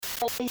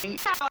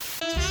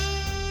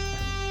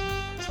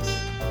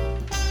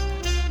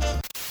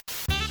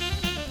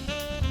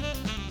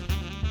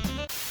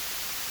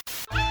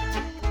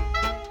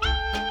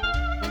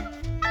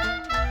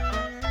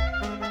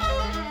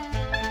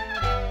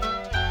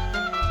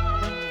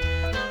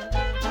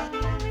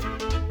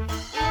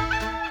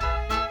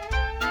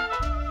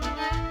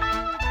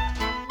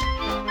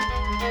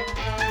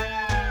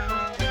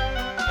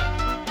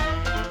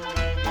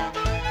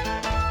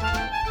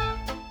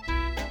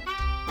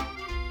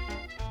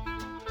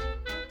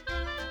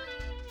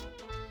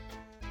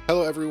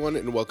Hello, everyone,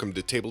 and welcome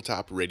to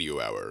Tabletop Radio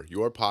Hour,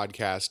 your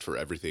podcast for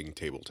everything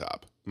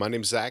tabletop. My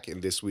name's Zach,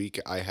 and this week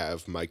I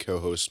have my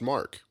co-host,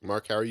 Mark.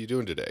 Mark, how are you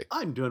doing today?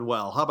 I'm doing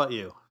well. How about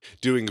you?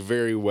 Doing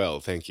very well,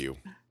 thank you.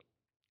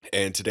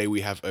 And today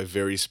we have a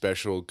very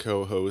special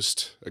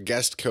co-host, a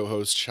guest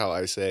co-host, shall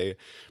I say,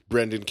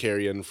 Brendan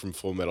Carrion from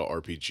Full Metal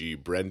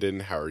RPG.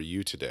 Brendan, how are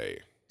you today?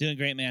 Doing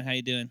great, man. How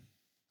you doing?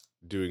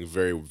 Doing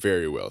very,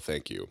 very well,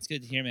 thank you. It's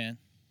good to hear, man.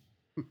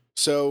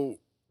 So,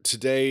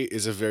 today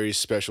is a very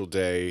special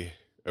day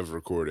of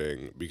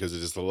recording because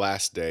it is the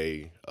last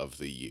day of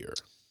the year.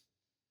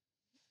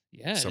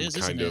 Yeah, Some it is,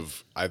 kind isn't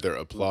of either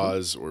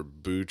applause or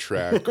boo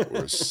track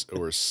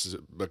or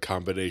a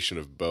combination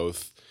of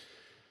both.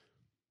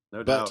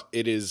 No But doubt.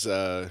 it is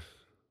a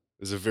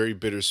very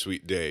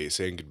bittersweet day,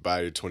 saying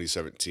goodbye to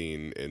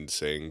 2017 and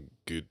saying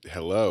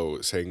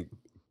saying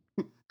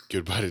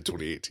goodbye to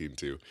 2018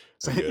 too.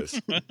 I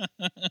guess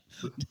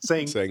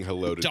saying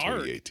hello to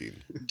Dark.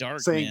 2018.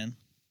 Dark, Saying- man.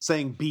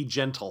 Saying be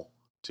gentle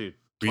to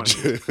Be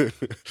 20.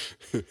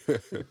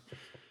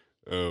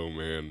 Oh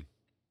man,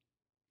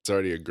 it's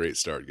already a great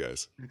start,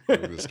 guys. We're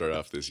gonna start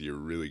off this year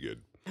really good.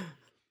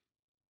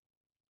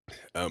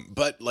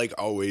 But like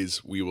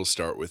always, we will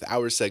start with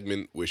our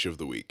segment, Wish of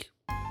the Week.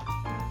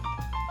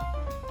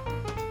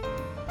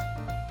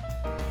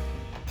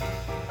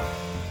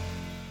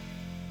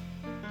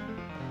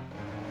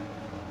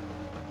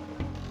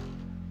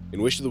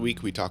 In Wish of the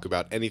Week, we talk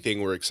about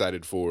anything we're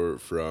excited for,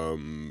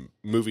 from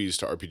movies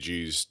to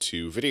RPGs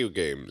to video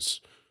games.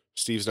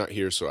 Steve's not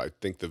here, so I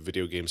think the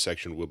video game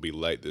section will be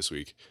light this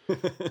week.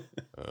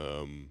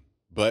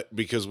 But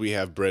because we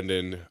have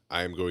Brendan,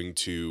 I'm going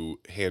to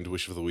hand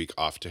Wish of the Week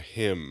off to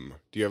him.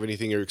 Do you have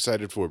anything you're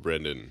excited for,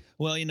 Brendan?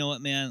 Well, you know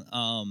what, man?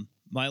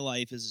 My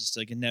life is just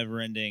like a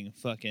never-ending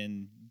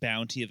fucking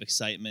bounty of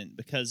excitement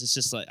because it's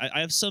just like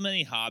I have so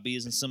many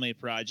hobbies and so many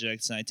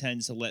projects, and I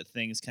tend to let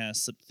things kind of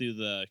slip through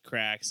the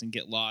cracks and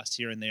get lost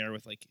here and there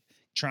with like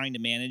trying to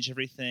manage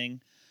everything.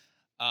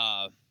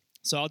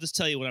 So I'll just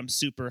tell you what I'm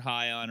super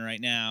high on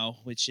right now,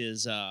 which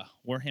is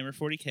Warhammer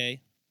 40K.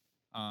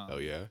 Oh,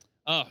 yeah?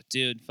 Oh,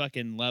 dude,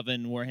 fucking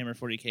loving Warhammer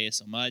 40K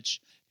so much.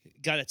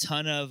 Got a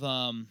ton of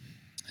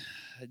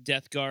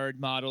Death Guard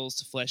models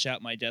to flesh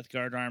out my Death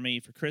Guard army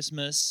for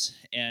Christmas.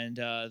 And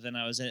then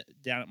I was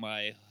down at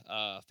my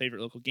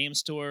favorite local game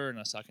store, and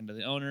I was talking to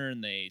the owner,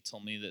 and they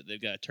told me that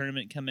they've got a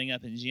tournament coming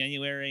up in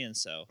January. And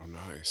so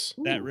nice.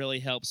 that really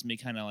helps me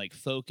kind of like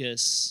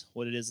focus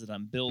what it is that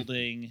I'm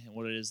building and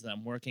what it is that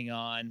I'm working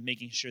on,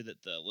 making sure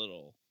that the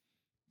little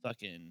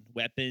fucking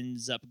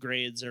weapons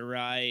upgrades are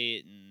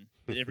right and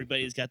that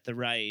everybody's got the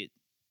right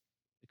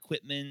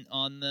equipment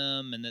on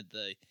them and that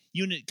the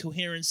unit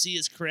coherency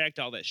is correct,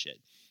 all that shit.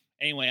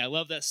 Anyway, I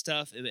love that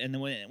stuff. And then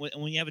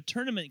when you have a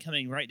tournament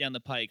coming right down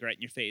the pike, right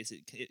in your face,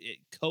 it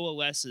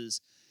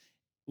coalesces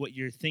what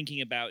you're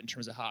thinking about in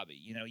terms of hobby.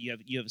 You know,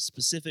 you have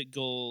specific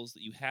goals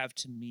that you have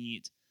to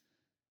meet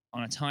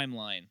on a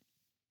timeline.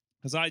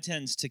 Because I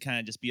tend to kind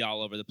of just be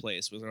all over the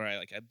place with where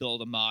I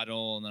build a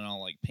model and then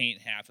I'll like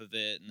paint half of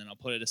it and then I'll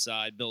put it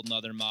aside, build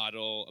another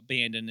model,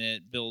 abandon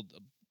it, build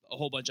a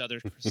whole bunch of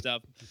other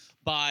stuff,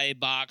 buy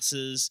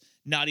boxes,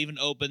 not even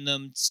open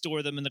them,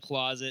 store them in the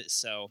closet.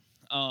 So,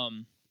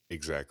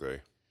 Exactly.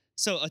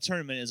 So a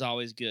tournament is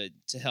always good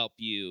to help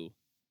you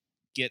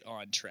get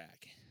on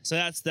track. So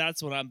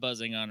that's what I'm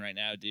buzzing on right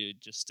now,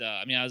 dude. Just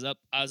I was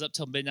up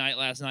till midnight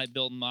last night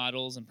building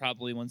models, and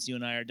probably once you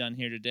and I are done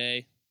here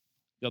today,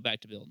 go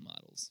back to building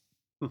models.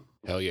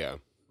 Hell yeah.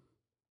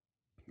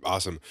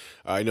 Awesome.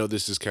 I know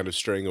this is kind of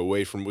straying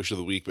away from Wish of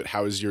the Week, but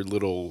how is your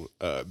little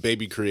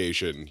baby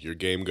creation, your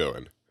game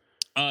going?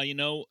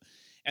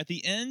 At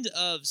the end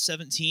of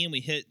 17, we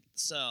hit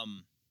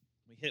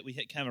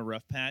kind of a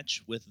rough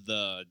patch with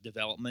the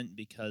development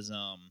because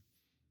I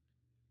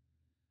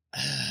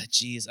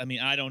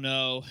don't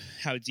know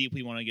how deep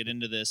we want to get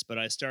into this, but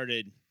I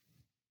started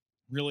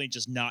really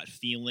just not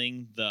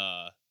feeling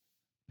the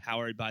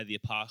Powered by the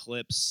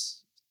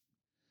Apocalypse.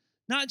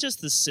 Not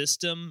just the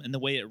system and the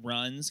way it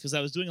runs, because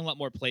I was doing a lot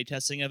more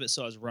playtesting of it,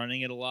 so I was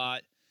running it a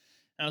lot.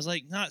 And I was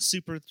like not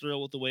super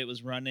thrilled with the way it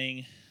was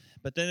running.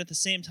 But then at the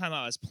same time,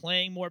 I was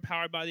playing more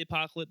Powered by the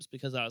Apocalypse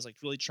because I was like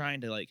really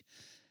trying to like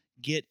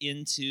get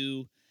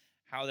into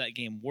how that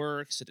game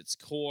works at its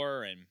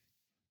core and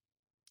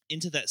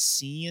into that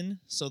scene,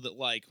 so that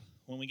like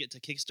when we get to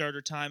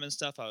Kickstarter time and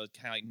stuff, I would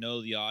kind of like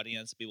know the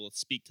audience, be able to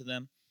speak to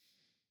them.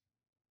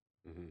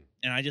 Mm-hmm.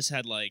 And I just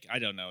had like, I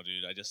don't know,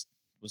 dude. I just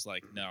was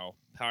like, no,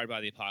 Powered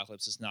by the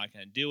Apocalypse is not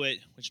going to do it,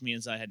 which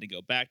means I had to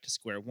go back to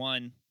square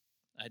one.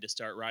 I had to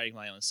start writing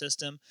my own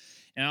system.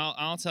 And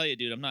I'll tell you,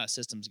 dude, I'm not a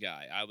systems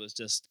guy. I was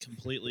just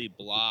completely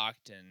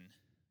blocked and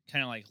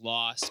kind of like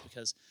lost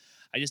because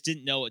I just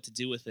didn't know what to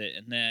do with it.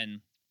 And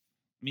then,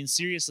 I mean,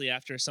 seriously,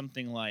 after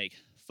something like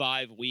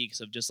 5 weeks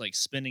of just like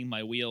spinning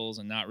my wheels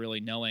and not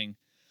really knowing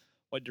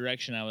what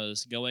direction I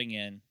was going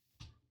in,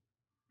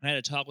 I had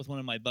a talk with one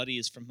of my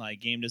buddies from my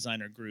game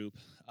designer group,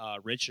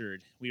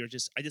 Richard. I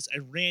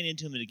ran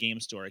into him at a game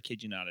store. I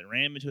kid you not. I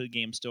ran him into a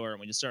game store and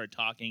we just started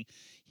talking.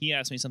 He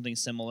asked me something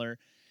similar.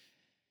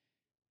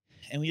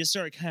 And we just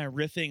started kind of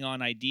riffing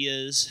on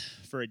ideas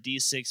for a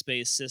D6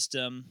 based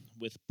system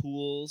with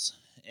pools.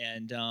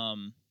 And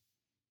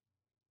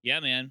yeah,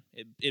 man,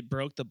 it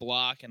broke the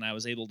block and I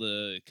was able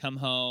to come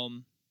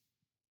home,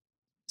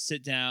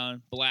 sit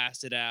down,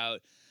 blast it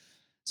out.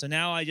 So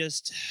now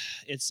it's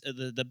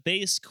the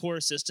base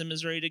core system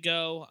is ready to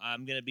go.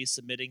 I'm going to be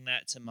submitting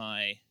that to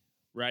my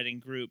writing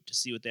group to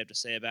see what they have to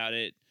say about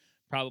it,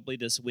 probably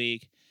this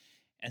week.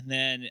 And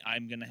then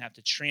I'm going to have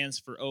to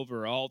transfer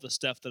over all the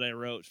stuff that I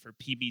wrote for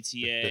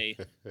PBTA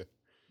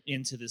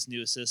into this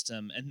new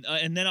system.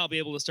 And then I'll be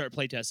able to start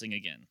playtesting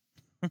again.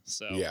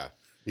 So Yeah.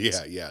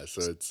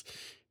 So it's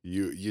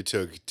you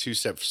took 2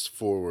 steps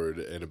forward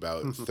and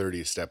about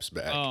 30 steps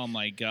back. Oh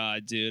my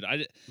God, dude.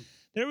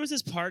 There was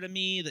this part of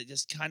me that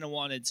just kind of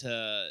wanted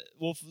to.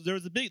 Well, there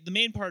was the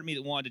main part of me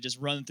that wanted to just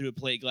run through a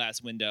plate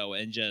glass window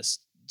and just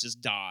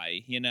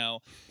die, you know.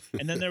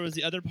 And then there was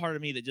the other part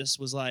of me that just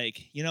was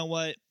like, you know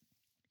what?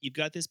 You've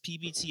got this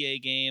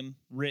PBTA game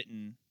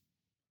written.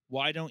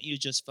 Why don't you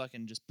just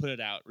fucking just put it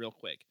out real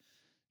quick?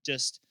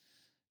 Just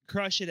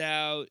crush it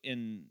out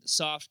in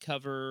soft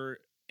cover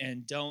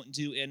and don't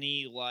do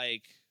any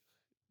like,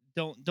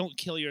 don't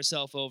kill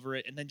yourself over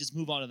it, and then just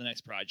move on to the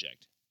next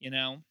project, you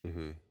know.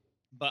 Mm-hmm.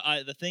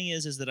 But the thing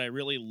is that I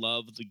really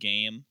love the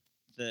game,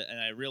 and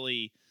I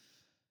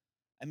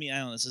mean, I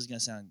don't know, this is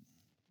gonna sound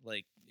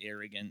like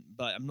arrogant,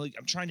 but I'm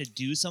trying to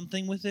do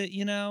something with it,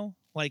 you know.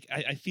 Like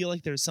I feel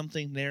like there's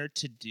something there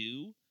to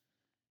do,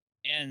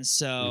 and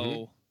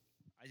so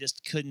I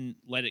just couldn't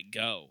let it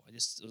go. I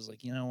just was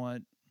like, you know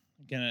what,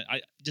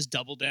 I just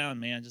double down,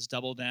 man, just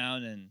double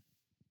down and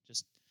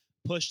just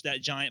push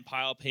that giant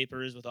pile of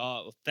papers with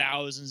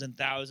thousands and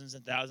thousands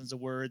and thousands of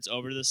words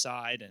over to the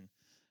side and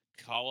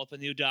call up a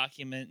new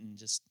document and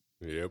just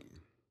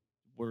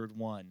word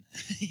one.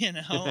 You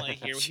know, like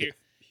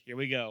here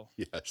we go.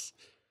 Yes.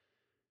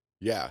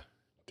 Yeah,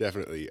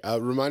 definitely.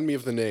 Remind me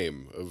of the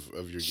name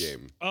of your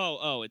game.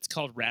 Oh, it's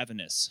called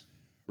Ravenous.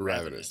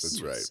 Ravenous,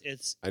 that's right.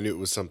 It's I knew it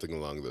was something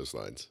along those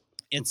lines.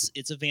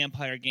 It's a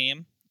vampire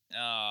game.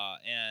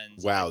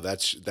 And wow,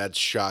 that's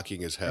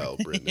shocking as hell,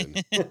 Brendan.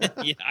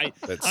 Yeah,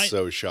 that's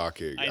so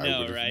shocking. I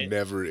know, would have right?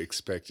 never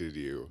expected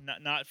you.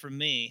 Not from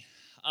me.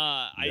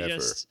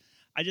 Never.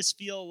 I just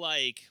feel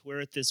like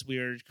we're at this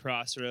weird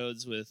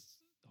crossroads with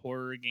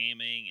horror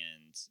gaming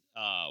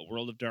and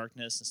World of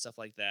Darkness and stuff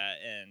like that.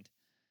 And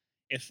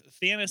if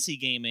fantasy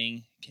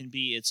gaming can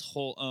be its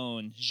whole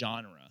own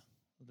genre,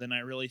 then I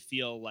really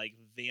feel like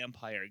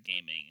vampire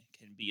gaming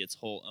can be its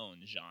whole own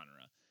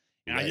genre.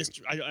 And right.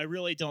 I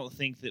really don't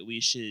think that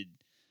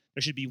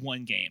there should be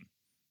one game.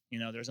 You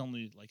know, there's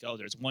only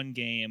there's one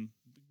game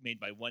made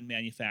by one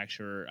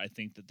manufacturer. I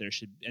think that there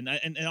should, and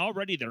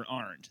already there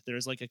aren't.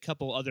 There's like a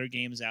couple other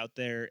games out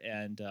there,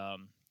 and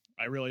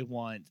I really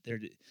want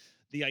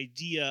the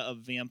idea of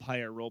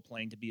vampire role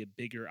playing to be a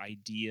bigger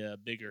idea,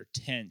 bigger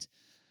tent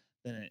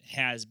than it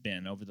has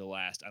been over the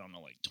last, I don't know,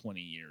 like 20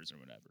 years or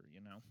whatever,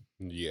 you know?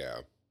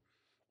 Yeah.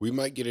 We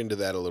might get into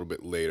that a little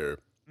bit later.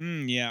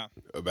 Yeah.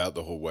 About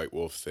the whole White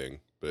Wolf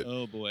thing, but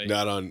oh boy,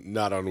 not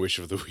on Wish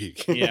of the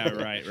Week. Yeah,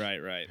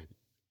 right.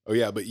 Oh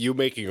yeah, but you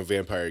making a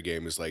vampire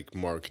game is like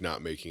Mark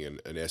not making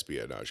an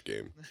espionage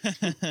game.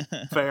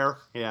 Fair,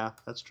 yeah,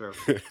 that's true.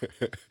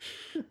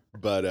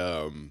 But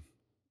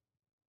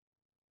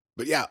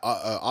yeah,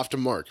 off to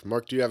Mark.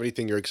 Mark, do you have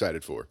anything you're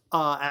excited for?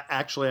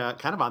 Actually,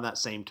 kind of on that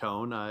same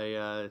tone,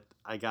 I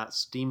got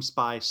Steam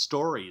Spy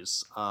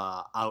Stories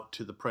out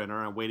to the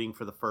printer. I'm waiting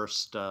for the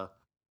first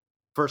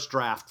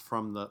draft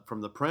from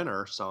the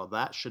printer, so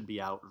that should be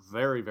out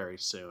very, very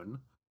soon.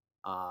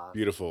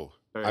 Beautiful.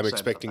 I'm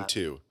expecting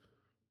 2.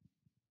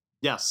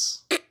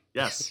 Yes.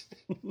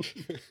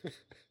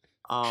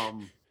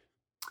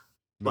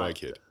 My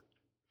kid.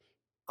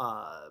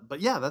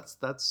 But yeah,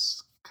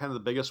 that's kind of the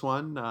biggest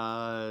one.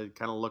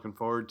 Kind of looking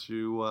forward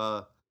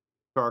to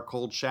our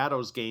Cold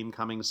Shadows game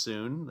coming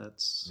soon.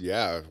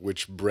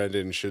 Which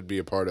Brendan should be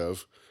a part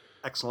of.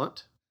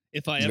 Excellent.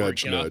 If I ever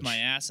get off my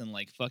ass and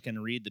like fucking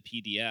read the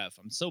PDF,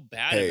 I'm so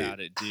bad about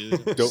it,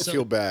 dude. Don't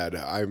feel bad.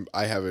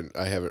 I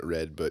haven't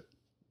read, but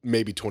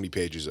maybe 20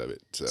 pages of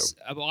it. So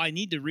well, I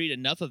need to read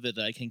enough of it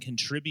that I can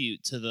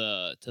contribute to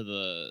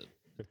the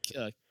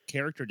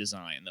character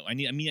design. Though I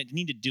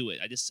need to do it.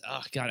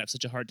 God, I have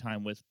such a hard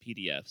time with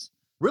PDFs.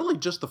 Really,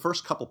 just the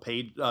first couple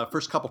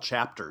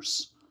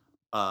chapters.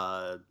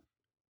 Are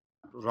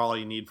all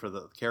you need for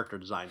the character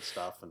design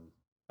stuff, and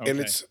And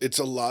Okay. it's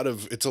a lot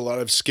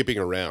of skipping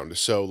around.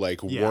 So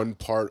like Yeah. one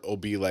part will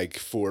be like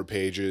 4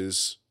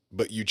 pages,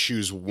 but you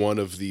choose one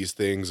of these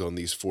things on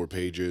these 4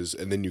 pages,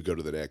 and then you go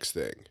to the next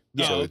thing.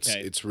 Yeah. So Oh, it's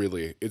okay. it's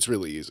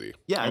really easy.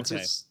 Yeah,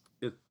 Okay.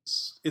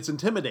 it's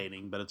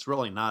intimidating, but it's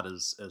really not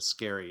as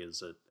scary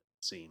as it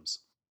seems.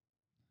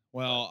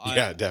 Well,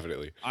 Yeah,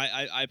 definitely.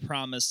 I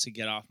promise to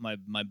get off my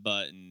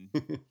butt and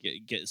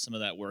get some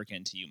of that work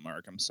into you,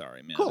 Mark. I'm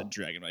sorry, man. I've Cool. been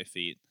dragging my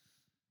feet.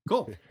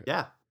 Cool.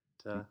 Yeah.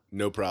 Uh,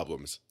 No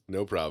problems.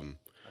 No problem.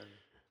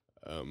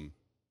 I-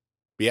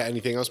 But yeah,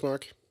 anything else,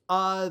 Mark?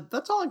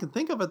 that's all I can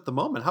think of at the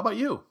moment. How about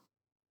you?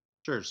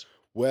 Cheers.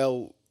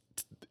 Well,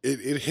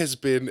 it has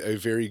been a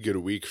very good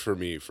week for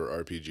me for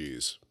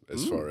RPGs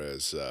as far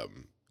as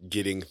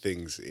getting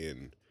things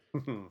in.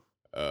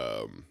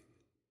 Um,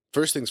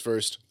 First things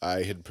first,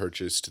 I had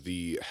purchased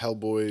the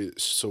Hellboy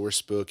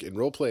source book and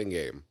role playing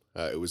game.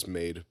 It was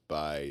made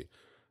by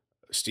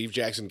Steve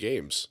Jackson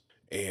Games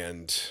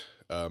and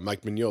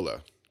Mike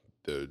Mignola,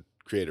 the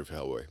creator of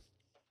Hellboy.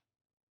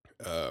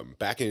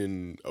 Back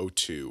in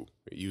 '02,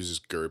 it uses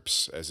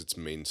GURPS as its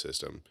main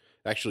system.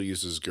 It actually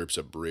uses GURPS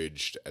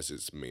Abridged as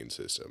its main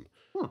system.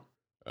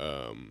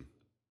 Hmm.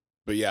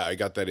 But yeah, I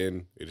got that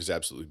in. It is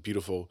absolutely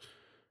beautiful.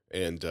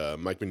 And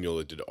Mike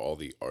Mignola did all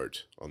the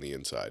art on the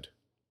inside.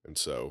 And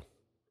so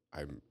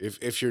I'm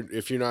if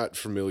you're not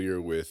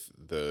familiar with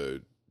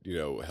the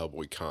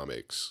Hellboy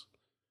comics,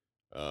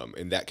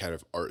 and that kind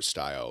of art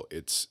style,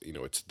 it's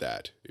it's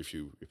that if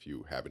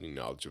you have any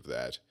knowledge of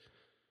that.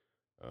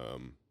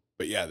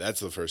 But yeah, that's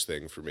the first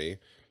thing for me.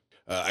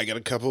 I got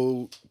a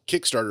couple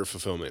Kickstarter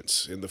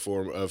fulfillments in the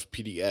form of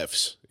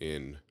PDFs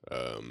in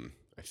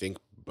I think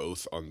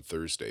both on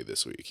Thursday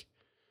this week.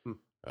 Hmm.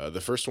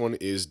 The first one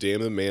is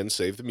Damn the Man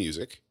Save the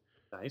Music,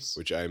 Nice.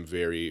 which I'm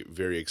very,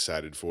 very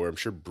excited for. I'm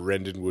sure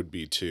Brendan would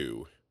be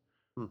too.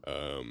 Hmm.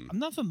 I'm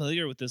not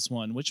familiar with this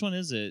one. Which one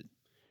is it?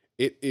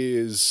 It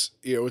is,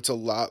 it's a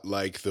lot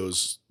like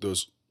those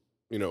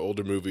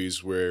older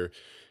movies where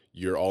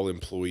you're all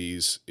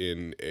employees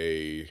in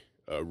a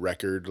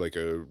record, like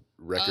a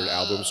record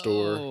album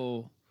store,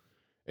 Oh.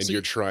 and So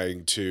you're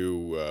trying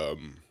to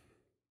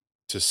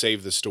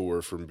save the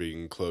store from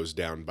being closed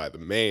down by the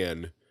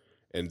man.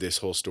 And this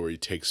whole story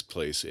takes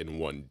place in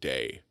one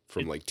day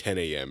from like 10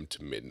 a.m.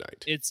 to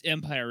midnight. It's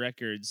Empire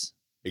Records.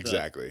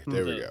 Exactly.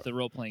 There we go. The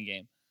role playing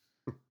game.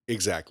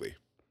 Exactly.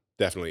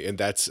 Definitely. And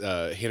that's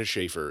Hannah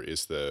Schaefer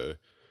is the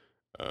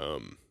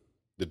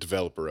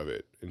developer of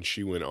it, and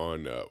she went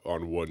on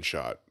One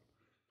Shot,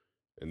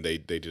 and they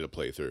did a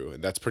playthrough,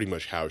 and that's pretty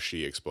much how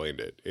she explained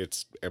it.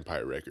 It's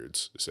Empire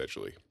Records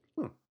essentially.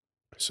 Hmm.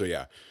 So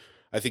yeah,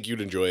 I think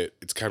you'd enjoy it.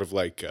 It's kind of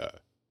like a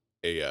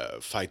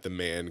fight the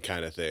man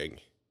kind of thing.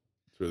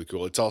 It's really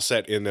cool. It's all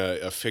set in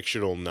a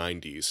fictional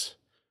 '90s.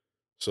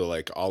 So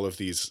like all of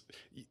these,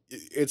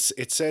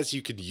 it says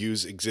you could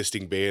use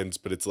existing bands,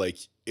 but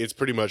it's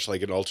pretty much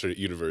like an alternate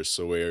universe.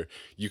 So where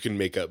you can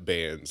make up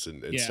bands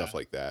and Yeah. stuff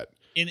like that.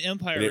 In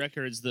Empire And it-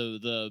 Records,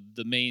 the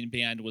main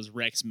band was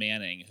Rex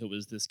Manning, who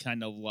was this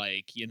kind of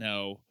like,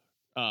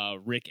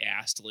 Rick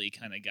Astley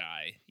kind of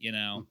guy,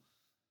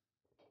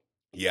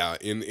 Yeah,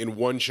 in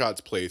One Shot's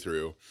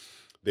playthrough,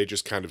 they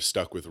just kind of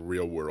stuck with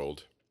real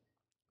world,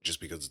 just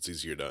because it's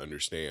easier to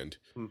understand,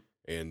 Hmm.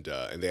 and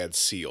they had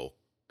Seal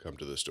come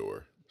to the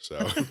store. So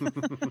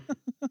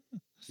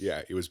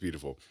yeah, it was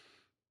beautiful.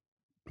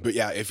 But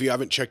yeah, if you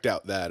haven't checked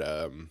out that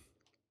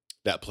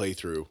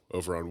playthrough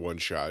over on One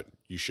Shot,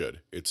 you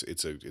should. It's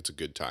a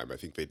good time. I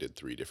think they did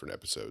 3 different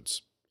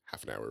episodes,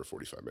 half an hour or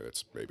 45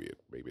 minutes, maybe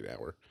an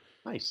hour.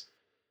 Nice.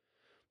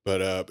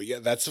 But yeah,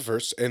 that's the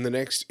first, and the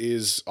next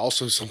is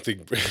also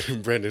something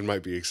Brendan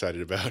might be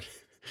excited about.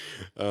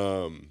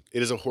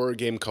 It is a horror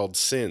game called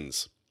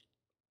Sins.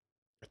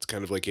 It's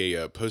kind of like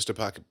a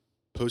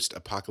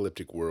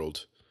post-apocalyptic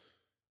world,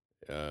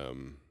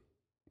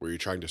 where you're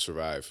trying to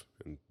survive,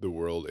 and the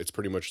world. It's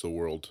pretty much the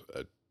world,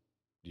 a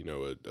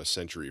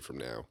century from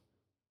now,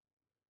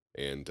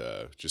 and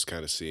just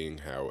kind of seeing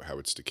how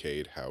it's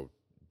decayed, how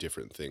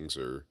different things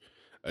are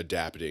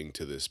adapting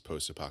to this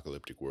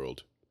post-apocalyptic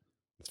world.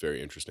 It's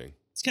very interesting.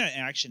 It's kind of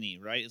actiony,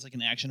 right? It's like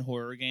an action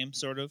horror game,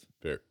 sort of.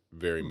 Very,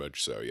 very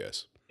much so,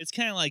 yes. It's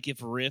kind of like if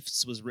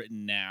Rifts was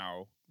written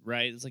now,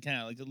 right? It's like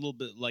kind of like a little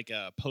bit like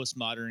a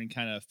postmodern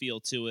kind of feel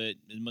to it,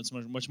 and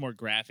much more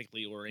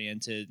graphically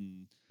oriented,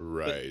 and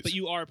Right. But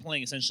you are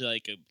playing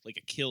essentially like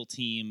a kill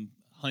team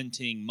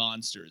hunting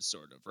monsters,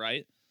 sort of,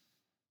 right?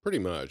 Pretty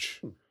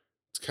much.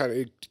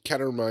 It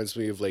kind of reminds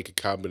me of like a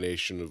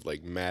combination of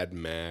like Mad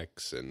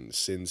Max and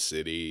Sin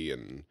City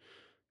and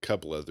a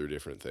couple other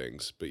different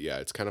things. But yeah,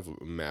 it's kind of a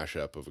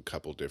mashup of a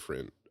couple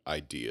different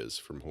ideas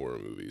from horror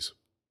movies.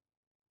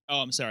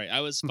 Oh, I'm sorry.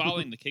 I was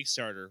following the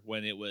Kickstarter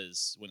when it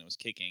was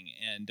kicking,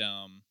 and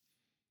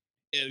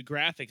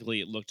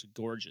graphically it looked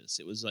gorgeous.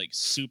 It was like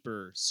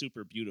super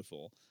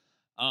beautiful.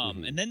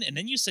 Mhm. And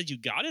then you said you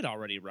got it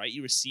already, right?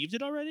 You received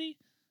it already?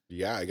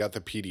 Yeah, I got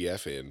the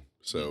PDF in.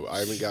 So I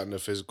haven't gotten a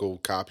physical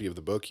copy of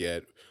the book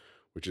yet,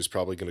 which is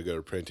probably going to go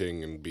to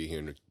printing and be here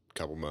in a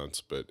couple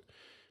months. But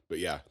But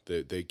yeah,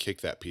 they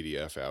kicked that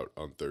PDF out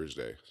on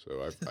Thursday,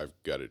 so I've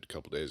got it a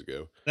couple days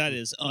ago. That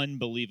is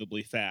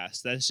unbelievably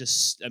fast. That's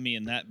just, I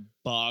mean, that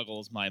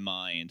boggles my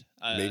mind.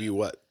 Maybe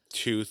what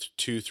 3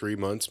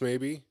 months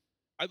maybe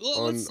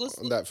on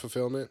that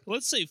fulfillment.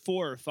 Let's say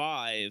 4 or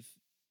 5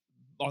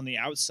 on the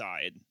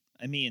outside.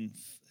 I mean,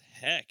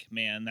 heck,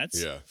 man,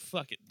 that's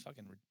fucking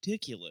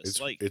ridiculous.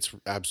 It's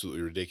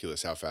absolutely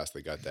ridiculous how fast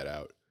they got that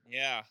out.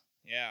 Yeah.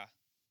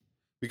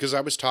 Because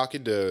I was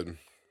talking to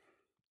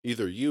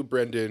either you,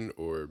 Brendan,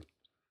 or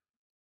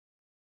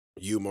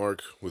you,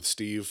 Mark, with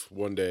Steve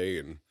one day,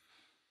 and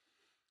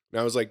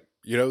I was like,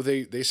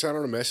 they sent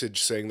out a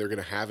message saying they're going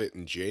to have it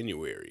in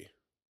January.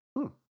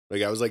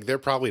 Like, I was like, they're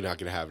probably not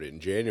going to have it in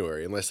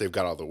January unless they've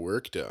got all the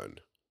work done.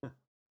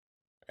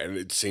 And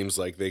it seems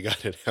like they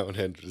got it out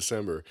end of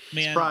December.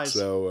 Man, surprise.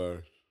 So,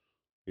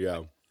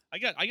 yeah. I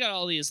got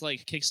all these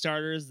like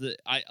Kickstarters that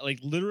I like.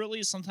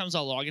 Literally, sometimes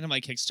I'll log into my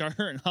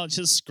Kickstarter and I'll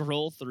just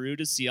scroll through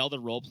to see all the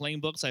role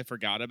playing books I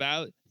forgot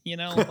about. Like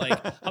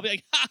I'll be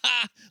like,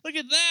 ha, look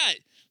at that,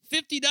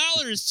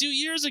 $50 2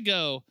 years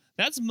ago.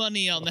 That's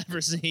money I'll never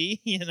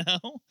see.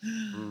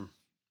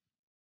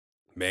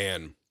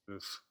 Man,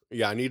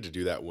 yeah, I need to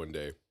do that one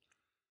day.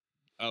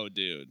 Oh,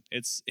 dude,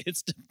 it's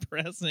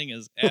depressing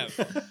as F.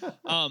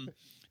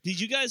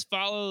 Did you guys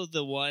follow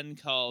the one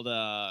called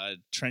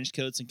Trench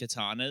Coats and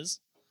Katanas?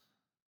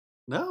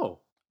 No,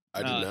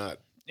 I did not.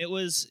 It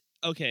was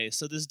okay.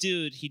 So this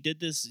dude, he did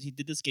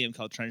this game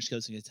called Trench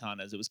Coats and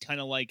Katanas. It was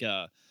kind of like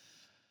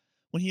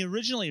when he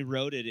originally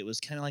wrote it, it was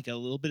kind of like a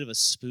little bit of a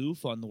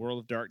spoof on the World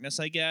of Darkness,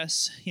 I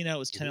guess. It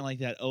was kind of like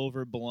that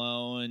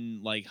overblown,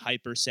 like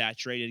hyper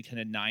saturated kind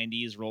of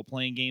 90s role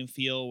playing game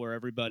feel where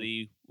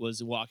everybody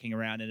was walking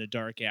around in a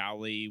dark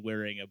alley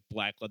wearing a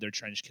black leather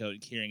trench coat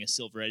and carrying a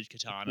silver edged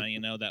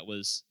katana. That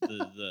was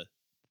the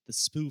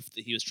spoof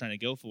that he was trying to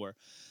go for.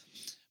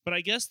 But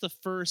I guess the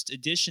first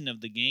edition of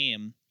the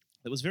game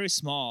that was very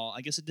small, I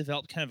guess it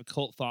developed kind of a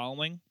cult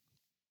following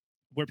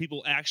where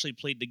people actually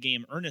played the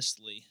game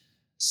earnestly.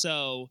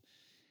 So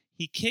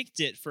he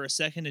kicked it for a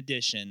second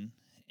edition,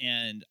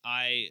 and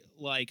I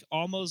like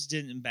almost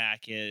didn't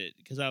back it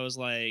because I was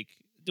like,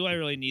 do I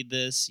really need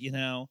this?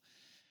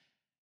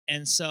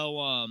 And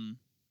so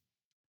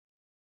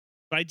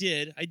but I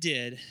did.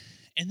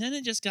 And then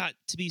it just got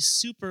to be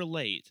super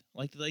late.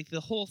 Like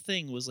the whole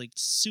thing was like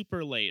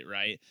super late,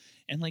 right?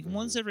 And like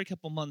once every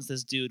couple months,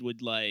 this dude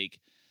would like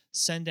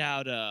send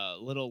out a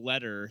little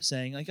letter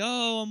saying like,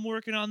 "Oh, I'm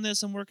working on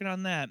this, I'm working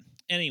on that."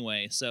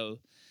 Anyway, so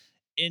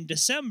in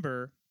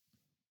December,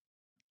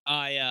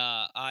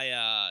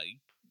 I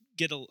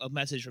get a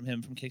message from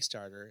him from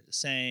Kickstarter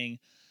saying,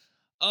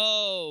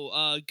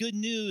 "Oh, good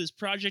news!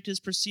 Project is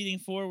proceeding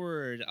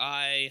forward.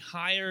 I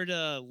hired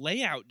a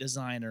layout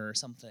designer or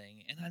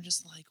something." And I'm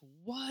just like,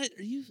 "What?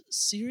 Are you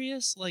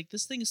serious? Like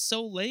this thing is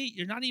so late.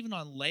 You're not even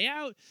on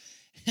layout."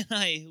 And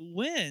I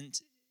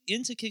went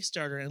into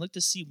Kickstarter and I looked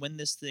to see when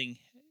this thing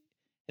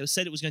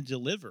said it was going to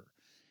deliver,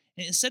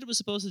 and it said it was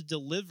supposed to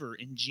deliver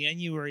in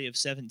January of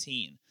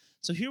 2017.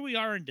 So here we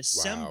are in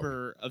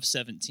December of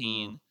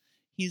 2017.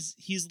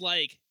 He's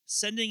like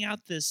sending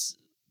out this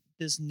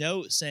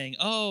note saying,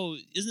 "Oh,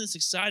 isn't this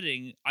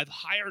exciting? I've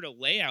hired a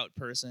layout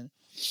person."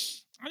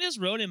 I just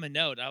wrote him a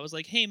note. I was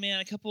like, "Hey man,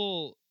 a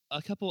couple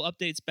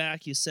updates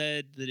back, you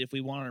said that if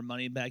we want our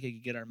money back, you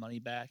could get our money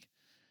back.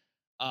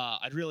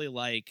 I'd really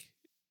like,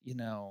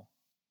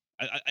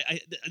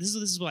 this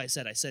is what I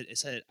said. I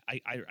said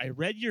I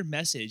read your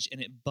message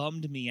and it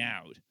bummed me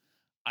out.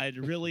 I'd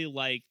really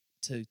like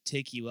to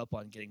take you up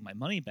on getting my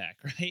money back,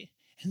 right?"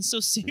 And so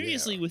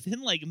seriously,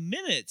 within like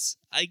minutes,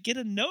 I get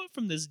a note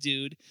from this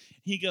dude.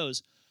 He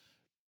goes,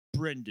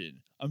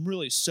 "Brendan, I'm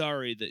really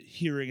sorry that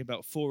hearing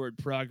about forward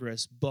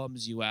progress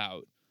bums you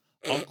out.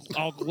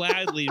 I'll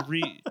gladly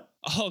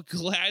I'll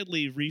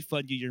gladly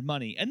refund you your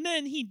money." And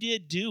then he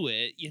did do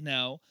it,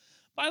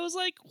 But I was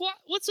like,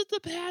 what's with the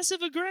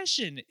passive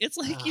aggression? It's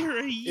like you're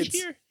a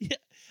year.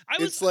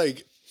 It's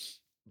like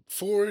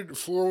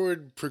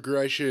forward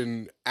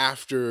progression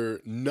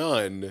after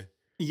none.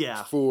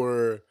 Yeah.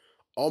 For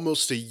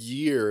almost a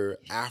year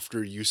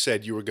after you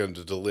said you were going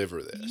to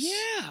deliver this.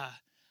 Yeah.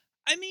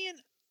 I mean,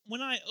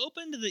 when I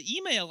opened the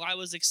email, I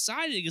was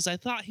excited because I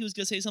thought he was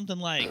going to say something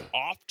like,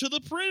 "Off to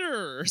the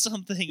printer" or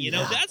something,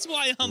 That's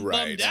why I'm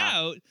bummed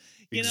out.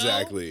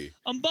 Exactly.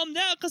 I'm bummed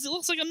out because it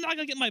looks like I'm not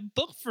going to get my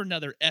book for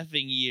another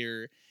effing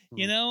year.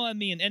 I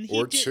mean, and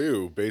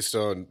two, based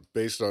on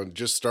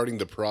just starting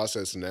the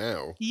process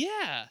now.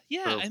 Yeah.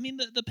 I mean,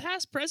 the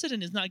past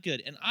precedent is not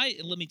good, and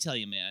let me tell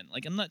you, man.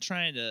 Like, I'm not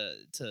trying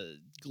to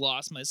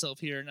gloss myself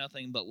here or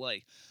nothing, but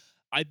like,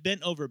 I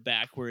bent over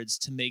backwards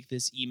to make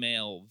this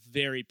email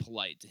very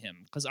polite to him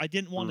because I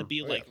didn't want to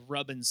be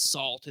rubbing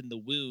salt in the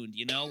wound.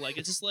 Like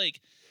it's just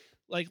like,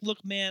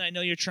 look, man, I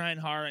know you're trying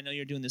hard. I know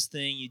you're doing this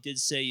thing. You did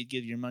say you'd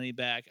give your money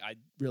back. I'd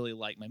really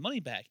like my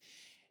money back.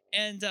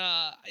 And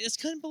I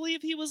just couldn't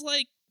believe he was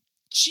like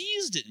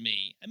cheesed at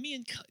me. I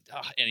mean,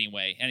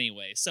 anyway.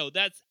 So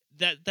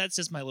that's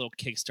just my little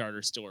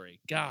Kickstarter story.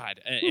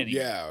 God. Anyway.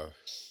 Yeah,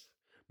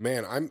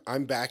 Man,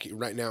 I'm backing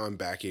right now. I'm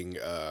backing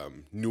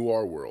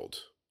Noir World.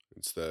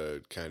 It's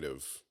the kind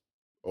of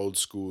old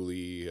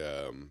schooly.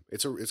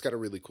 It's got a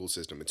really cool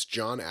system. It's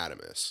John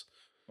Adamus,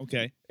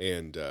 Okay.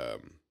 and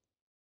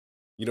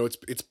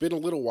it's been a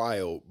little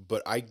while,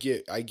 but I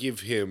give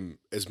him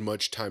as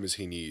much time as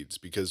he needs,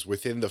 because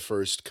within the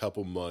first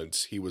couple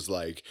months he was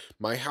like,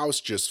 my house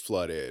just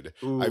flooded.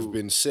 I've Ooh.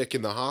 been sick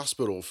in the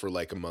hospital for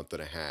like a month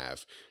and a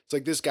half. It's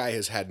like this guy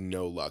has had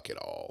no luck at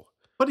all.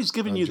 But he's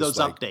giving I'm you just those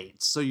like,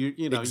 updates, so you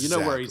know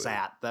where he's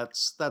exactly. at.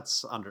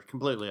 That's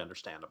completely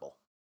understandable.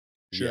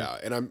 Sure. Yeah,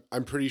 and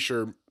I'm pretty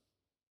sure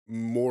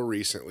more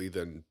recently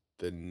than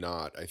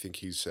not, I think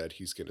he said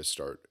he's going to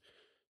start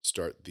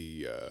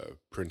the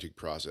printing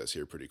process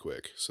here pretty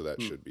quick, so that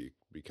Hmm. should be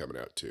coming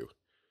out too.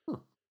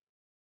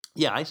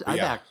 Yeah, But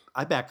yeah,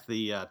 I backed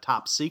the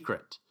Top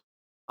Secret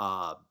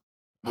oh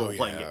role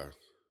playing yeah, game,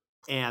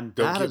 and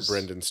don't that get is.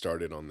 Brendan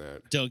started on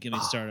that. Don't get me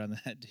Oh, started on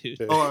that, dude.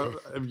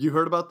 have you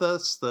heard about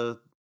this? The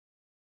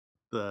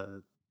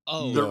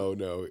Oh,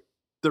 No.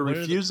 they're what are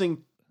the?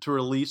 refusing to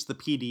release the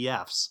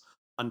PDFs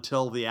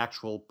until the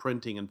actual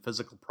printing and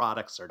physical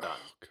products are Oh, done.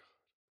 God.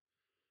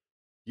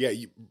 Yeah,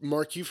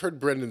 Mark, you've heard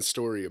Brendan's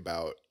story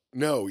about.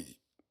 No,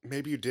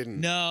 maybe you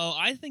didn't. No,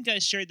 I think I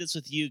shared this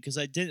with you because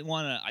I didn't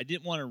want to. I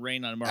didn't want to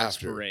rain on Mark's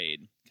After.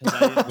 parade because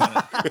I didn't want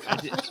to. I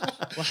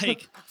did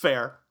like.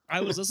 Fair. I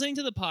was listening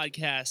to the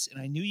podcast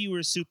and I knew you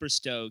were super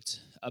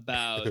stoked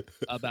about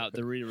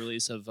the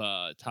re-release of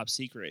Top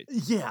Secret,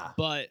 Yeah.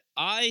 but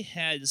I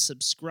had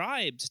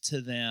subscribed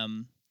to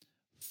them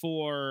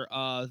for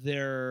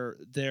their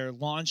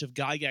launch of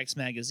Gygax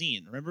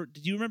magazine.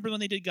 Did you remember when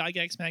they did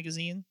Gygax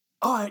magazine?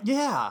 Oh,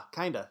 yeah,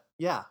 kind of.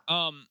 Yeah.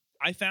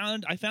 I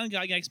found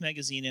Gygax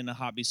magazine in a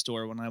hobby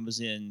store when I was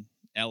in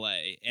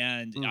LA,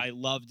 and I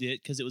loved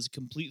it because it was a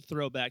complete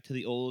throwback to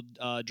the old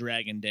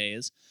Dragon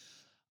days.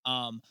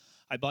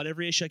 I bought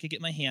every issue I could get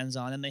my hands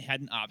on, and they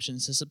had an option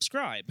to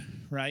subscribe,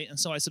 right? And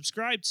so I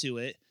subscribed to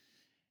it,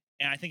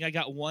 and I think I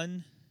got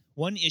one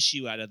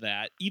issue out of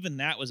that. Even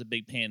that was a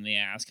big pain in the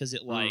ass because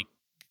it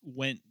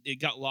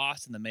got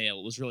lost in the mail.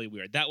 It was really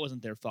weird. That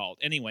wasn't their fault.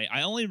 Anyway,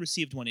 I only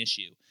received one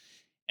issue.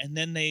 And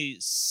then they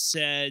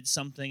said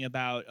something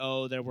about,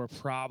 there were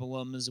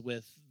problems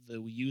with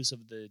the use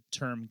of the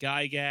term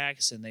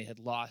Gygax, and they had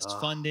lost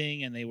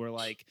funding, and they were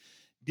like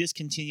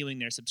discontinuing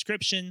their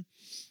subscription.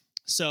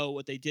 So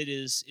what they did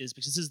is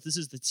because this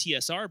is the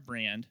TSR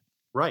brand,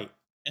 Right.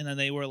 and then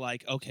they were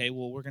like, okay,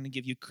 well, we're going to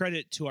give you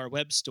credit to our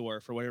web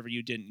store for whatever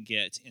you didn't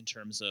get in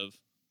terms of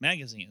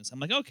magazines. I'm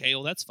like, okay,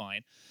 well, that's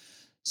fine.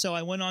 So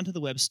I went on to the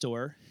web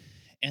store,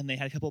 and they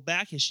had a couple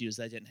back issues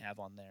that I didn't have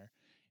on there.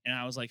 And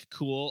I was like,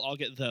 cool, I'll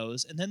get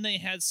those. And then they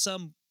had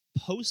some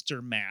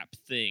poster map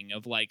thing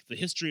of like the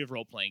history of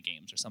role-playing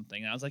games or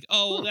something. And I was like,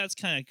 well, that's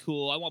kind of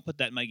cool. I won't put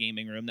that in my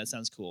gaming room. That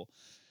sounds cool.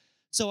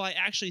 So I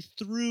actually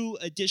threw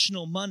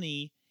additional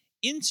money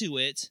into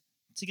it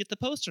to get the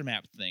poster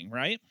map thing,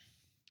 right?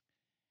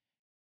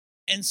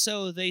 And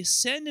so they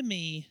send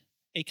me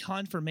a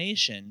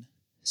confirmation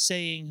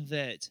saying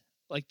that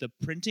like the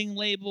printing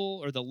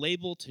label or the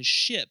label to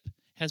ship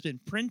has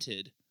been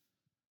printed,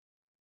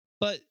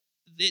 but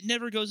it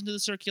never goes into the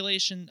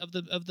circulation of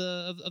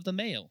the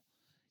mail.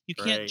 You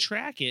can't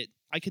track it.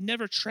 I could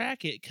never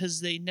track it because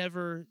they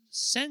never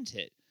sent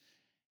it.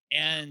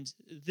 And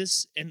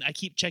I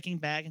keep checking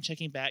back,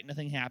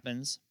 nothing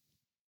happens.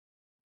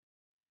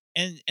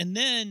 And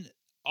then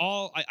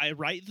I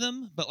write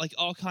them, but like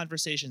all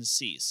conversations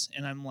cease.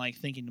 And I'm like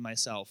thinking to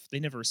myself, they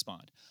never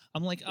respond.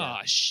 I'm like,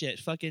 shit,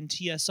 fucking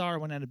TSR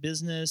went out of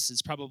business.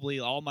 It's probably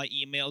all my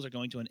emails are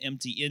going to an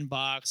empty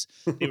inbox.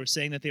 They were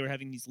saying that they were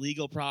having these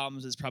legal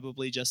problems. It's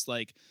probably just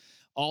like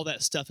all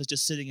that stuff is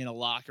just sitting in a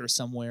locker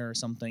somewhere or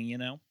something, you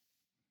know?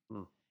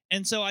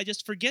 And so I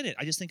just forget it.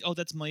 I just think,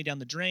 that's money down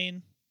the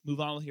drain.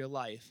 Move on with your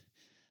life.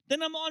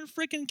 Then I'm on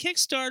freaking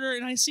Kickstarter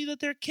and I see that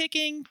they're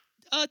kicking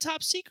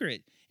Top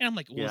Secret. And I'm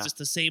like, is this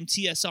the same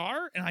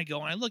TSR? And I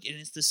go and I look and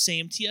it's the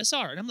same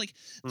TSR. And I'm like,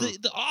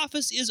 the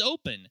office is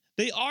open.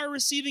 They are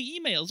receiving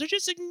emails. They're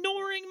just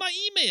ignoring my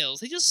emails.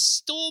 They just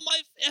stole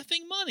my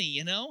effing money,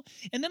 you know?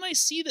 And then I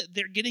see that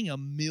they're getting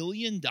 $1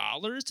 million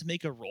to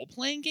make a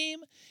role-playing game.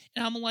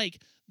 And I'm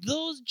like,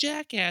 those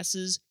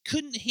jackasses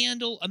couldn't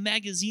handle a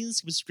magazine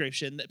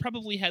subscription that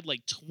probably had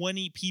like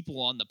 20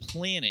 people on the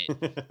planet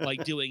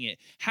like doing it.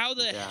 How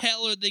the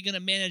hell are they going to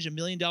manage $1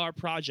 million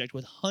project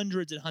with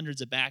hundreds and hundreds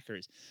of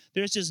backers?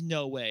 There's just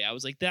no way. I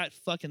was like, that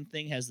fucking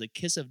thing has the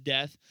kiss of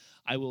death.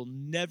 I will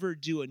never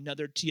do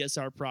another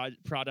TSR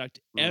product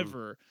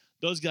ever.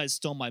 Those guys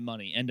stole my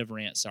money. End of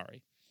rant.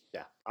 Sorry.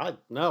 Yeah,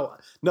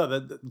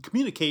 the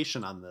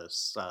communication on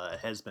this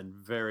has been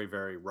very,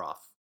 very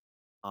rough.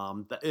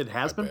 It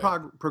has been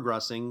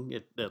progressing.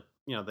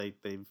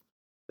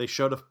 They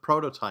showed a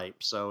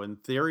prototype, so in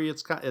theory,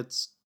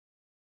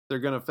 they're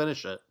going to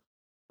finish it.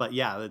 But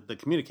yeah, the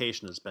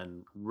communication has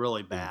been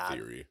really bad.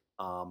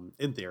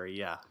 In theory,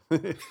 yeah.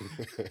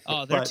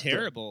 They're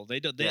terrible. They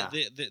don't.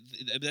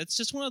 That's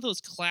just one of those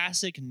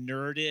classic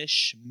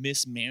nerdish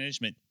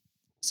mismanagement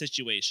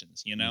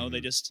situations. You know,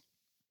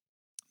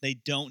 they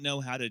don't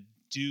know how to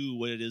do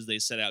what it is they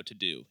set out to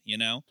do, you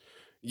know?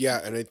 Yeah,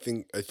 and I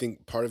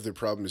think part of their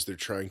problem is they're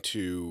trying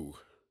to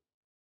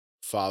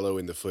follow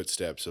in the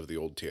footsteps of the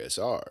old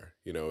TSR.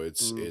 You know,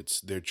 Mm.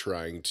 it's they're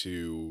trying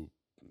to,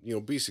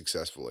 be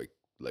successful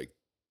like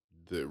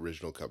the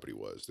original company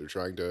was. They're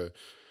trying to,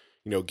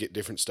 get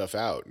different stuff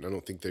out, and I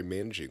don't think they're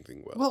managing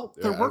things well.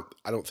 Well,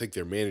 I don't think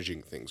they're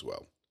managing things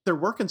well. they're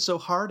working so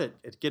hard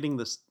at getting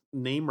this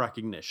name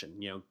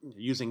recognition,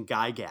 using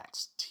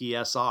Gygax,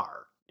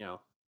 TSR,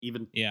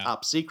 even Yeah.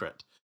 Top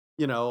Secret,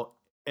 you know,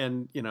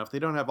 and if they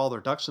don't have all their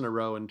ducks in a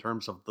row in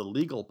terms of the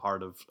legal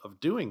part of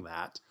doing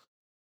that,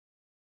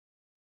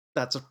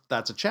 that's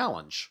a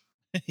challenge.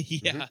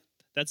 Yeah.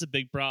 That's a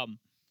big problem.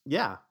 Yeah,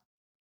 Yeah,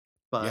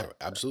 but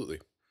absolutely.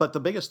 but the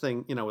biggest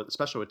thing,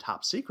 especially with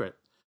Top Secret,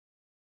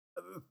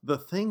 the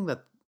thing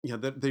that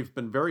they've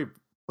been very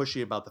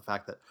pushy about the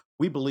fact that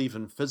we believe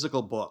in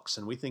physical books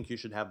and we think you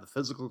should have the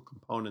physical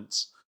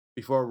components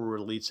before we're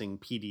releasing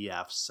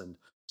PDFs, and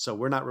so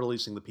we're not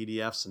releasing the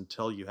PDFs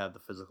until you have the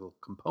physical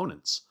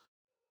components.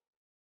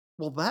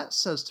 Well, that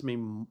says to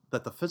me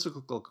that the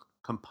physical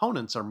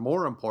components are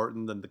more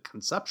important than the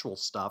conceptual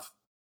stuff,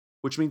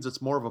 which means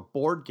it's more of a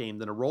board game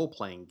than a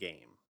role-playing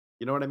game.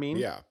 You know what I mean?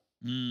 Yeah.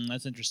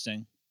 That's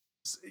interesting.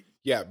 S-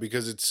 Yeah,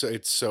 because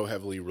it's so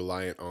heavily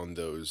reliant on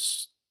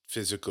those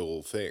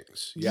physical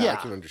things. Yeah, I Yeah,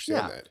 can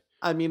understand yeah. that.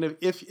 I mean,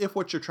 if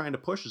what you're trying to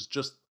push is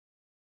just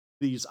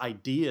these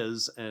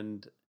ideas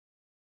and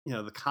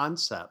the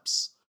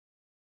concepts,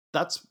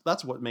 that's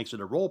what makes it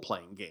a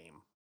role-playing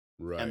game,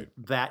 Right. and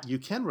that you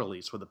can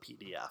release with a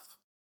PDF.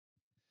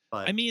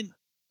 I But mean,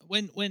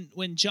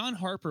 when John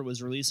Harper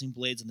was releasing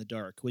Blades in the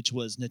Dark, which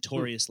was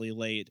notoriously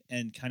late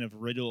and kind of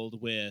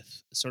riddled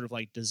with sort of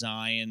like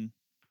design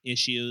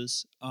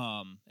issues,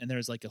 and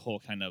there's like a whole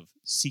kind of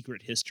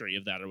secret history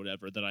of that or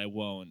whatever that I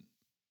won't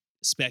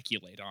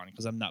speculate on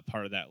because I'm not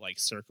part of that like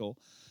circle.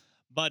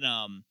 But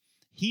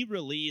he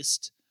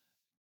released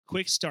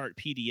quick start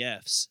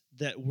PDFs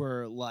that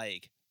were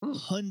like Hmm.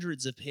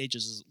 hundreds of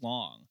pages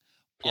long,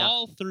 Yeah.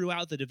 all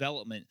throughout the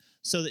development,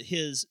 so that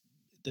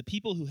the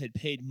people who had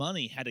paid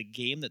money had a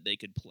game that they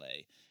could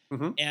play.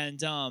 Mhm.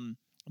 And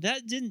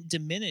that didn't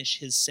diminish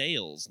his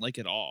sales like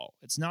at all.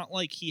 It's not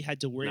like he had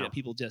to worry No. about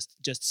people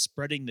just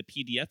spreading the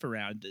PDF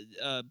around.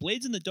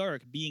 Blades in the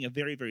Dark, being a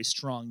very, very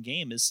strong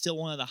game, is still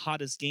one of the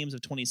hottest games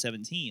of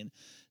 2017.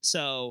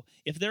 So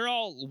if they're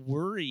all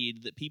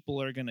worried that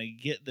people are going to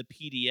get the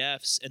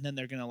PDFs and then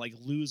they're going to like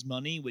lose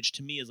money, which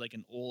to me is like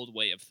an old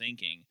way of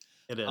thinking.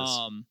 It is.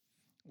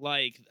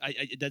 Like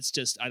I that's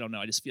just, I don't know.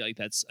 I just feel like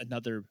that's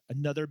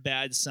another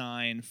bad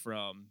sign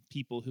from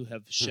people who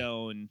have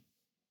shown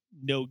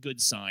no good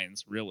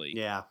signs, really.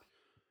 Yeah.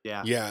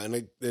 Yeah. Yeah,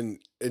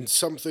 and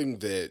something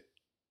that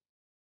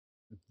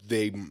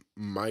they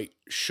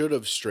should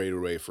have strayed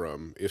away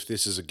from if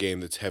this is a game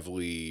that's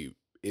heavily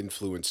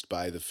influenced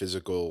by the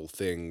physical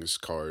things,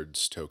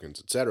 cards, tokens,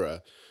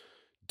 etc.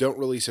 Don't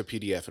release a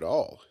PDF at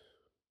all.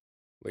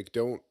 Like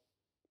don't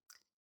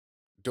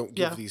give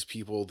Yeah. these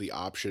people the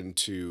option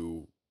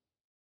to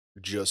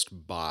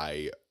just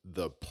buy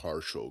the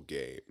partial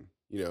game,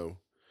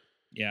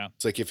 Yeah.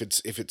 It's like if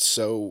it's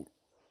so,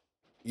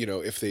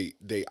 if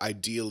they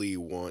ideally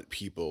want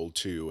people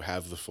to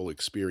have the full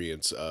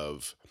experience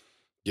of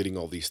getting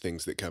all these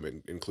things that come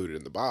included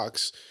in the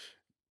box,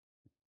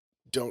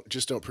 don't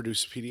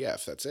produce a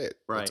PDF. That's it. That's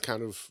Right.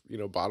 kind of,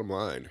 bottom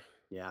line.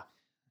 Yeah.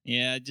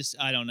 Yeah, just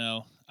I don't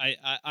know.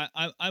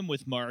 I'm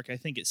with Mark. I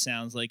think it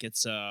sounds like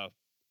it's a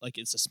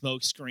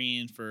smoke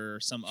screen for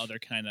some other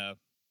kind of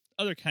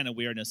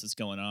weirdness that's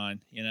going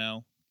on, you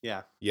know?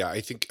 Yeah. Yeah,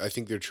 I think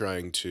they're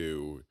trying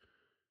to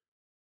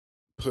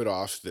put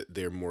off that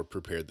they're more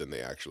prepared than they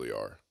actually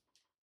are.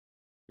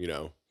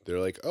 They're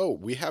like, "Oh,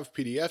 we have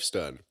PDFs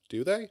done."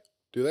 Do they?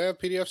 Do they have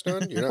PDFs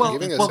done? You're not Well,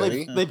 giving us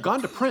any. they've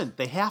gone to print.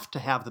 They have to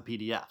have the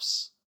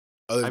PDFs.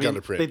 Oh, they've I gone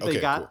mean, to print. they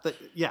Okay, got cool.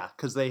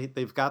 because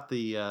they've got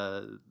the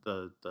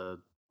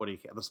what do you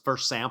this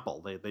first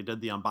sample. They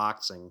did the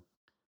unboxing.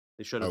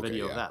 They showed a Okay,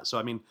 video of yeah. that. So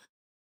I mean,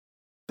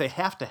 they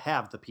have to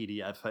have the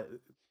PDF.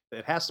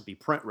 It has to be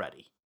print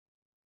ready.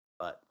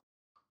 But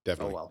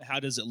Definitely. oh well. How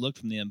does it look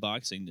from the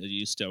unboxing? Are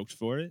you stoked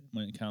for it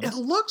when it comes? It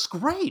looks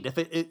great. If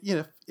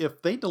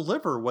if they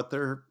deliver what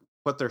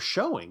they're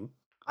showing,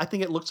 I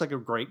think it looks like a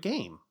great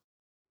game.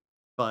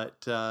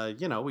 But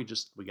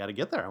we got to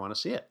get there. I want to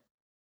see it.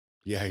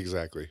 Yeah,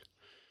 exactly.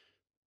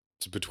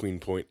 It's between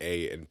point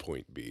A and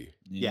point B.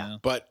 Yeah.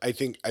 But I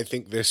think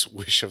this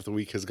wish of the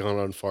week has gone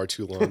on far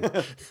too long.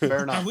 Fair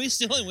Are enough. we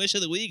still in Wish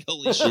of the Week?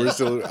 Holy shit. We're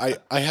still.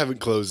 I haven't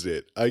closed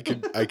it. I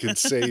could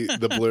say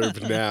the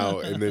blurb now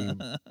and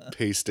then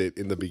paste it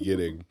in the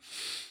beginning.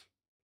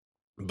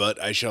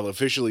 But I shall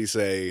officially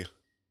say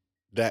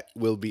that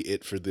will be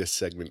it for this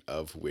segment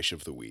of Wish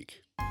of the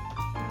Week.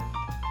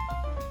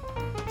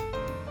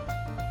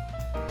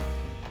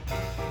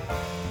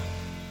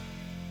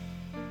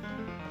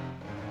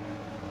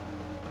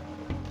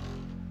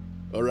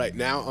 All right,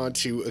 now on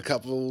to a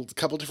couple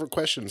different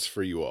questions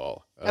for you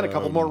all. And a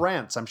couple more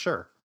rants, I'm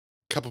sure.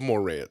 Couple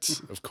more rants,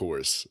 of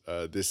course.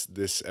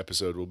 This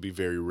episode will be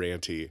very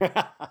ranty.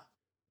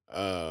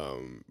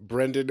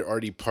 Brendan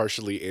already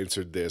partially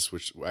answered this,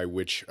 which I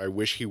wish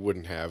he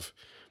wouldn't have.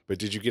 But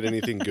did you get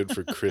anything good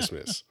for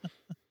Christmas?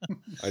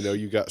 I know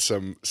you got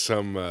some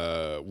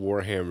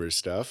Warhammer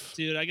stuff.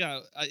 Dude,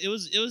 it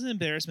was an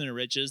embarrassment of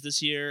riches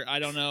this year. I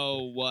don't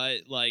know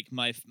what, like,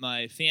 my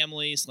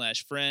family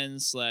 /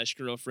 friends /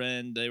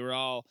 girlfriend, they were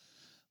all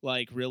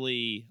like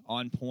really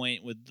on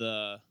point with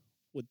the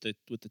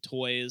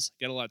toys.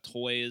 Got a lot of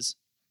toys.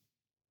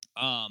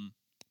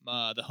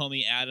 The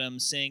homie Adam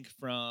Sink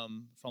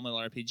from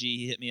Fullmetal RPG,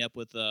 he hit me up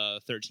with a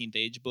 13th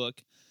Age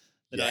book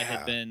that I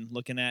had been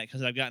looking at,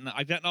 because I've gotten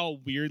all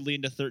weirdly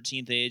into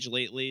 13th Age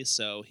lately.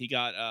 So he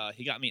got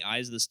me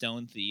Eyes of the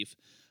Stone Thief,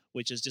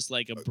 which is just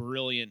like a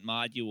brilliant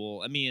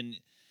module. I mean,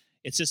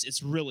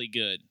 it's really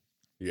good.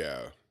 Yeah.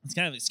 It's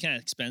kind of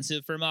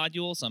expensive for a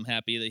module, so I'm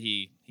happy that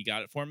he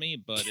got it for me.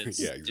 But it's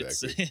yeah,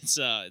 exactly.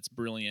 It's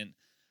brilliant.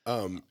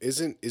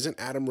 Isn't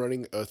Adam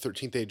running a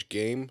 13th Age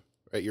game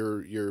at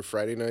your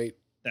Friday night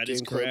That game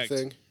is club correct.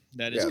 thing?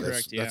 That is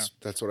correct.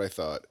 That's what I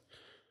thought.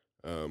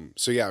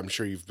 So yeah, I'm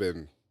sure you've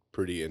been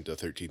pretty into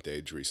 13th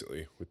Age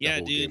recently with the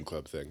whole game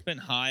club thing. Been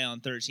high on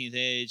 13th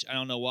Age. I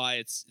don't know why.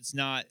 It's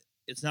not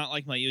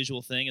like my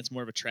usual thing. It's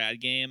more of a trad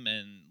game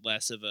and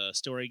less of a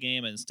story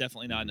game, and it's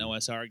definitely not an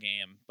OSR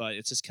game. But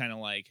it's just kind of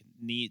like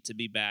neat to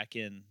be back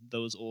in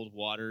those old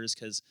waters,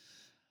 because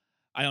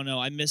I don't know,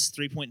 I miss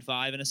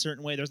 3.5 in a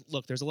certain way. There's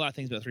a lot of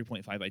things about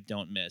 3.5 I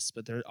don't miss,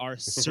 but there are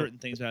certain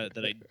things about it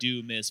that I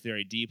do miss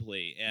very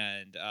deeply.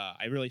 And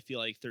I really feel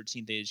like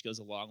 13th Age goes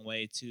a long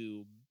way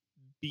to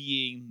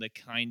being the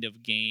kind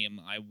of game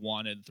I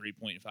wanted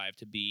 3.5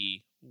 to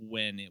be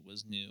when it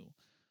was new.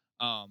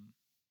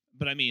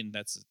 But I mean,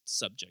 that's a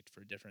subject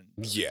for a different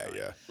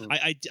Yeah.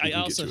 I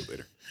also get to it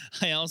later.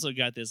 I also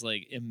got this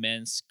like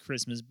immense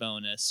Christmas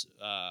bonus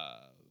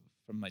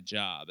from my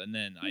job, and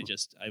then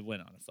I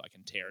went on a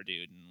fucking tear,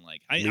 dude, and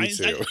like I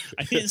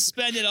didn't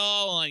spend it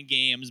all on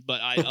games, but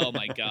oh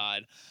my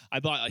god, I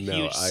bought a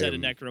huge set of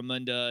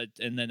Necromunda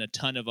and then a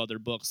ton of other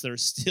books that are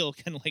still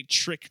kind of like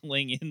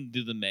trickling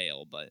into the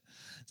mail, but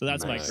so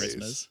that's my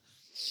Christmas.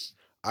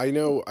 I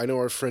know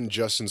our friend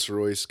Justin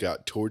Soroyce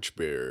got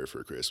Torchbearer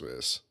for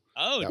Christmas.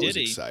 Oh, that was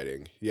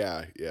exciting.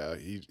 Yeah,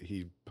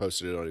 he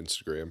posted it on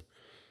Instagram.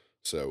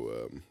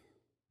 So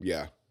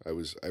yeah,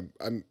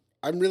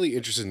 I'm really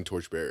interested in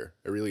Torchbearer.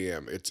 I really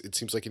am. It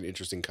seems like an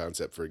interesting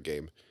concept for a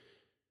game.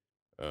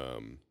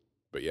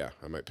 But yeah,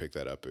 I might pick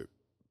that up at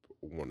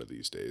one of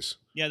these days.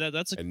 Yeah,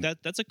 that's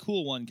a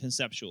cool one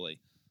conceptually.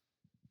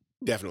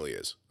 Definitely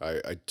is.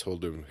 I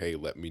told him, hey,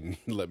 let me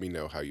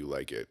know how you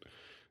like it,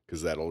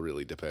 because that'll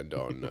really depend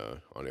on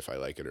if I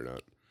like it or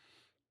not.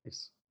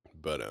 Nice.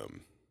 But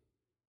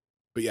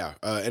yeah.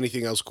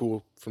 Anything else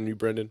cool from you,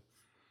 Brendan?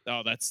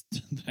 Oh, that's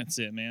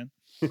it, man.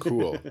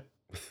 Cool.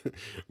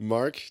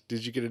 Mark,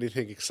 did you get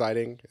anything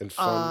exciting and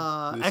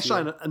fun?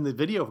 Actually, on the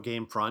video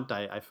game front,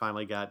 I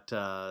finally got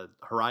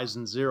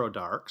Horizon Zero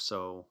Dark,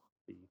 so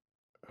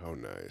oh,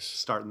 nice.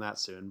 Starting that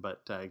soon.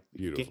 But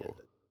beautiful.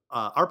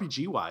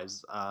 RPG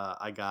wise,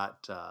 I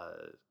got,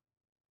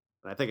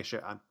 and I think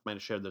I might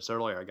have shared this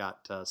earlier. I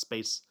got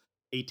Space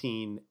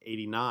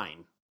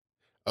 1889.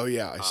 Oh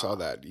yeah, I saw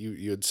that.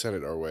 You had sent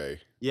it our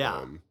way.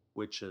 Yeah,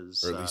 which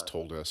is, or at least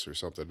told us or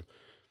something.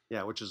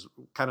 Yeah, which is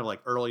kind of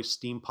like early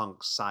steampunk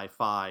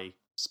sci-fi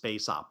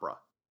space opera.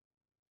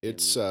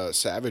 It's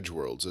Savage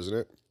Worlds, isn't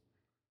it?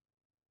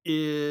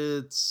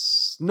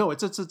 It's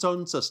its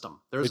own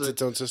system.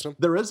 Its own system?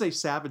 There is a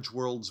Savage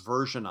Worlds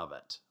version of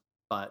it,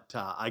 but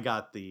I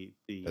got the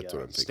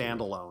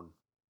standalone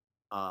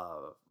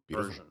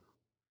version,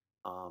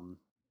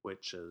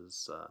 which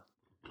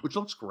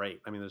looks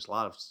great. I mean, there's a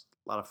lot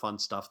of fun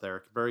stuff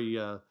there. Very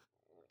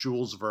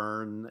Jules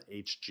Verne,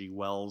 H.G.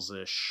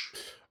 Wells-ish.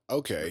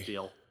 Okay.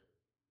 Feel.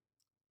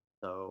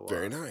 So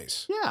very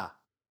nice.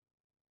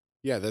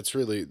 Yeah, that's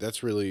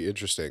really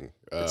interesting.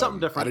 It's something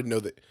different.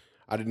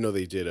 I didn't know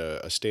they did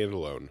a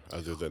standalone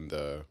other than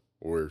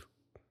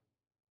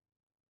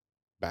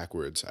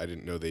backwards. I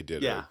didn't know they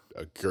did a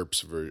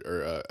GURPS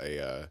or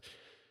a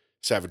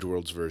Savage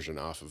Worlds version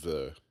off of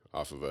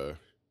a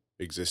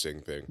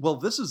existing thing. Well,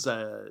 this is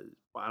I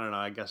don't know.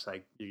 I guess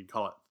you could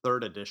call it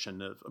third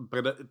edition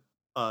but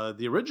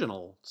the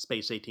original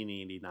Space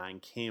 1889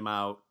 came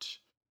out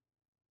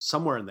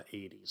somewhere in the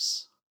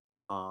 80s.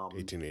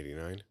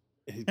 1889.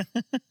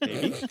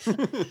 Maybe.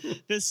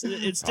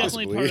 It's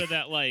definitely part of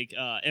that like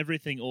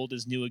everything old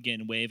is new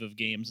again wave of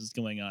games is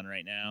going on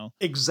right now.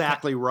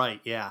 Exactly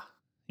right. Yeah.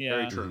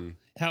 Very true.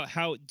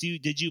 How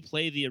did you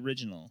play the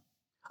original?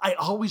 I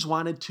always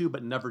wanted to,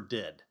 but never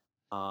did.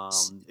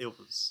 It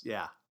was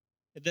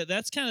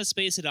That's kind of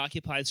space it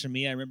occupies for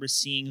me. I remember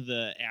seeing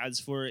the ads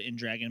for it in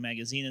Dragon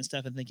Magazine and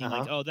stuff and thinking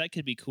like, oh, that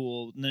could be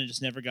cool. And then I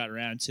just never got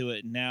around to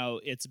it. And now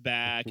it's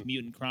back.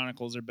 Mutant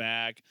Chronicles are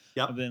back.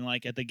 Yep. I've been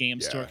like at the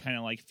game store kind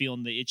of like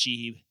feeling the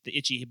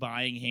itchy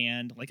buying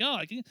hand. Like, oh,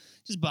 I can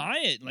just buy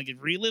it. Like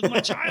relive my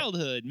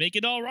childhood. Make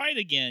it all right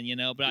again, you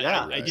know? But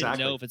I didn't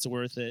know if it's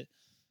worth it.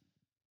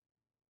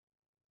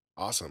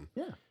 Awesome.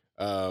 Yeah.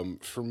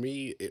 For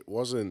me, it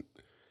wasn't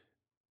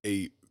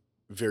a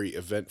very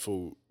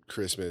eventful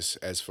Christmas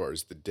as far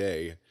as the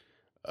day,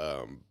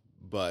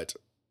 but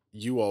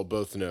you all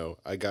both know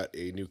I got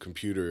a new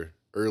computer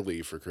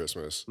early for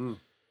Christmas. Mm.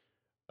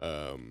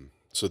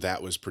 So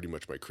that was pretty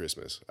much my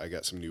Christmas. I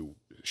got some new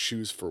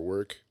shoes for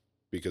work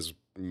because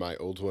my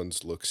old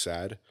ones look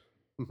sad.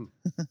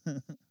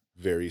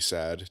 Very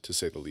sad, to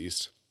say the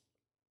least.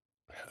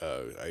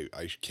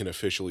 I can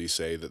officially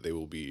say that they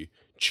will be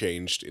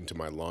changed into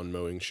my lawn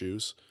mowing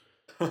shoes.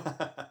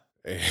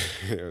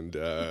 And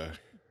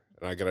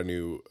I got a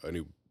new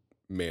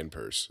man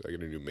purse. I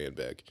got a new man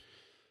bag.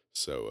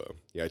 So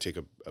yeah, I take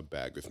a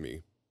bag with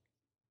me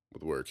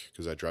with work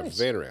because I drive Nice.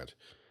 a van around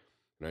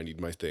and I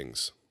need my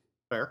things.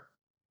 Fair.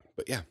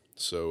 But yeah,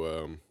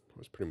 so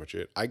that's pretty much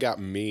it. I got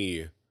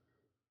me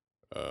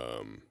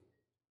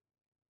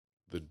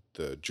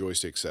the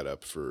joystick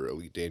setup for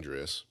Elite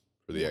Dangerous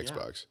for the Yeah.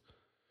 Xbox.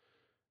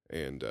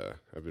 And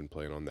I've been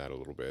playing on that a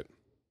little bit.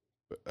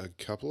 But a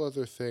couple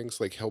other things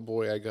like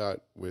Hellboy I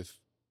got with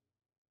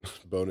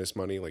bonus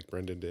money like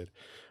Brendan did.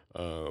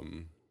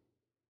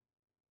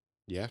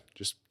 Yeah,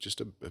 just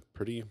a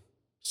pretty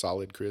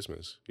solid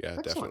Christmas. Yeah,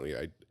 Excellent. definitely.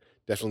 I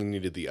definitely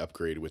needed the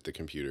upgrade with the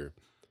computer.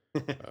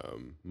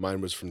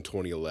 Mine was from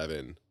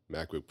 2011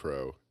 MacBook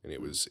Pro, and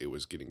it was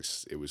getting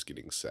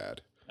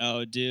sad.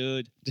 Oh,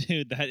 dude,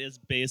 that is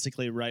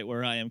basically right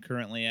where I am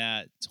currently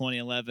at.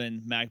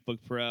 2011 MacBook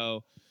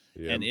Pro,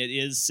 Yeah, and it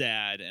is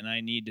sad, and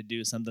I need to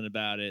do something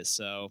about it.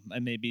 So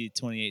maybe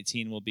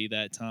 2018 will be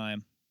that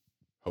time.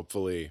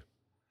 hopefully.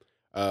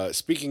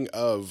 Speaking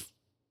of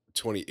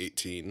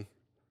 2018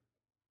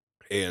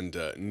 and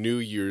New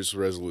Year's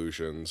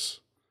resolutions,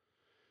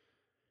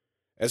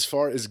 as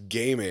far as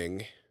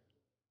gaming,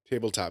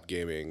 tabletop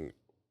gaming,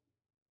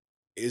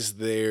 is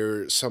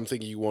there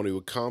something you want to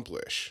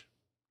accomplish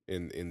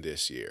in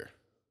this year?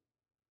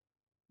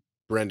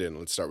 Brendan,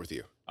 let's start with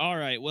you. All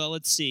right, well,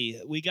 let's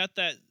see. We got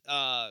that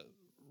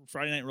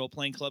Friday Night Role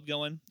Playing Club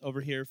going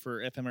over here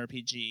for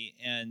FMRPG,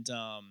 and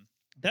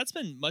that's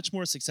been much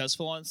more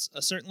successful on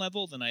a certain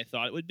level than I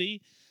thought it would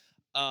be.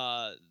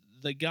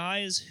 The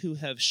guys who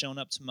have shown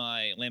up to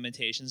my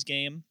Lamentations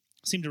game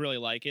seem to really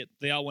like it.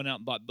 They all went out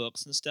and bought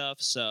books and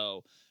stuff,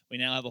 so we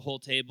now have a whole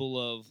table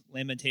of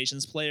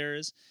Lamentations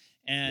players.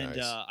 And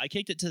Nice. I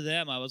kicked it to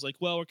them. I was like,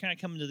 well, we're kind of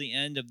coming to the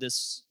end of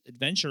this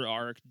adventure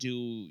arc. Do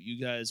you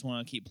guys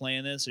want to keep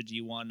playing this, or do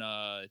you want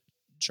to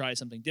try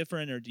something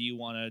different, or do you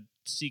want to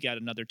seek out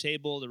another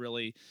table to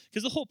really,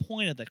 because the whole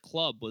point of the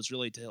club was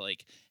really to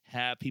like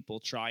have people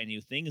try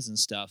new things and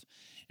stuff.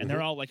 And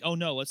they're all like, oh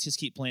no, let's just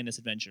keep playing this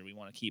adventure. We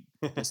want to keep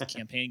this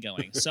campaign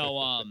going. So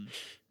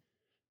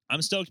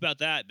I'm stoked about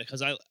that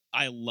because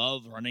I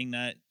love running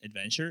that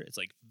adventure. It's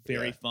like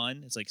very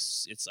fun. It's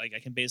like I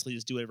can basically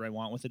just do whatever I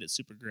want with it. It's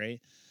super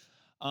great.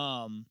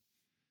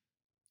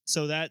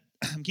 So that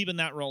I'm keeping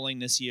that rolling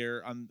this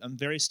year. I'm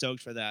very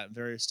stoked for that. I'm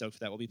very stoked for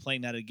that. We'll be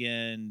playing that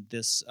again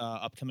this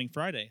upcoming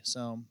Friday.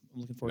 So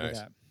I'm looking forward to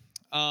that.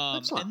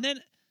 Excellent. And then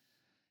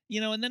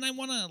and then I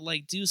want to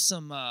like do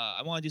some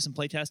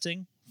play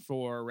testing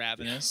for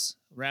Ravenous.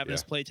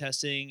 Ravenous play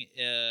testing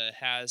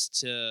has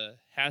to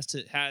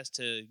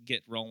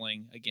get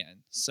rolling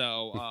again.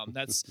 So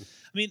that's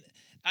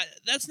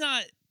that's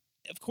not.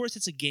 Of course,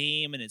 it's a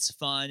game and it's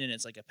fun and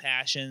it's like a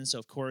passion. So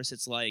of course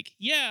it's like,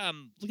 yeah,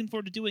 I'm looking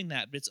forward to doing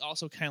that. But it's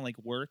also kind of like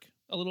work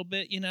a little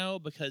bit,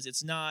 because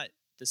it's not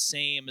the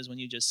same as when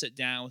you just sit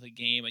down with a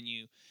game and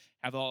you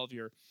have all of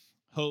your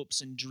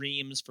hopes and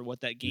dreams for what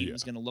that game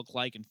is going to look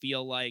like and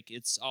feel like.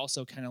 It's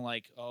also kind of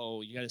like,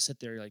 oh, you got to sit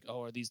there. You're like,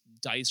 oh, are these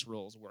dice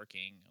rolls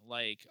working?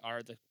 Like,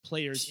 are the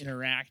players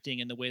interacting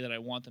in the way that I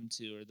want them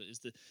to? Or is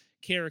the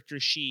character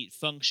sheet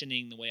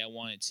functioning the way I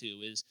want it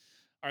to?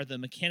 Are the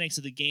mechanics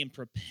of the game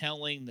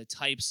propelling the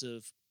types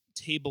of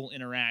table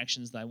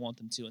interactions that I want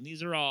them to? And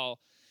these are all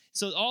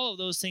of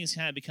those things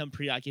kind of become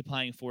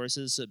preoccupying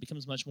forces. So it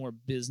becomes much more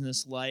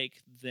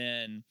business-like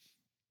than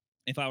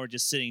if I were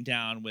just sitting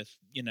down with,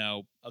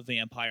 a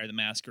Vampire the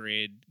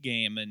Masquerade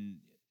game. And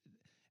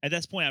at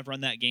this point, I've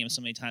run that game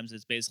so many times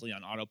it's basically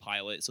on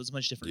autopilot. So it's a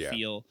much different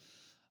feel.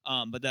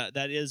 But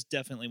that is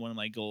definitely one of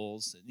my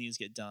goals that needs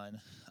to get done.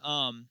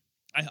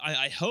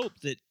 I hope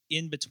that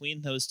in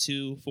between those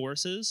two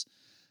forces,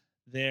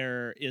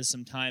 there is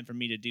some time for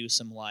me to do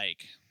some like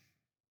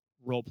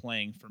role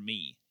playing for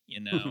me,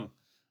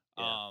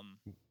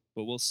 but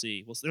we'll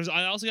see.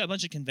 I also got a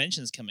bunch of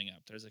conventions coming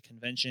up. There's a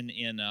convention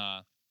in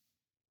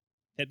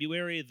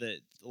February that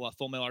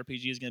Full Metal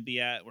RPG is going to be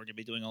at. We're going to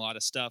be doing a lot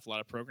of stuff, a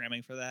lot of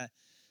programming for that.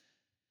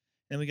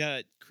 Then we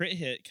got Crit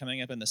Hit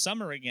coming up in the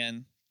summer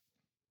again.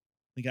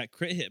 We got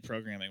Crit Hit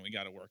programming we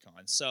got to work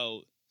on.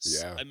 So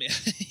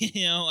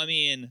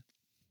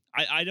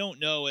I don't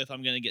know if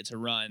I'm going to get to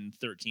run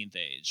 13th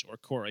Age or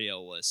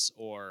Coriolis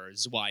or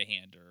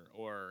Zweihander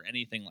or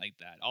anything like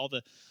that. All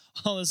the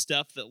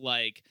stuff that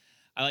like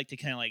I like to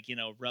kind of like,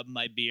 rub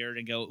my beard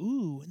and go,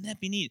 ooh, wouldn't that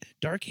be neat?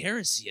 Dark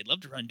Heresy. I'd love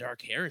to run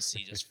Dark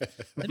Heresy.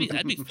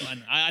 That'd be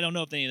fun. I don't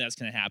know if any of that's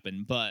going to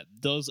happen, but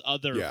those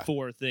other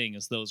four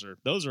things, those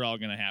are all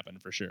going to happen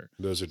for sure.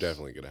 Those are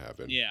definitely going to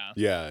happen. Yeah.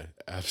 Yeah,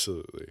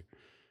 absolutely.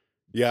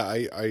 Yeah,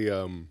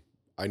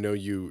 I know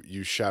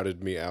you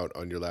shouted me out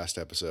on your last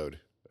episode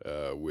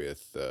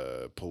with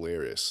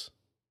Polaris.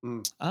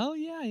 Oh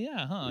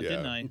yeah, huh?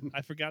 Didn't Yeah, I?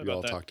 I forgot we about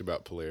all that. talked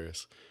about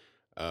Polaris.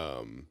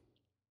 I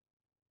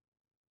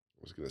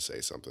was gonna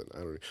say something. I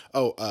don't.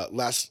 Oh,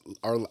 last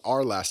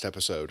our last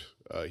episode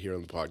here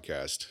on the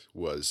podcast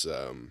was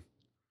our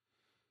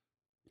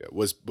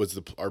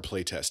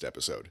playtest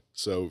episode.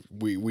 So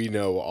we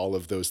know all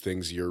of those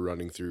things you're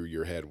running through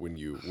your head when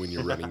you're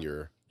running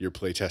your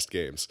playtest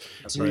games.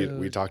 That's We right.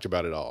 we talked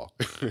about it all.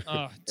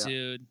 Oh, Yeah.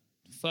 dude,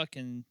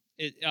 fucking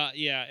it.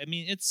 Yeah, I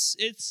mean, it's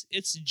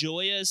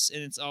joyous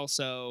and it's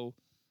also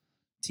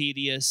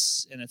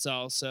tedious and it's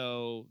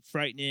also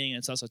frightening and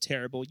it's also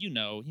terrible. You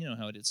know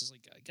how it is. It's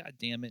like God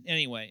damn it.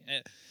 Anyway,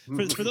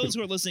 for those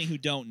who are listening who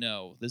don't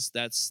know this,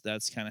 that's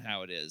kind of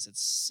how it is.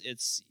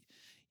 It's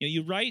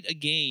you write a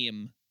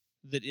game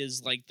that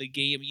is like the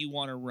game you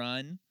want to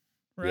run,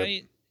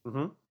 right?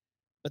 Mm-hmm.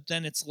 But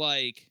then it's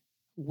like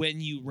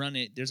when you run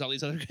it, there's all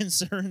these other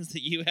concerns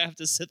that you have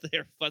to sit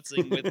there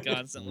futzing with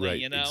constantly,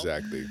 Right,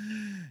 exactly.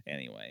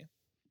 Anyway.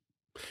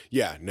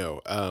 Yeah,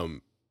 no.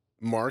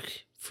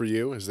 Mark, for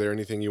you, is there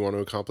anything you want to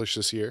accomplish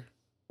this year?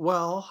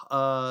 Well,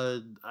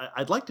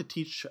 I'd like to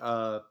teach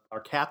our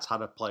cats how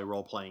to play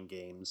role playing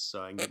games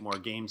so I can get more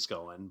games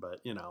going.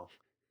 But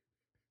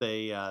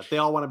they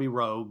all want to be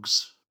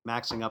rogues,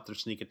 maxing up their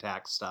sneak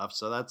attack stuff.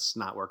 So that's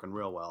not working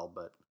real well.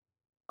 But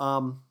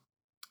um,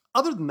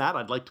 other than that,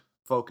 I'd like to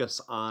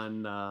focus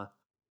on now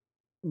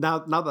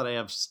that I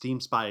have Steam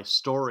Spy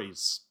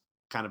Stories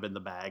kind of in the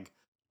bag.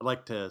 I'd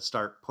like to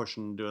start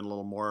pushing, doing a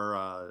little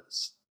more,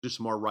 do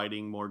some more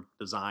writing, more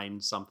design,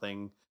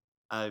 something.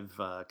 I've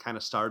kind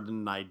of started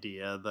an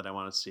idea that I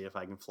want to see if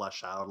I can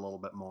flesh out a little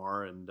bit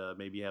more, and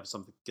maybe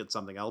get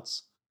something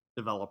else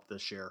developed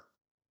this year.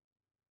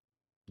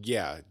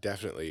 Yeah,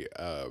 definitely.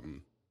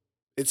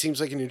 It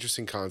seems like an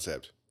interesting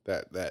concept,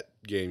 that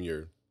game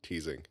you're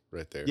teasing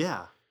right there.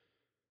 Yeah.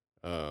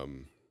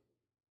 Um,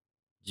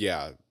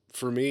 yeah,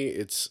 for me,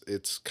 it's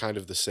kind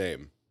of the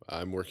same.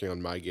 I'm working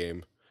on my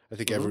game. I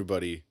think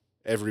Mhm.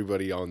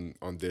 everybody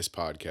on this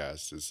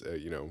podcast is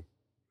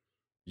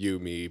you,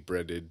 me,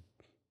 Brendan,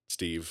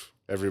 Steve.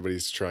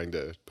 Everybody's trying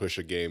to push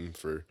a game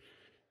for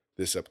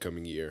this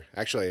upcoming year.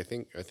 Actually, I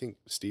think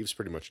Steve's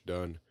pretty much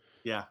done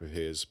Yeah. with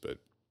his, but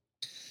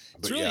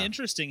It's really yeah.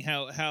 interesting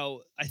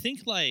how I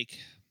think like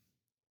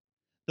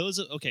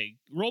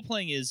role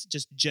playing is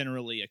just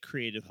generally a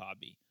creative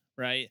hobby,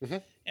 right?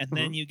 Mhm. And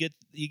then you get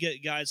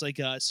guys like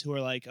us who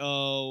are like,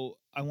 oh,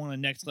 I want to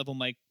next level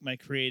my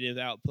creative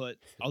output.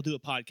 I'll do a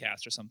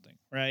podcast or something,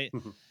 right?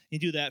 Mhm. You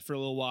do that for a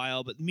little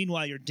while, but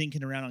meanwhile you're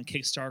dinking around on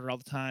Kickstarter all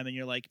the time, and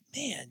you're like,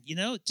 man,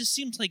 it just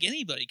seems like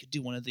anybody could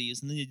do one of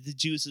these, and then the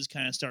juices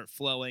kind of start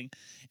flowing.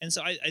 And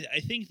so I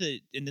think that,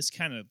 and this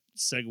kind of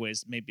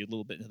segues maybe a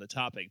little bit into the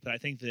topic, but I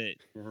think that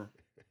Mhm.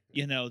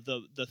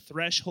 the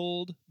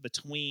threshold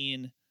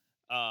between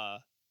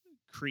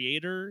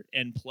creator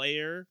and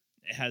player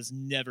has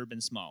never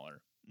been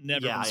smaller.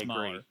 Never Yeah, been I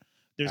smaller. agree.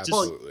 There's just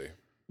Absolutely.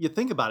 You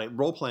think about it,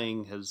 role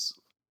playing has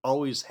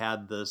always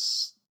had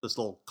this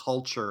little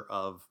culture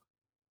of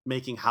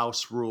making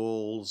house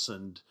rules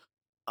and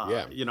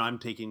Yeah. I'm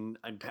taking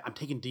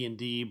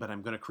D&D, but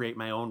I'm going to create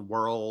my own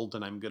world,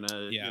 and I'm going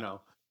to Yeah.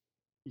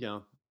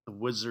 the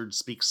wizard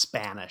speaks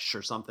Spanish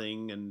or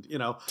something, and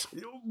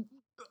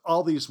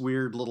all these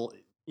weird little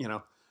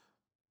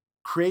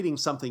creating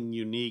something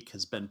unique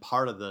has been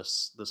part of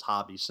this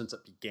hobby since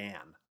it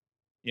began.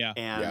 yeah.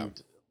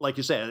 And like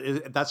you say,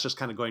 that's just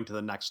kind of going to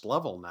the next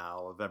level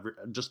now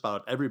of just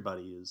about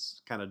everybody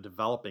is kind of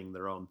developing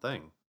their own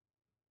thing.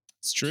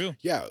 It's true.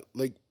 Yeah,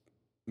 like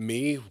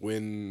me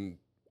when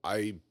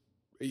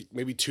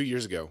maybe 2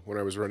 years ago when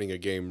I was running a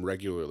game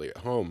regularly at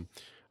home,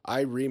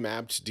 I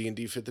remapped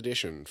D&D 5th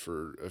edition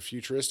for a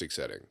futuristic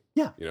setting.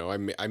 Yeah.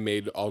 I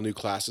made all new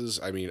classes,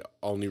 I made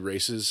all new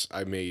races,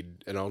 I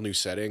made an all new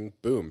setting.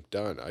 Boom,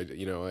 done.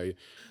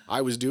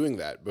 I was doing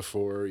that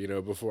before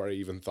I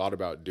even thought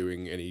about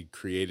doing any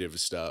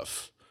creative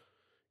stuff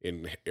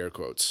in air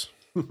quotes.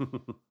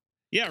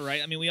 Yeah,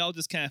 right. I mean, we all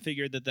just kind of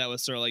figured that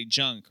was sort of like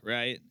junk,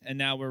 right? And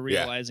now we're Yeah.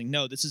 realizing,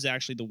 no, this is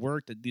actually the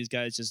work that these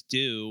guys just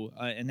do.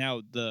 And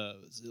now the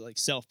like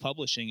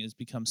self-publishing has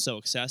become so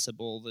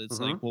accessible that it's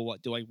like, well,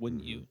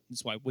 wouldn't you?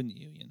 That's why wouldn't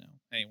you?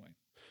 Anyway.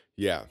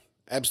 Yeah,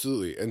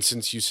 absolutely. And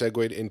since you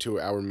segued into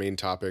our main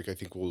topic, I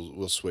think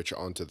we'll switch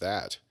on to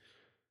that.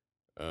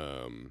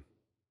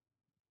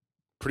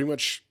 Pretty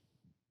much,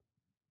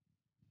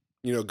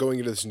 going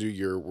into this new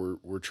year,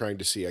 we're trying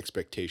to see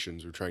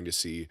expectations. We're trying to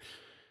see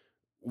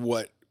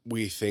what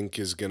we think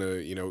is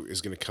gonna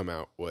come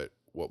out, what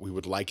we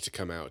would like to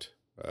come out,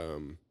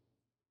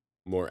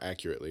 more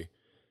accurately.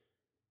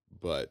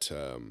 But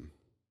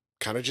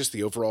kind of just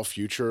the overall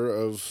future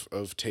of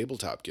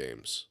tabletop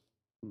games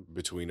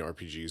between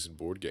RPGs and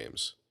board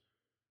games.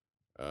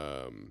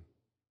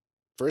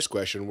 First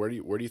question: Where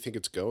do you think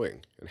it's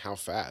going, and how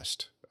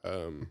fast?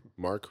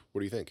 Mark,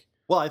 what do you think?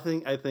 Well, I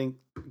think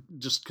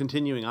just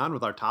continuing on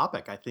with our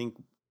topic, I think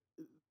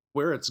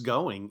where it's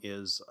going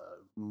is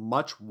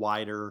much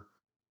wider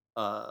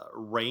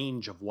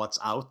range of what's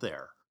out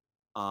there.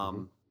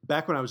 Hmm.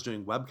 Back when I was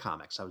doing web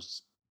comics, I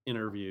was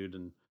interviewed,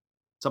 and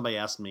somebody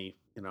asked me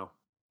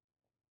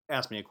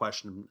a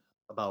question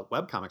about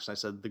web comics, and I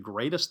said the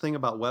greatest thing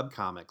about web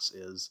comics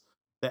is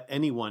that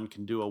anyone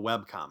can do a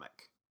web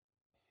comic,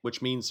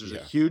 which means there's a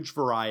Yeah. huge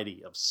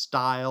variety of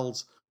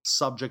styles,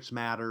 subject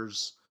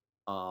matters,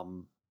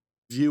 um,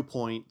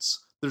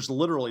 viewpoints. There's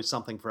literally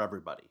something for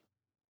everybody.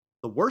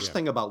 The worst Yeah.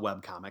 thing about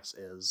web comics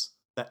is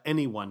that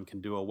anyone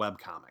can do a web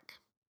comic,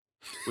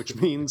 which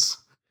means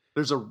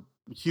there's a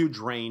huge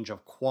range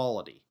of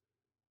quality.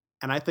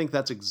 And I think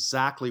that's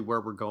exactly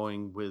where we're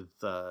going with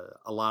a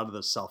lot of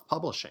the self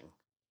publishing.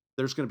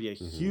 There's going to be a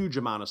Hmm. huge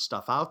amount of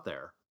stuff out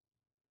there.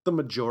 The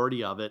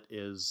majority of it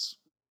is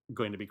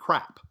going to be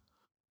crap.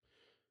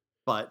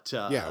 But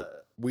Yeah.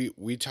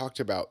 We talked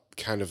about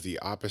kind of the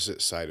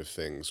opposite side of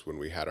things when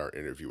we had our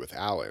interview with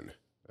Alan.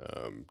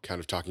 Kind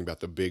of talking about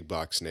the big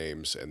box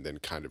names and then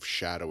kind of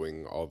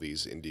shadowing all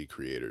these indie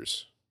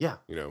creators, yeah,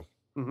 you know,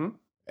 hmm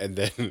and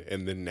then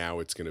and then now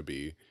it's going to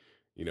be,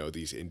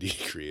 these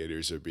indie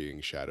creators are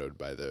being shadowed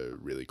by the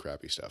really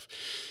crappy stuff.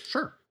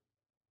 sure.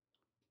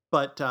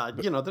 But But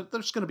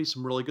there's going to be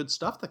some really good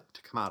stuff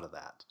to come out of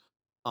that.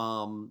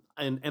 And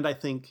I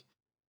think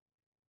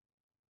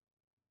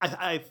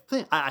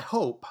I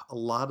hope a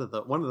lot of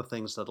the one of the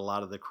things that a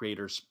lot of the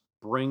creators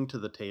bring to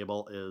the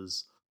table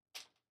is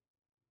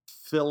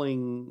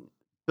filling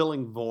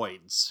filling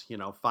voids.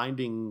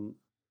 Finding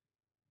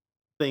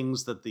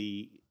things that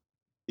the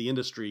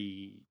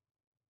industry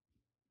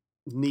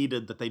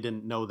needed that they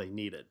didn't know they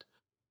needed.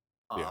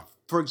 yeah.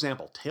 For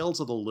example, Tales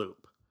of the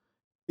Loop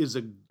is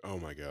a Oh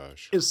my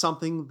gosh. is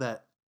something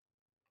that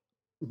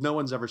no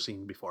one's ever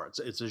seen before.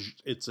 It's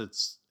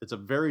a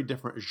very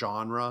different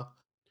genre.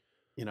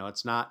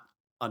 It's not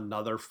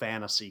another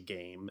fantasy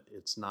game.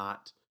 It's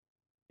not,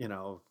 you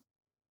know,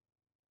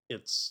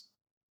 it's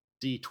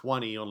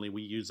D20, only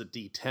we use a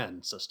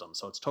D10 system,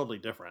 so it's totally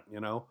different.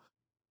 Yeah.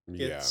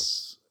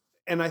 It's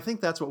and I think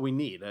that's what we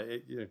need.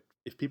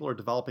 If people are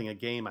developing a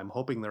game, I'm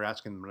hoping they're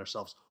asking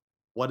themselves,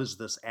 what is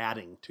this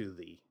adding to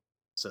the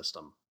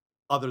system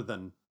other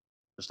than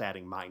just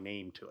adding my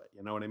name to it?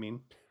 You know what I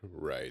mean?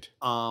 Right.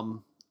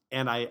 Um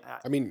and I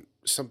I mean,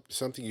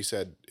 something you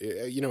said,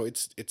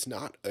 it's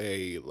not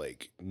a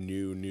like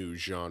new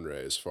genre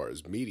as far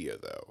as media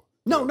though.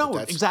 no, But no,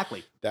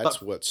 exactly. that's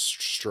But what's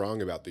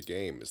strong about the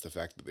game is the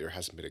fact that there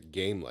hasn't been a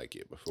game like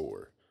it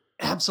before.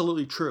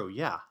 absolutely true.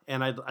 Yeah.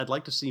 And I'd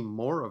like to see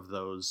more of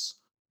those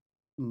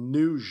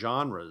new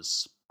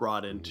genres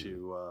brought Hmm.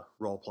 into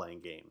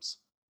role-playing games.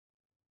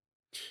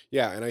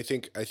 Yeah, and I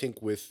think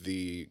with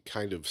the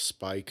kind of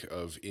spike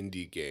of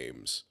indie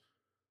games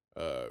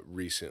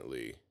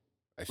recently,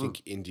 I Mm, think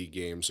indie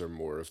games are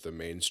more of the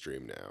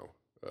mainstream now.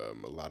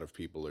 A lot of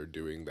people are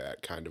doing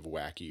that kind of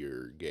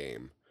wackier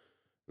game,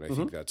 and I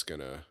think mhm. that's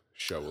gonna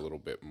show a little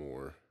bit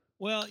more.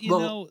 Well,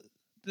 Well,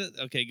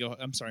 okay, go.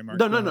 I'm sorry, Mark.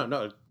 no, Go no, ahead.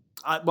 no, no.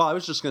 I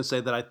was just going to say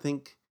that I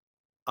think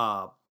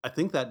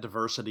that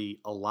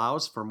diversity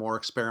allows for more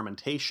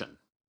experimentation.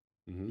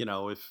 Hmm.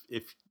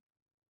 If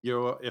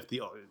you're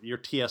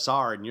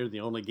TSR and you're the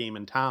only game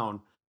in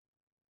town,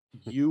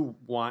 you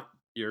want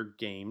your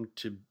game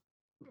to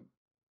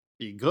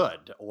be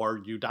good or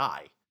you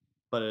die.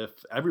 But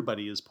if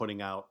everybody is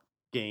putting out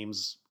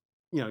games,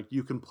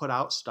 you can put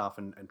out stuff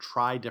and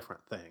try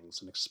different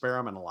things and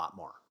experiment a lot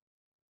more.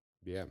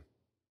 Yeah.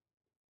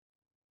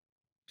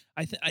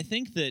 I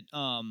think that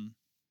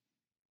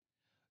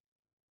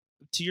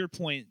to your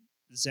point,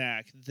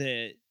 Zach,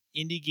 that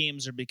indie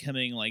games are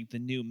becoming like the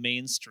new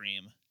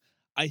mainstream.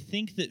 I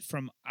think that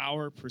from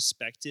our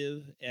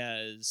perspective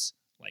as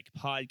like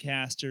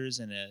podcasters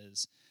and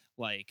as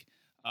like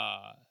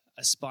uh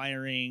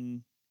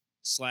aspiring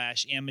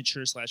slash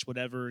amateur slash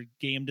whatever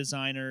game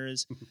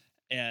designers,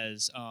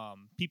 as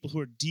people who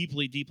are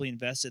deeply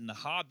invested in the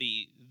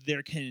hobby,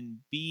 there can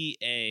be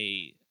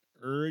a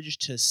urge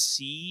to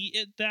see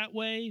it that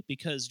way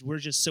because we're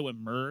just so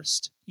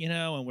immersed, and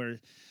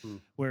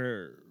Mm.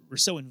 we're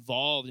so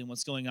involved in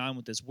what's going on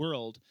with this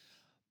world.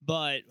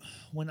 But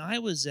when I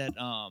was at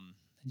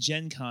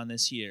Gen Con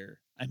this year,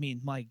 I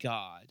mean, my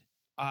God,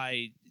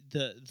 I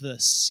the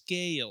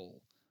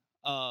scale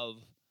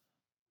of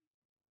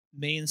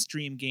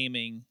mainstream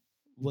gaming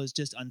was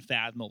just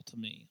unfathomable to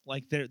me.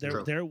 Like True.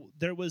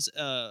 there was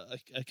a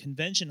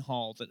convention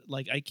hall that,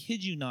 like, I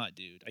kid you not,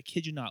 dude, I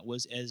kid you not,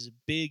 was as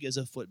big as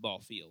a football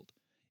field.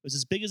 It was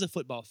as big as a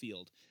football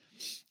field,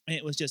 and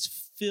it was just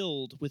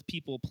filled with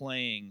people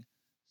playing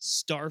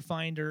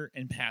Starfinder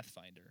and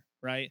Pathfinder,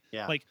 right?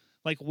 Yeah.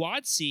 Like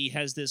WotC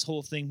has this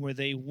whole thing where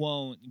they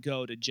won't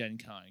go to Gen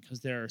Con because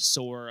they're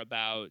sore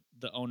about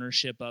the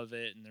ownership of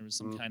it, and there was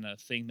some Mm. kind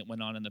of thing that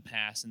went on in the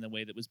past and the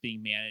way that was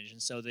being managed,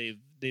 and so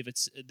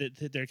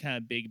they're kind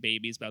of big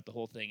babies about the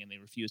whole thing, and they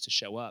refuse to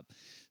show up.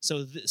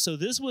 So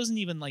this wasn't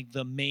even like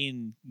the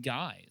main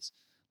guys.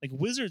 Like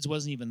Wizards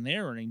wasn't even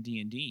there running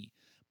D&D,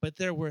 but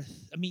there were.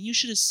 I mean, you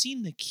should have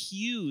seen the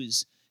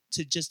queues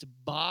to just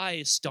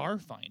buy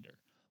Starfinder,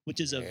 which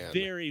is a Man.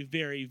 very,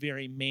 very,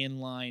 very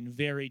mainline,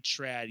 very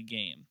trad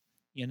game.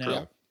 You True. Yeah.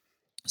 know,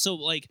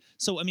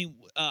 So I mean,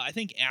 I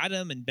think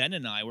Adam and Ben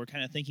and I were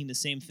kind of thinking the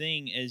same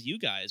thing as you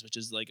guys, which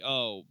is like,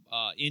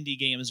 indie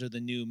games are the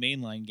new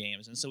mainline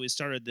games, and so we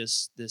started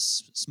this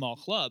small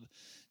club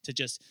to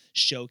just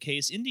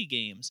showcase indie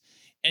games.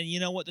 And you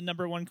know what the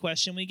number one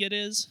question we get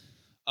is,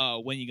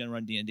 when you gonna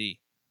run D&D?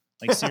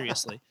 Like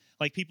seriously.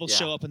 Like people Yeah.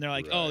 show up and they're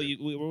like, "Oh, Right.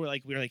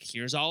 we're like,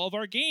 here's all of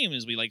our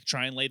games." We like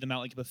try and lay them out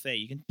like a buffet.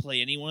 You can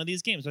play any one of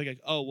these games. They're like,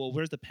 "Oh, well,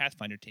 where's the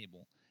Pathfinder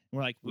table?" And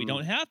we're like, "We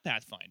don't have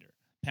Pathfinder.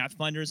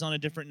 Pathfinder is on a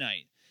different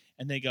night."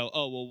 And they go,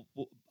 "Oh,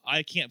 well,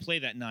 I can't play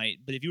that night.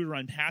 But if you were to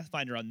run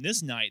Pathfinder on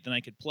this night, then I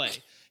could play."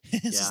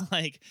 It's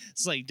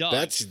like, dog.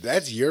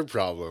 That's your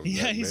problem.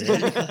 Yeah, then, man.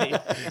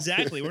 exactly.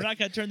 Exactly. We're not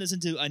going to turn this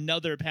into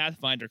another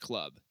Pathfinder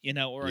club,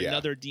 or Yeah.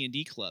 another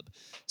D&D club.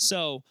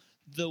 So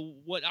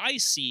what I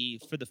see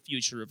for the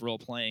future of role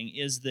playing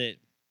is that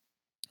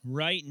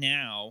right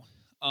now,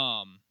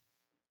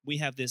 we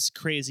have this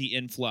crazy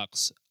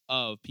influx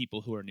of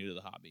people who are new to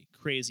the hobby.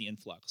 Crazy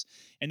influx.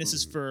 And this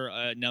is Mhm. for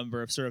a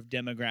number of sort of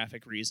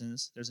demographic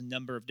reasons. There's a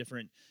number of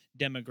different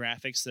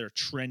demographics that are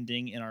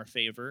trending in our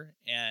favor,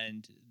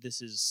 and this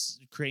is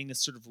creating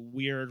this sort of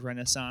weird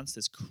renaissance,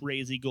 this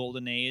crazy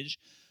golden age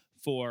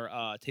for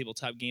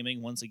tabletop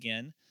gaming once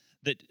again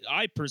that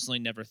I personally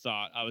never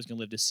thought I was going to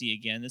live to see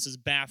again. This is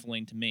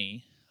baffling to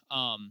me.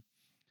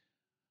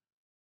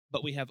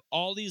 But we have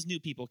all these new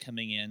people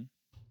coming in,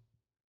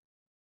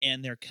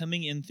 and they're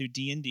coming in through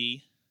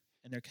D&D,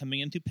 and they're coming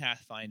in through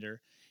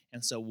Pathfinder.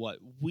 And so what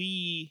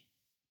we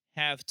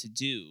have to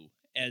do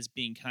as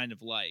being kind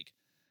of like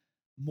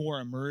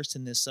more immersed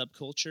in this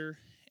subculture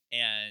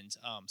and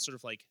sort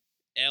of like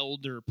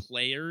elder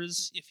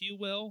players, if you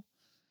will,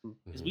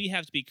 is Mhm. we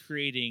have to be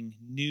creating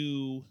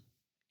new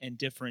and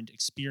different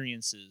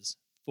experiences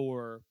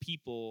for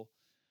people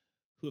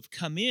who have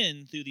come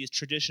in through these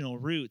traditional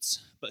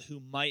routes, but who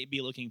might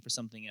be looking for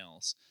something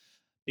else.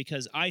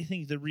 Because I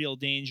think the real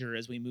danger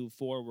as we move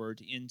forward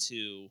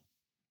into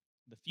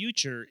the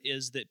future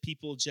is that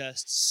people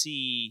just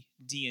see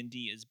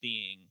D&D as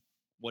being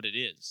what it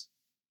is.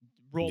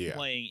 Role Yeah.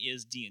 playing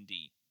is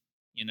D&D.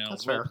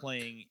 That's Role fair.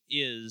 playing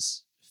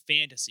is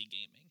fantasy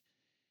gaming.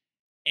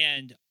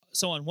 And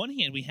so on one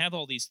hand, we have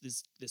all this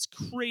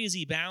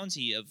crazy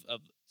bounty of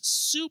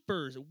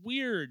super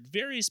weird,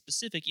 very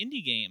specific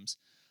indie games.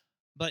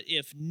 But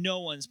if no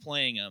one's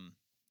playing them,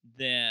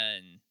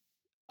 then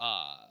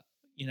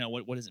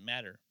what does it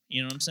matter?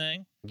 You know what I'm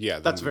saying? Yeah,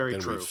 That's then very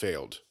we true.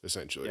 failed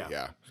essentially. Yeah.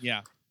 Yeah.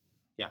 Yeah.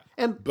 Yeah.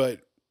 And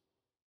But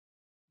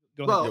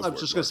Go ahead. well, Go I for was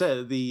it, just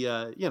going to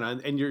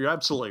say and you're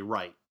absolutely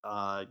right.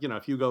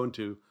 If you go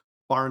into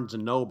Barnes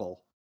and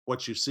Noble,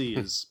 what you see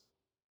is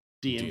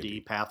D&D,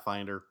 D&D.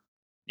 Pathfinder.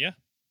 Yeah.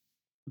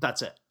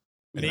 That's it.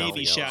 And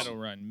Maybe nothing else.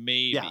 Shadowrun.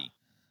 Maybe.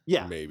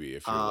 Yeah. Maybe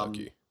if you're Um,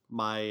 lucky.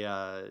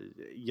 my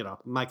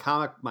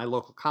my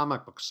local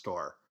comic book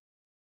store,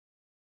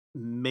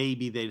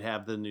 maybe they'd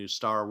have the new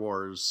Star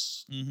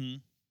Wars, Mm-hmm.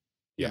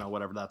 Yeah.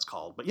 whatever that's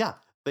called. But yeah,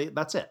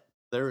 that's it.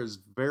 There is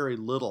very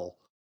little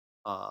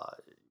uh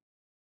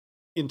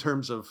in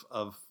terms of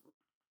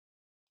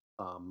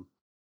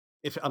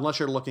if unless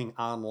you're looking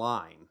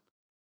online,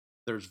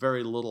 there's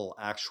very little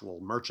actual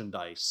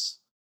merchandise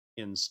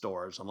in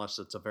stores unless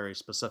it's a very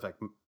specific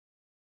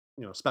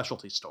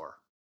specialty store.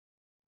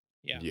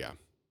 Yeah. Yeah.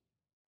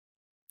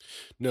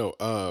 No,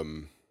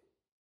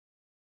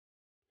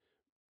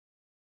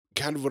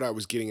 kind of what I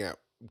was getting at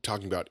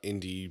talking about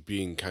indie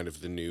being kind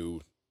of the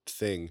new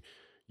thing.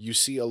 You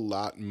see a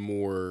lot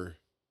more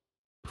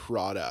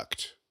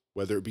product,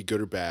 whether it be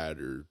good or bad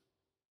or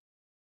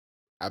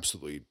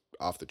absolutely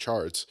off the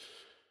charts.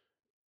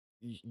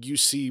 You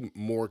see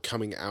more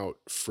coming out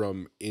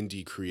from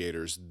indie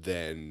creators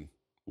than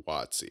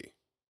WotC.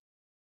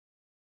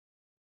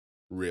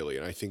 Really,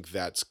 and I think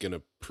that's going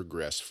to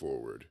progress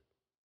forward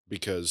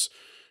because,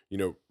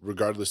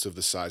 regardless of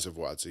the size of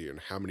WotC and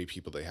how many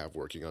people they have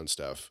working on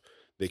stuff,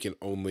 they can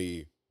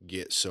only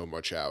get so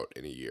much out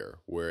in a year,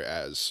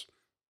 whereas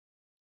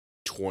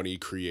 20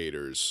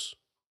 creators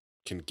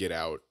can get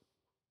out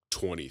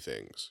 20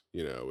 things.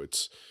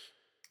 It's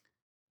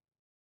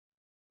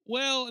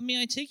Well, I mean,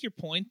 I take your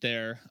point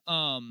there.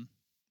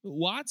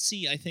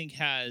 WotC, I think,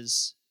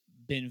 has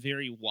been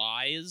very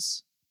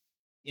wise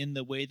in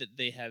the way that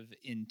they have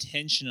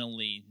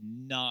intentionally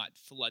not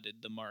flooded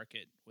the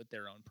market with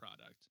their own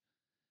product.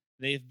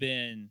 They've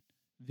been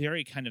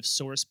very kind of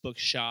source book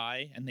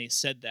shy, and they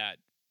said that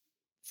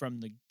from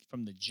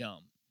the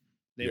jump.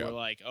 They Yeah. were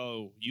like,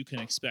 "Oh, you can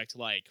expect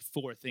like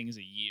 4 things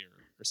a year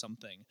or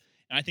something."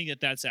 And I think that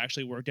that's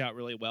actually worked out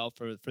really well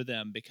for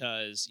them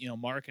because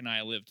Mark and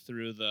I lived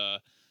through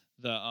the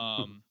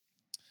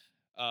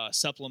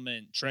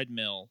supplement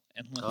treadmill,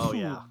 and Oh,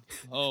 yeah.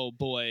 oh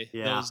boy,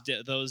 Yeah.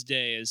 those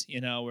days,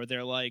 where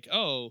they're like,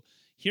 "Oh,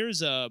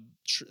 here's a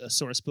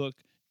source book,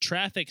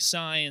 traffic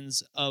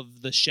signs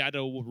of the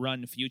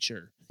Shadowrun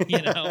future." You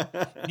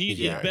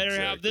Yeah, better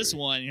have this exactly.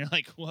 one. And you're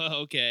like, "Well,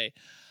 okay."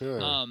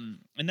 Huh.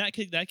 And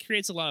that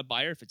creates a lot of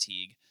buyer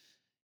fatigue.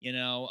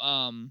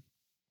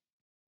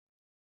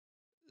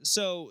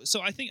 so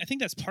I think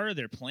that's part of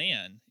their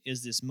plan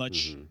is this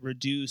much Mhm.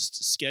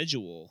 reduced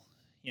schedule.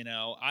 You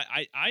know,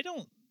 I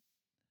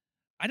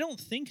don't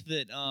think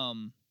that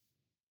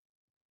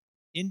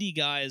indie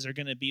guys are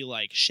going to be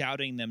like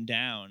shouting them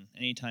down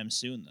anytime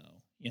soon,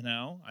 though. You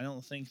know, I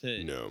don't think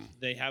that No.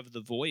 they have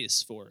the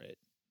voice for it.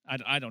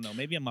 I don't know.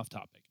 Maybe I'm off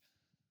topic.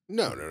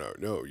 No, no, no,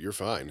 no, you're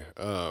fine.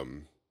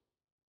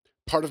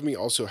 Part of me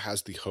also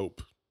has the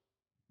hope,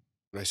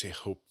 and I say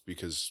hope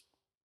because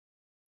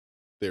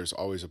there's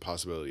always a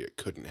possibility it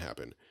couldn't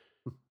happen.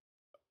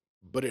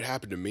 But it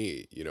happened to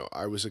me.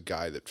 I was a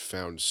guy that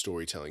found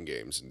storytelling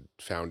games and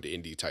found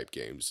indie type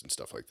games and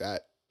stuff like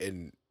that,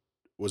 and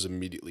was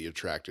immediately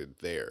attracted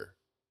there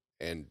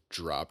and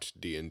dropped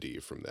D&D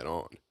from then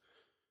on.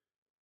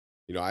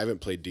 I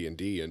haven't played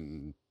D&D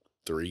in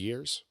 3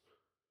 years.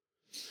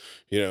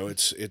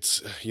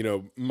 It's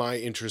my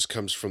interest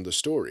comes from the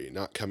story,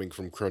 not coming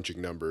from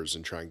crunching numbers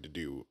and trying to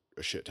do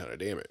a shit ton of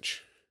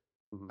damage.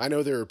 Mhm. I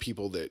know there are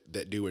people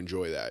that do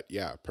enjoy that.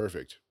 Yeah,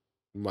 perfect.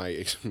 My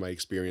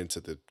experience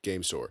at the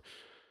game store.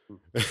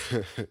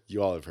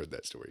 You all have heard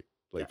that story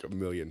like Yeah. a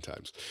million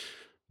times.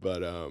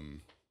 But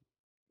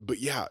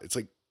yeah, it's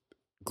like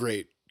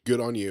great, good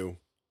on you.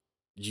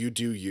 You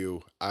do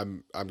you.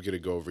 I'm gonna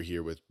go over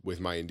here with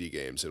my indie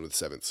games and with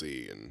Seventh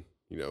Sea and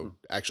Mm.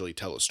 actually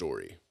tell a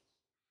story.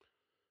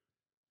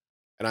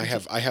 And I Which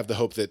have I have the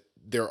hope that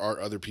there are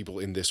other people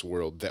in this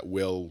world that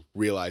will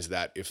realize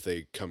that if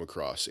they come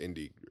across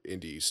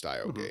indie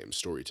style Mhm. games,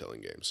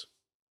 storytelling games.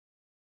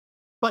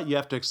 But you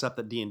have to accept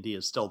that D&D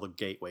is still the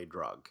gateway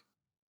drug.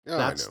 Oh, I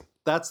That's know.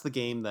 that's the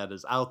game that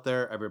is out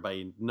there.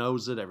 Everybody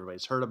knows it.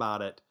 Everybody's heard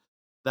about it.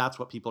 That's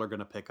what people are going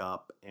to pick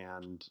up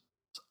and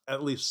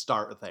at least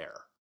start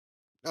there.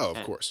 Oh, of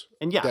And course.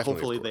 and yeah, Definitely,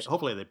 of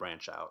hopefully course. they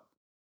branch out.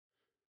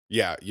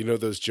 Yeah,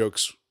 those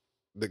jokes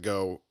that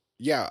go,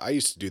 yeah, I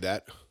used to do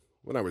that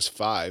when I was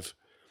 5.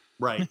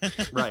 Right.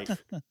 Right.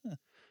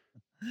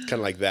 Kind of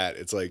like that.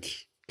 It's like,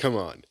 come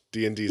on,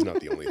 D&D is not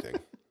the only thing.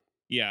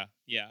 Yeah,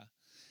 yeah.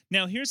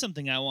 Now, here's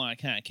something I want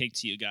to kind of kick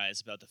to you guys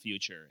about the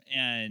future,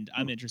 and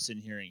I'm interested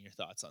in hearing your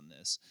thoughts on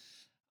this.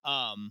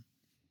 Um,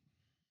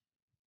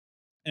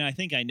 and I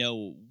think I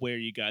know where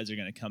you guys are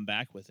going to come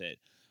back with it,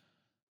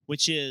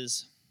 which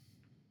is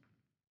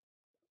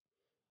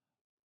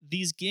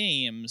these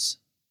games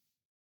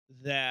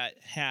that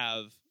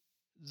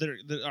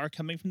are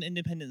coming from the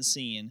independent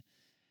scene,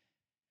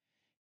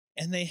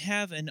 and they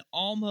have an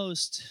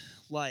almost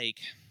like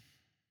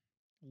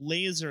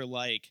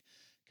laser-like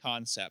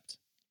concepts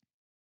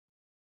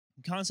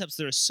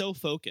that are so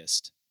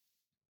focused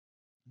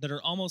that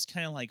are almost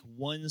kind of like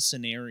one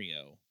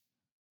scenario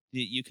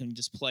that you can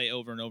just play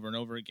over and over and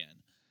over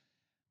again.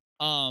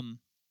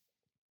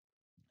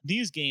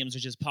 These games are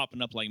just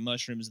popping up like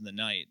mushrooms in the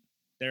night.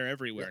 They're Yeah.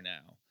 everywhere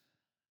now.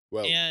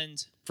 Well,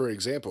 And for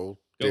example,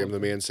 Go- Damn the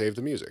go ahead. Man Save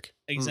the Music.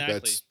 Exactly.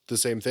 That's the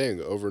same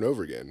thing over and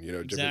over again.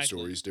 Different Exactly.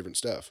 stories, different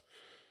stuff.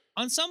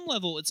 On some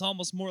level, it's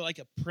almost more like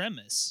a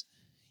premise,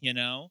 you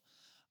know?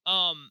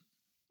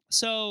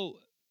 So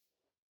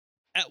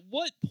at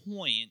what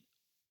point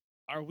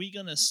are we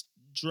going to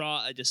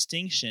draw a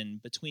distinction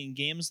between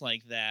games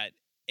like that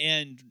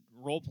and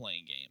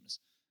role-playing games?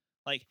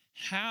 Like,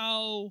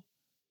 how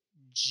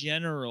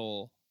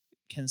general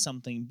can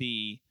something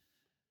be,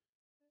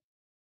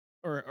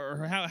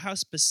 or how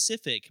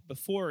specific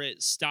before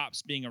it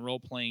stops being a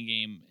role-playing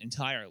game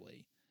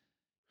entirely?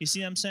 You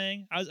see what I'm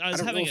saying? I was don't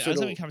know having if I was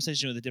having a it'll.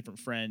 conversation with a different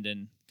friend,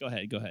 and go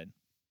ahead.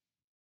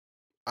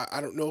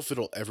 I don't know if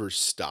it'll ever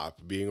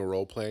stop being a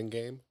role playing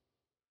game.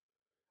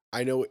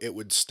 I know it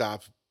would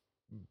stop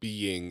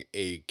being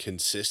a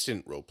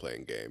consistent role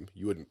playing game.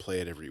 You wouldn't play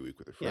it every week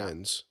with your Yeah.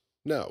 friends.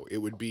 No, it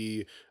would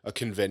be a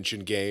convention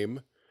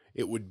game.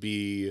 It would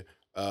be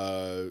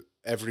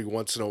every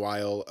once in a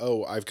while,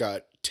 oh, I've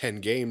got 10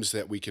 games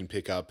that we can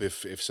pick up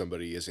if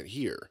somebody isn't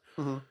here.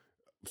 Mhm.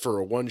 For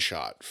a one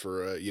shot,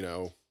 for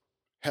a,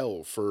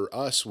 hell, for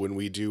us when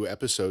we do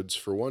episodes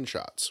for one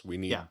shots, we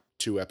need Yeah.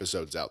 2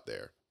 episodes out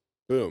there.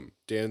 Boom,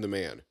 Dan the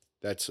Man.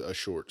 That's a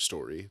short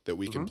story that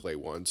we can Mhm. play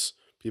once.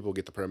 People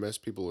get the premise,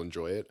 people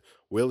enjoy it.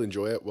 We'll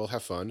enjoy it, we'll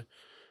have fun.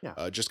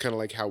 Yeah. Just kind of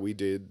like how we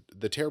did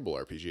the Terrible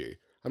RPG.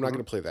 I'm not Mhm.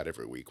 going to play that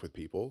every week with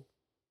people.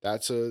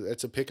 That's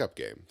a pickup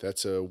game.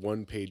 That's a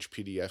 1-page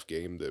PDF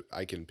game that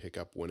I can pick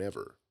up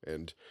whenever.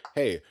 And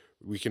hey,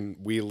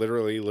 we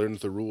literally learned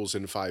the rules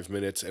in 5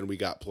 minutes and we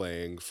got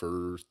playing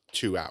for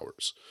 2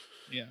 hours.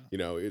 Yeah.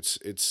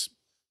 It's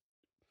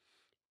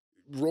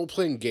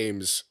role-playing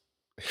games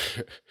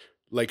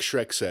like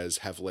Shrek says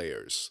have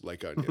layers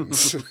like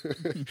onions.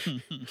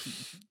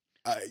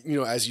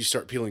 As you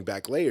start peeling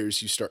back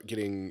layers, you start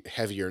getting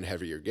heavier and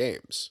heavier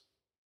games.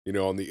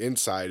 On the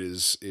inside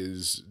is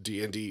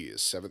D&D,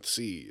 is Seventh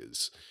Sea,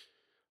 is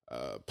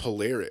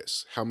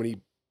Polaris. How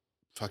many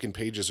fucking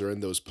pages are in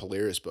those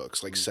Polaris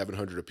books? Like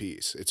 700 a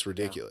piece. It's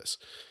ridiculous.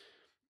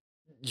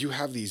 You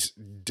have these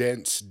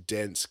dense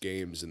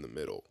games in the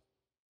middle.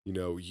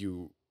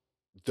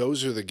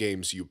 Those are the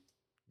games you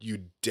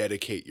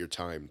dedicate your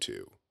time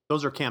to.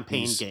 Those are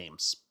campaign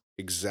games.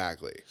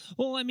 Exactly.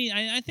 Well, I mean,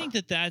 I think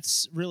that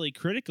that's really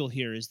critical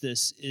here.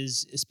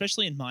 Is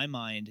especially in my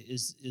mind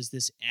is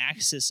this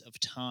axis of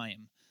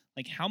time.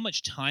 Like, how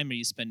much time are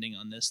you spending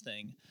on this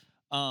thing?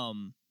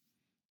 Um,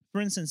 for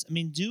instance, I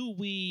mean, do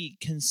we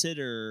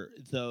consider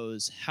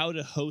those how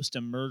to host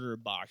a murder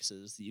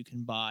boxes that you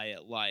can buy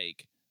at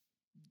like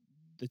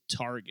the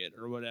Target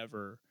or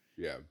whatever?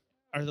 Yeah.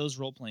 Are those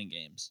role playing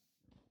games?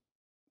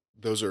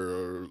 Those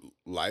are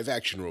live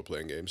action role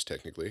playing games,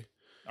 technically.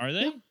 Are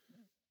they? Yeah.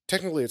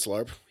 Technically, it's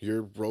LARP.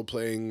 You're role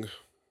playing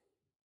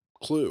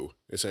Clue,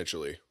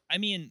 essentially. I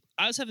mean,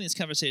 I was having this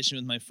conversation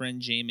with my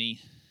friend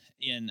Jamie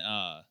in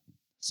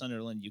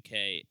Sunderland,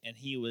 UK, and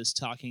he was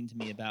talking to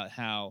me about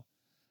how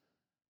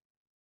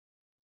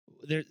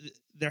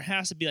there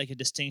has to be like a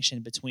distinction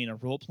between a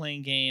role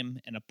playing game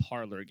and a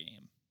parlor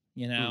game,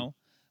 you know?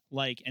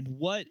 Like, and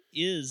what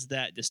is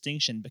that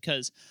distinction?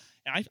 Because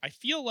I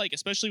feel like,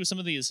 especially with some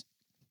of these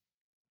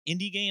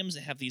indie games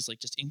that have these like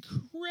just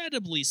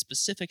incredibly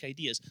specific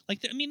ideas. Like,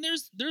 I mean,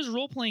 there's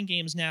role playing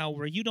games now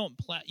where you don't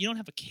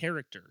have a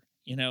character.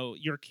 You know,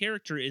 your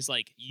character is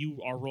like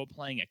you are role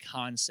playing a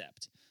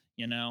concept.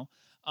 You know,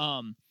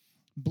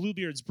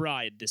 Bluebeard's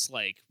Bride, this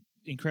like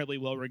incredibly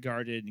well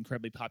regarded,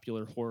 incredibly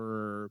popular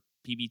horror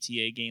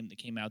PBTA game that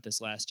came out this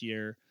last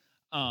year.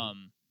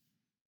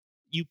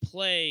 You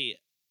play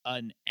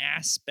an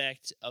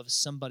aspect of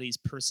somebody's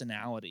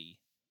personality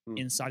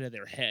inside of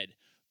their head,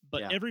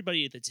 but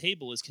everybody at the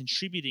table is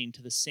contributing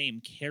to the same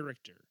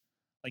character.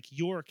 Like,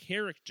 your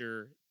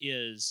character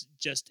is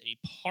just a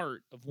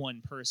part of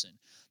one person.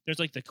 There's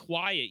like the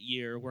quiet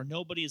year where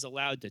nobody is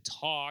allowed to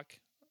talk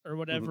or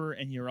whatever,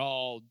 and you're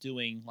all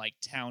doing like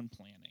town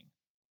planning,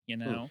 you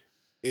know?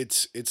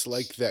 It's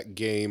like that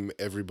game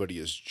Everybody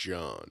is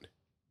John,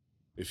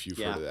 if you've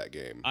heard of that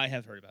game. I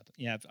have heard about that.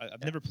 Yeah,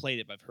 I've never played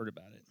it, but I've heard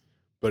about it.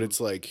 But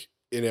it's like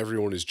in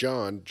Everyone is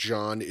John,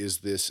 John is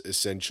this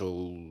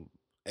essential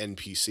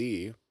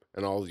NPC,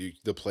 and all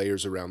the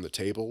players around the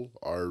table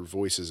are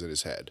voices in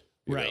his head.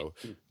 You know,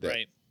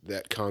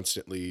 that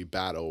constantly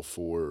battle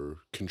for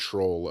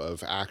control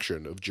of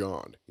action of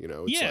John. You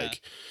know, it's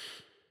like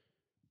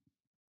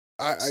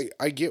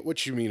I get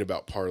what you mean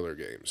about parlor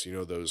games. You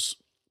know, those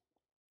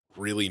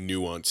really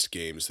nuanced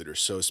games that are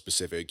so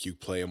specific. You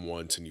play them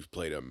once and you've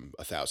played them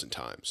 1,000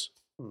 times.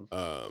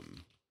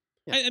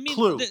 I mean,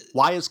 Clue.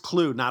 Why is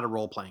Clue not a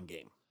role playing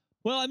game?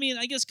 Well, I mean,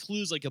 I guess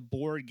Clue's like a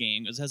board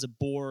game. It has a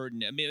board.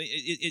 And, I mean,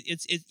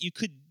 it's you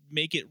could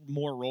make it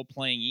more role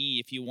playing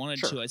if you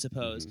wanted to, I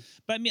suppose.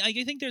 But I mean, I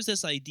think there's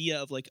this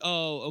idea of like,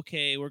 oh,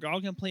 okay, we're all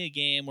gonna play a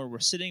game where we're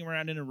sitting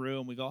around in a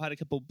room. We've all had a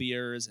couple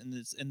beers,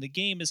 and the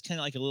game is kind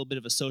of like a little bit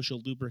of a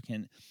social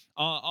lubricant,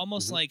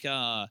 almost like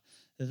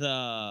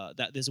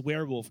this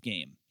werewolf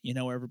game. You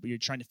know, where you're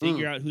trying to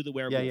figure out who the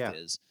werewolf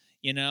is.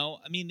 You know,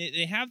 I mean,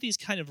 they have these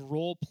kind of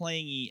role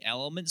playing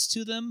elements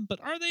to them, but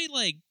are they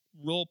like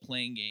role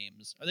playing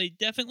games? Are they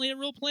definitely a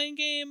role playing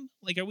game?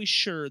 Like, are we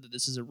sure that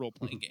this is a role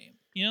playing game?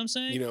 You know what I'm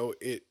saying? You know,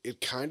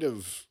 it kind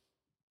of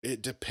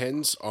it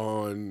depends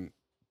on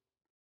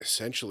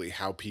essentially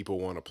how people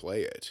want to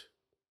play it.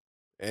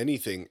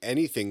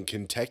 Anything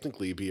can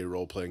technically be a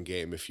role playing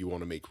game if you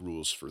want to make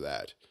rules for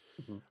that.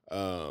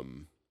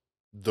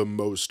 The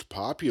most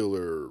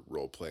popular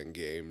role playing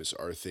games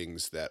are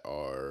things that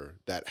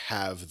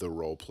have the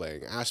role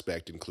playing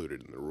aspect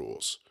included in the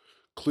rules.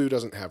 Clue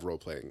doesn't have role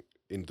playing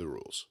in the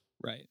rules.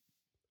 Right.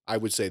 I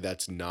would say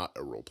that's not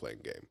a role playing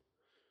game.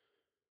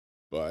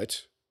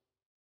 But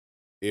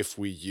if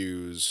we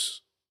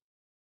use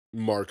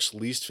Mark's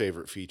least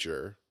favorite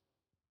feature,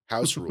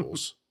 house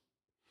rules,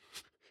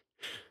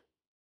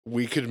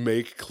 we could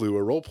make Clue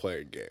a role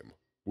playing game.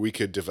 We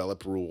could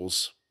develop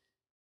rules.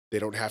 They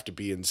don't have to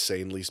be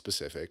insanely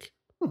specific.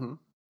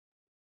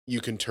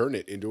 You can turn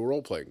it into a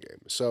role playing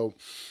game. So,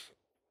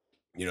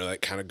 you know,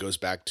 that kind of goes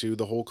back to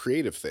the whole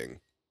creative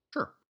thing.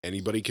 Sure.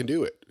 Anybody can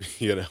do it.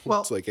 You know,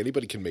 well, it's like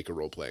anybody can make a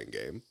role playing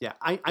game. Yeah,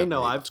 I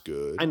know I've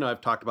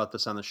talked about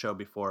this on the show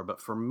before, but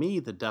for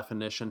me, the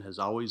definition has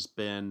always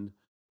been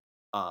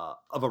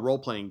of a role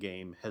playing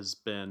game has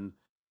been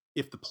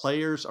if the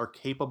players are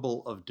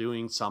capable of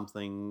doing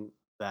something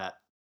that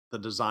the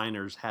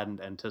designers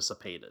hadn't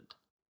anticipated,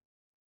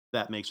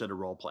 that makes it a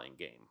role playing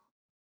game.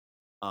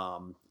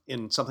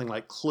 In something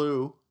like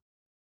Clue,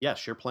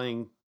 yes, you're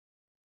playing,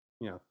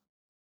 you know,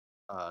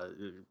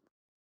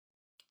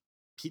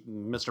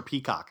 Mr.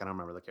 Peacock. I don't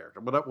remember the character,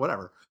 but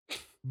whatever.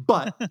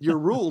 But your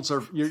rules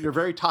are you're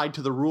very tied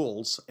to the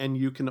rules, and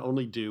you can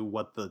only do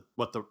what the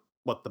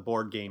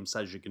board game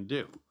says you can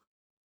do.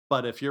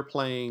 But if you're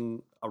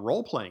playing a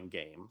role playing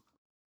game,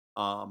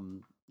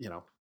 you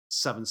know,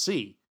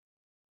 7C,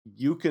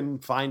 you can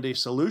find a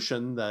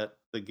solution that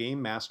the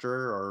game master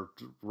or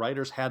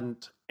writers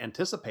hadn't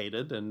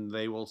anticipated, and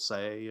they will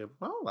say,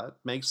 "Well, that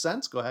makes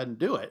sense. Go ahead and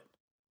do it."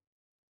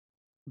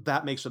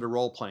 That makes it a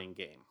role playing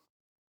game.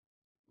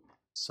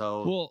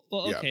 So,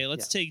 well, okay.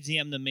 Let's take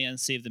DM the Man,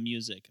 Save the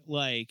Music.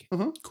 Like,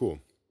 cool.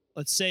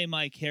 Let's say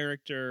my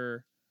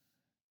character,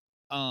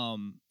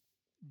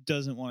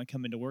 doesn't want to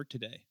come into work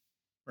today,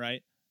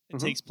 right? it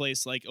takes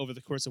place like over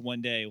the course of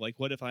one day. Like,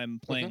 what if I'm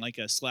playing like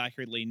a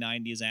slackerly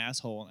 90s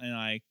asshole and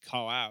I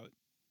call out?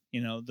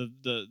 You know,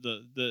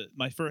 the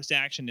my first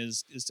action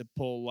is to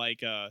pull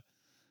like a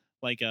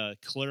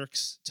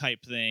Clerks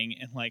type thing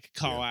and like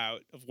call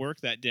out of work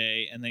that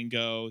day and then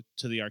go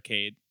to the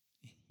arcade,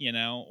 you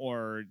know,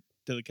 or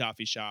to the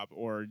coffee shop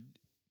or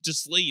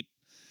just sleep,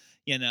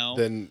 you know.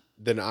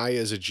 Then I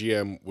as a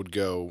GM would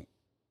go,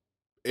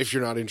 if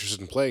you're not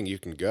interested in playing, you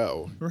can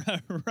go.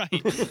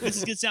 Right.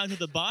 This gets down to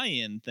the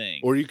buy-in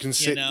thing. Or you can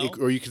sit know?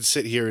 or you can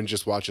sit here and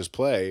just watch us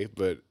play,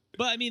 but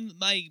I mean,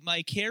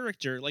 my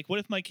character, like, what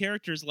if my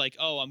character's like,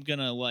 oh, I'm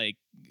gonna like,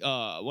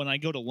 when I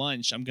go to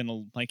lunch,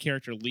 my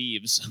character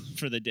leaves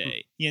for the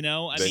day. You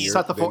know, I mean,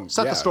 set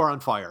the store on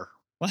fire.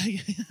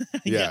 Like,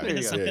 Yeah, I'm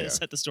gonna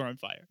set the store on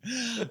fire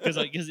because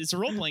it's a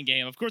role playing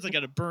game. Of course, I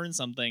got to burn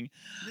something.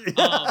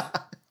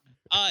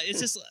 It's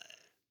just,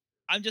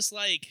 I'm just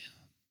like,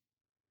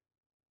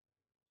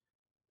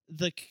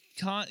 the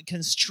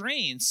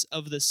constraints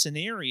of the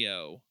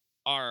scenario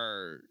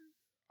are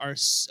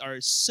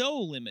so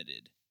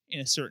limited in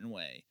a certain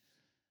way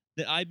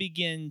that I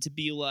begin to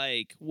be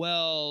like,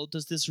 well,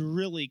 does this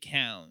really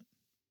count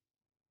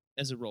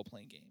as a role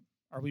playing game?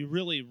 Are we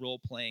really role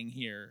playing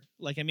here?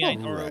 Like, I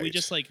mean, or are we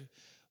just like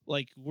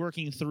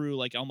working through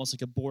like almost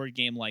like a board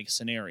game like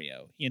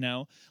scenario, you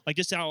know? Like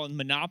just how in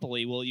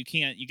Monopoly, well, you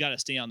got to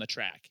stay on the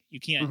track. You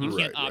can't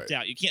opt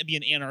out. You can't be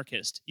an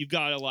anarchist. You've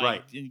got to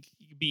like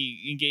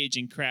be engaged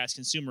in crass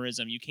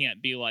consumerism. You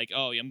can't be like,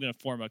 oh, I'm going to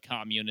form a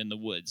commune in the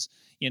woods,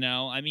 you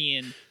know? I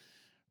mean,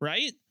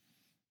 right?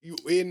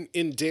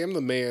 In Damn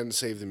the Man,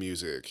 Save the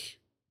Music,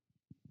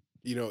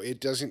 you know, it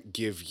doesn't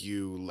give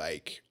you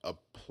like a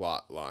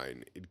plot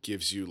line. It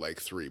gives you like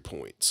 3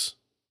 points.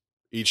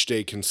 Each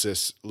game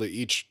consists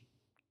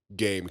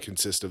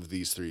of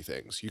these 3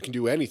 things. You can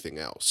do anything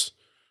else,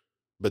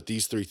 but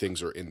these 3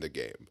 things are in the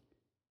game.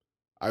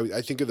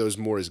 I think of those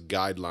more as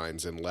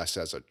guidelines and less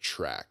as a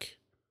track,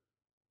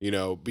 you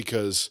know,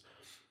 because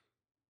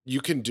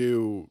you can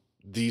do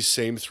these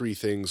same 3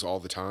 things all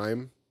the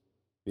time.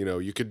 You know,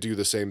 you could do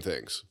the same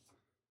things.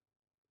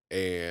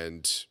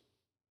 And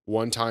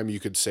one time you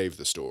could save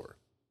the store.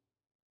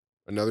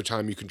 Another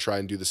time you can try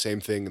and do the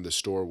same thing and the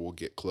store will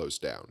get closed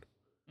down.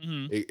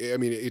 Mm-hmm.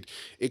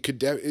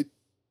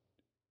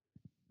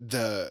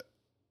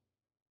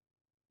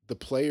 The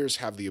players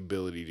have the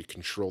ability to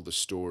control the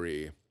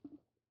story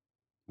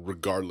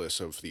regardless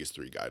of these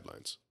 3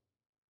 guidelines.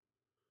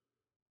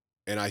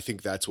 And I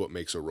think that's what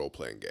makes a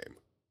role-playing game,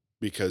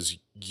 because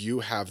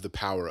you have the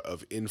power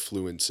of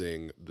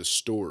influencing the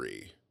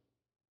story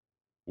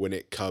when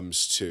it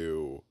comes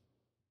to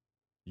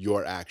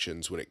your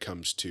actions, when it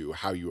comes to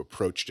how you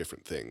approach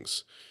different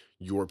things.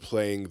 You're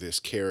playing this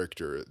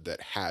character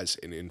that has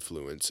an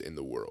influence in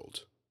the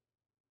world.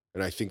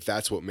 And I think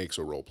that's what makes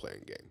a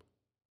role-playing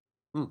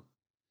game.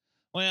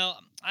 Well,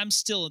 I'm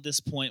still at this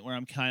point where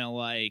I'm kind of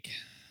like,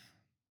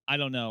 I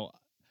don't know.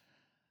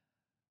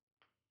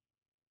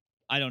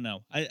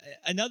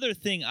 Another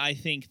thing I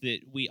think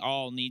that we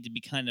all need to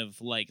be kind of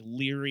like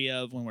leery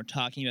of when we're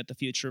talking about the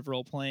future of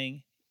role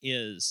playing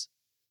is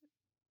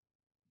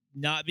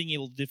not being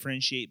able to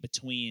differentiate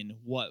between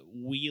what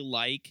we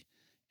like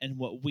and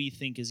what we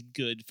think is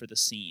good for the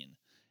scene.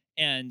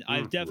 And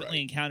I've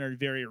definitely encountered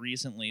very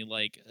recently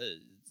like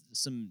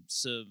some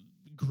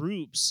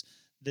groups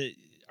that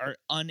are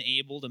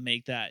unable to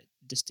make that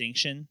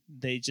distinction.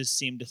 They just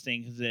seem to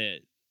think that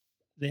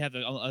they have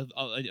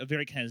a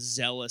very kind of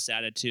zealous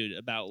attitude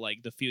about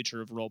like the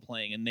future of role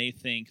playing, and they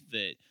think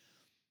that,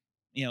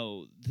 you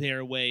know,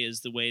 their way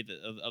is the way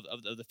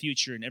of the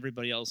future, and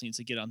everybody else needs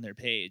to get on their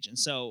page. And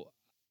so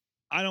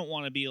I don't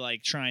want to be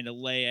like trying to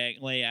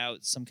lay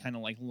out some kind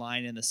of like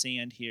line in the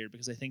sand here,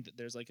 because I think that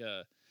there's like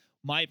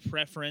my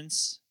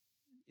preference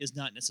is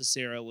not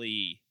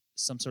necessarily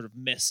some sort of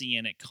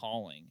messianic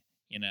calling,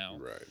 you know.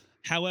 Right.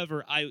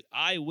 However,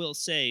 I will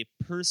say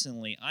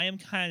personally, I am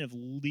kind of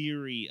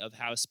leery of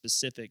how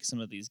specific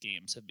some of these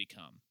games have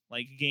become.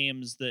 Like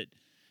games that,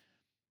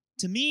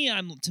 to me,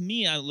 I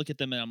look at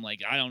them and I'm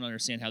like, I don't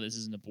understand how this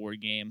isn't a board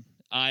game.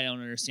 I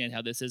don't understand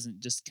how this isn't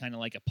just kind of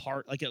like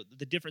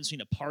the difference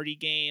between a party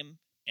game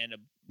and a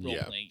role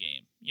playing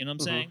game. You know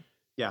what I'm saying?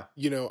 Yeah.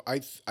 You know, I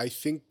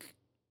think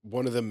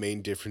one of the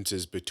main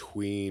differences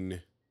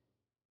between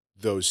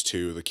those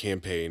two, the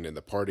campaign and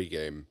the party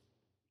game,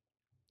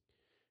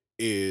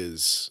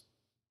 is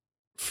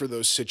for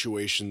those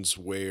situations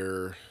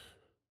where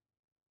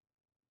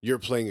you're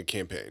playing a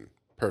campaign.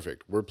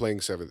 Perfect. We're playing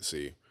 7th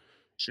Sea.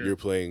 Sure. You're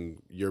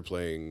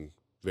playing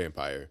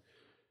Vampire.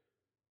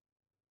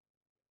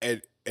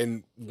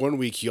 And 1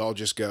 week y'all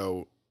just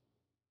go,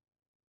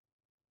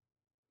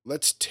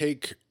 let's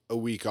take a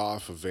week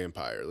off of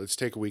Vampire. Let's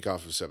take a week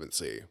off of 7th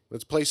Sea.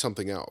 Let's play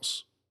something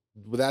else.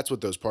 Well, that's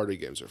what those party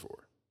games are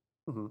for.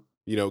 Mm-hmm.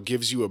 You know,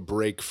 gives you a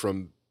break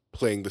from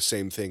playing the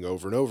same thing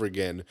over and over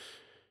again.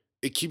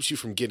 It keeps you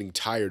from getting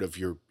tired of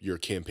your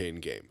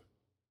campaign game.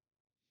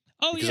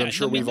 Oh, because yeah, I'm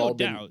sure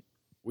doubt.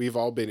 We've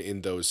all been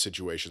in those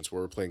situations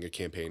where we're playing a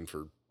campaign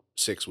for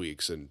 6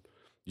 weeks and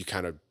you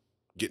kind of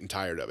getting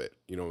tired of it.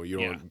 You don't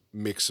Yeah. want to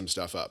mix some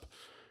stuff up.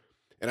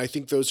 And I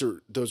think those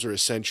are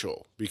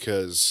essential,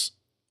 because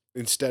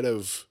instead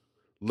of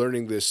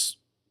learning this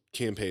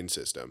campaign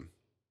system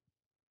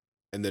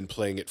and then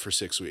playing it for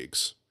 6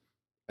 weeks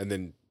and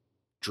then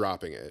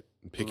dropping it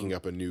and picking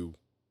up a new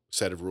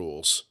set of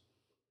rules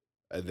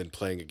and then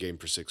playing a game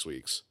for 6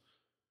 weeks,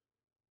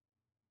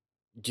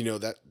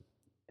 that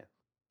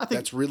I think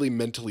that's really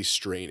mentally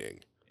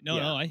straining. No,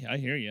 Yeah. I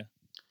hear you.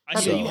 I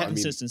Having- hear you. I mean-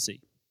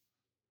 Consistency.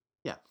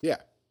 Yeah.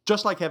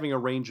 just like having a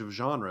range of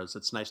genres,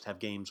 it's nice to have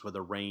games with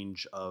a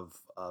range of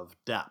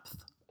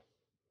depth.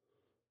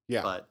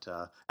 Yeah. But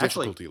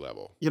actually, Difficulty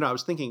level. I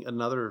was thinking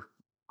another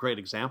great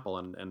example,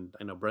 and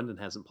I know Brendan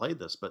hasn't played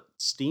this, but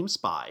Steam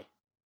Spy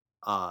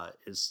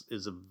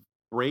is a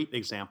great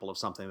example of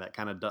something that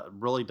kind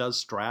of really does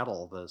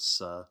straddle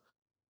this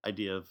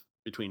idea of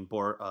between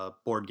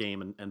board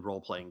game and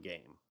role playing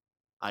game.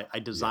 I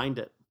designed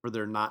it for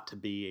there not to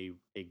be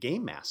a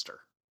game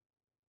master,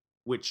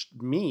 which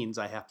means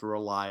I have to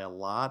rely a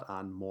lot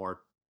on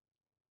more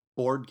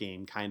board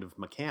game kind of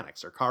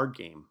mechanics or card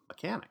game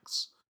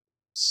mechanics.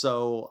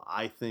 So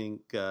I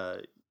think,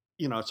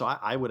 so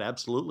I would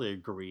absolutely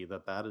agree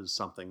that is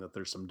something that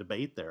there's some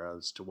debate there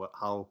as to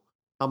how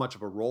much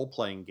of a role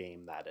playing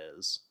game that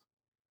is.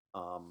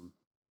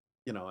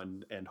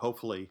 And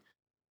hopefully,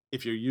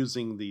 if you're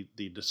using the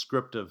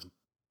descriptive,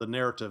 the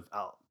narrative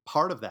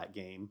part of that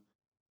game,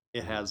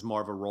 it has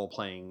more of a role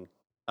playing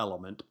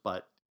element,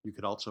 but you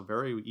could also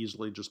very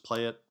easily just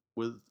play it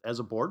as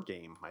a board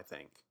game, I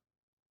think.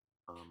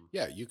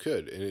 Yeah, you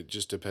could, and it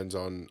just depends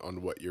on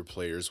what your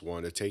players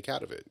want to take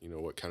out of it.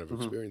 What kind of Mhm.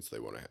 experience they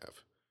want to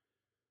have.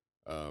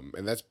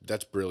 And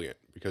that's brilliant,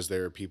 because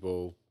there are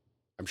people,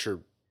 I'm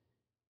sure,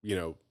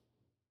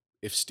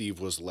 if Steve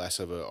was less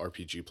of a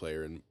RPG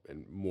player and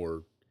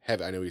more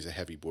heavy, I know he's a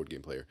heavy board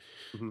game player,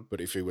 Mhm.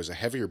 but if he was a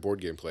heavier board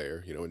game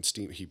player, and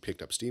he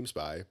picked up Steam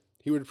Spy,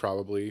 he would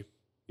probably,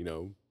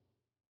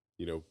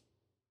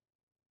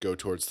 go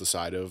towards the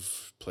side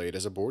of play it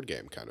as a board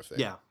game kind of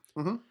thing. Yeah.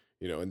 Hmm.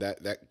 And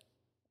that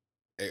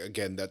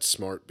again, that's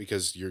smart,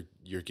 because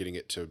you're getting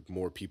it to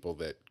more people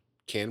that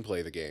can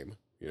play the game,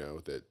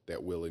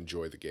 that will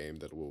enjoy the game,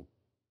 that will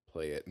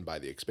play it and buy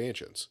the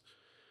expansions.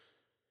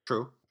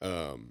 True.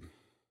 On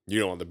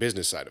the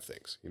business side of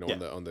things,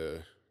 Yeah. on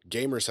the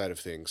gamer side of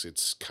things,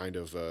 it's kind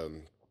of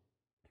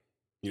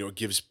it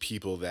gives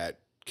people that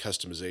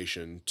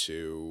customization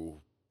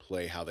to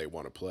play how they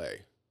want to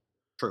play,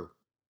 True.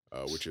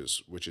 which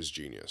is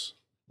genius.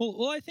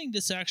 Well, I think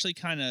this actually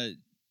kind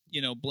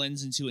of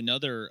blends into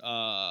another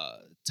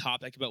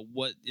topic about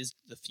what is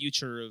the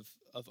future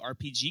of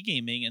RPG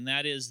gaming, and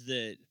that is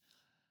that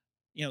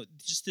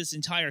just this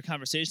entire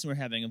conversation we're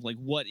having of like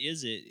what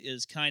is it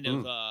is kind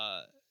of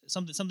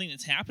something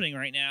that's happening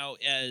right now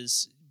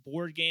as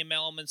board game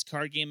elements,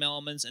 card game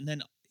elements, and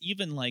then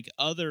even like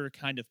other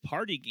kind of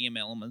party game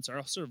elements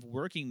are sort of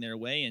working their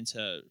way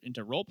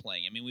into role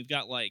playing. I mean, we've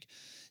got like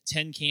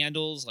 10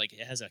 Candles, like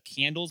it has a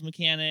candles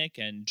mechanic,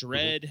 and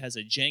Dread has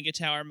a Jenga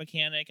tower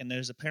mechanic, and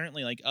there's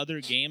apparently like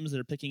other games that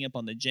are picking up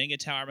on the Jenga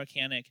tower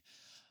mechanic.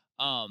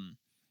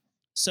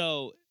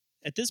 So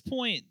at this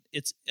point,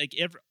 it's like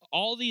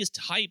all these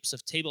types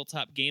of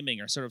tabletop gaming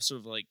are sort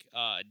of like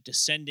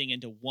descending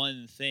into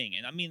one thing.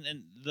 And I mean,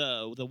 and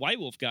the White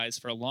Wolf guys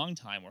for a long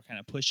time were kind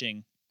of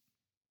pushing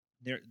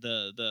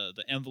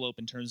the envelope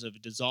in terms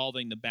of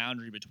dissolving the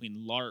boundary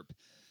between LARP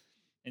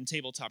and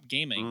tabletop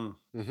gaming.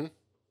 Mm-hmm.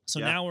 So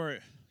Yeah. now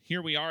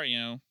here we are,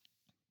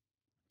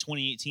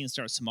 2018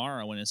 starts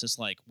tomorrow, and it's just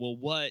like, well,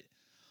 what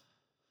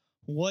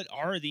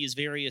are these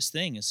various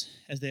things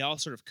as they all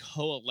sort of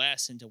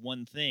coalesce into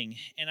one thing?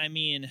 And I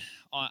mean,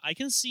 I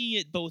can see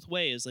it both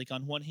ways. Like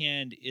on one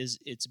hand,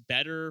 it's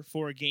better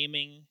for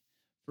gaming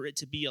for it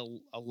to be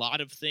a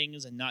lot of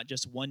things and not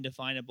just one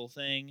definable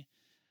thing.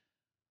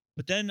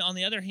 But then on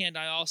the other hand,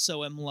 I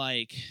also am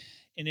like,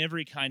 in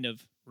every kind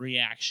of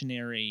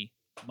reactionary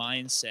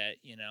mindset,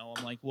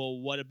 I'm like, well,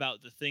 what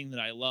about the thing that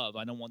I love?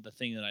 I don't want the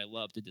thing that I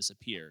love to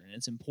disappear. And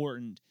it's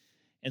important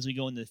as we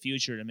go into the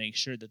future to make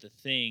sure that the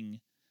thing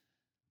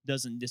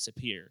doesn't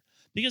disappear,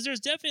 because there's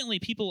definitely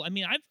people, I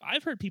mean,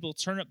 I've heard people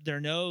turn up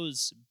their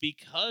nose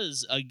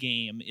because a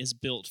game is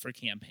built for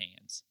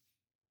campaigns,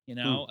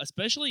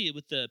 especially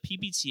with the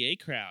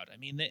PBTA crowd. I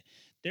mean,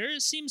 there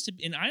seems to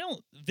be, and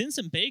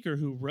Vincent Baker,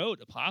 who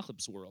wrote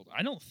Apocalypse World,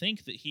 I don't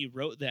think that he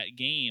wrote that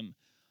game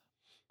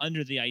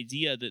under the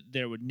idea that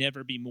there would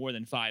never be more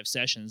than 5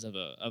 sessions of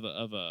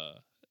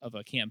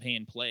a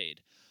campaign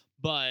played.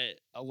 But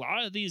a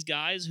lot of these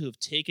guys who have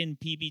taken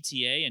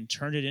PBTA and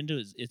turned it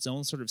into its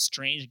own sort of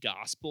strange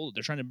gospel that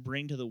they're trying to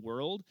bring to the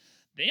world,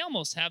 they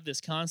almost have this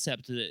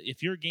concept that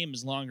if your game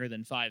is longer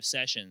than 5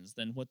 sessions,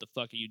 then what the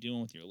fuck are you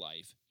doing with your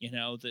life?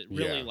 That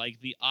really like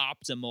the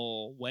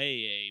optimal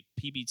way a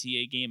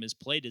PBTA game is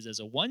played is as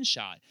a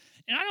one-shot.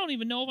 And I don't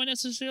even know if I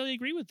necessarily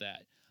agree with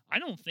that. I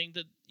don't think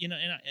that,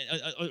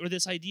 or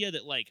this idea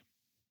that like,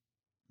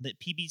 that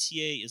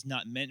PBTA is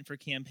not meant for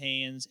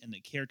campaigns and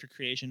that character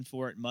creation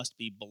for it must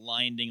be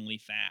blindingly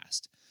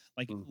fast,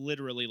 like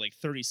literally like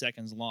 30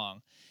 seconds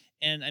long.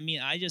 And I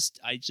mean, I just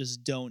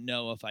don't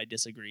know if I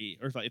disagree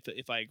or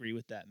if I agree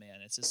with that, man.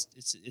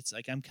 It's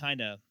like I'm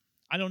kind of,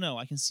 I don't know.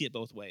 I can see it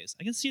both ways.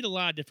 I can see it a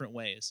lot of different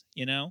ways,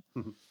 you know?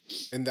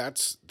 And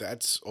that's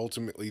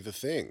ultimately the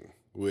thing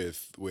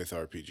with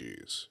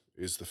RPGs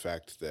is the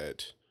fact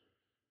that,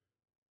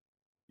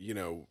 you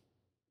know,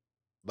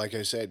 like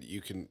I said,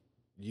 you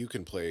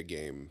can play a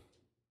game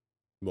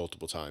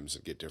multiple times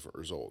and get different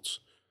results.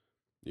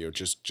 You know,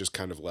 just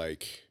kind of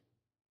like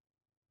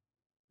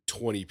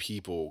 20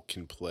 people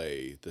can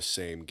play the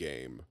same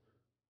game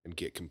and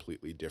get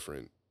completely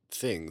different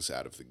things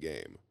out of the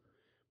game.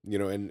 You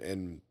know,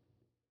 and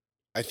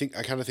I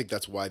kind of think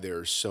that's why there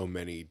are so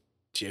many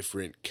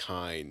different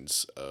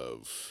kinds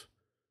of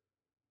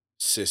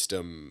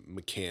system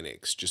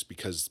mechanics, just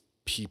because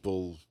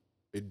people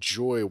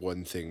enjoy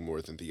one thing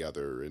more than the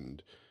other.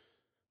 And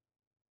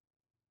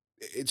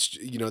it's,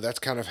 you know, that's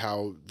kind of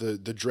how the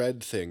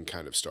dread thing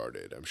kind of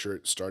started. I'm sure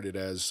it started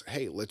as,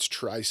 hey, let's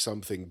try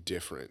something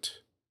different.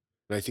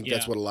 And I think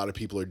that's Yeah. what a lot of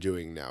people are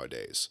doing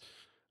nowadays.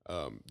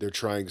 They're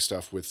trying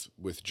stuff with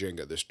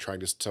Jenga. They're trying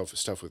to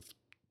stuff with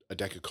a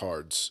deck of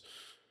cards.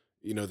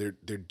 You know, they're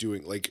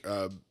doing like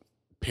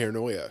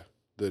Paranoia.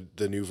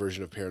 The new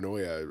version of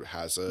Paranoia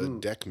has a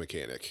deck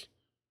mechanic.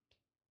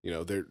 You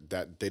know, they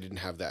didn't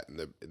have that in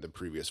the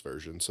previous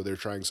version, so they're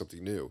trying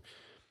something new.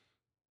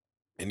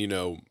 And you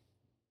know,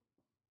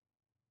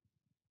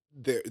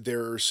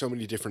 there are so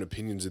many different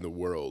opinions in the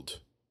world,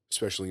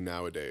 especially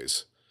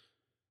nowadays,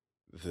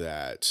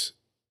 that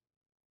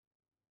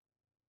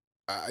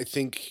I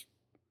think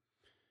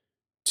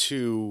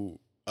to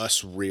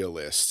us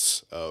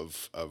realists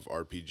of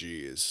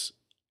RPGs,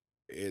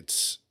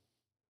 it's,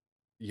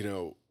 you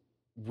know,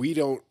 we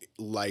don't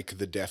like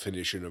the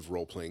definition of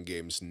role playing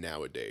games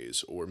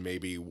nowadays, or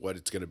maybe what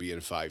it's going to be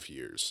in 5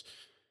 years.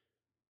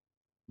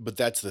 But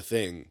that's the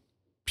thing.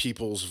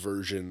 People's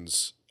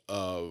versions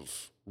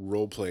of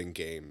role playing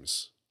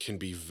games can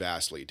be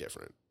vastly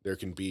different. There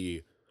can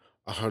be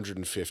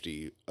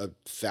 150,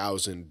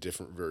 1,000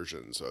 different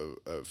versions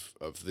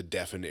of the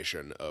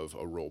definition of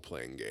a role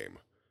playing game.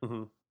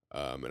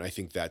 Mm-hmm. And I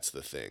think that's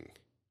the thing.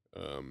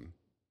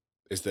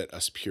 Is that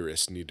us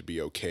purists need to be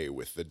okay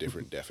with the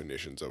different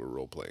definitions of a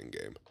role playing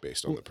game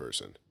based on the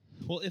person.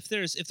 Well, if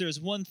there's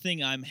one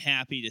thing I'm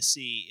happy to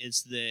see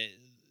is that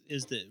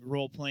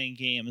role playing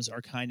games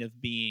are kind of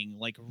being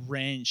like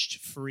wrenched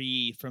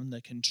free from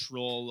the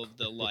control of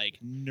the like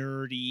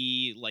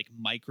nerdy like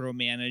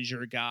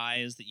micromanager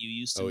guys that you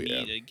used to meet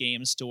at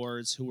game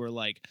stores who were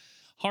like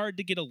hard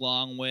to get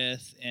along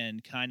with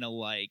and kind of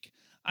like,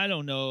 I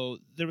don't know,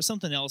 there was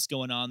something else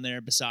going on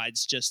there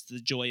besides just the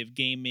joy of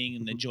gaming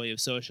and the joy of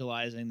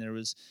socializing. There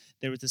was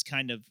this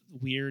kind of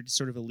weird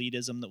sort of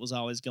elitism that was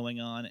always going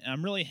on. And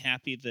I'm really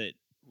happy that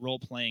role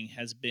playing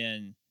has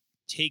been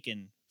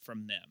taken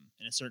from them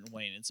in a certain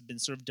way, and it's been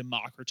sort of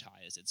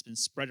democratized. It's been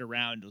spread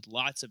around with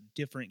lots of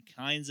different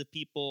kinds of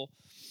people,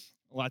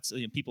 lots of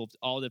people of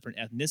all different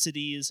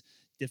ethnicities,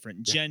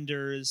 different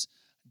genders,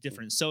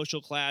 different social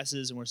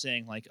classes, and we're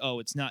saying like, oh,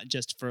 it's not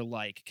just for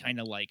like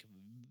kind of like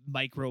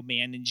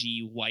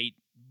micromanagey white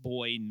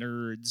boy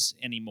nerds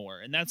anymore,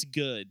 and that's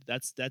good.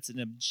 That's an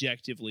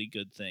objectively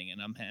good thing,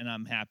 and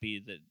I'm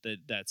happy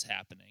that's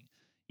happening.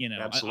 You know,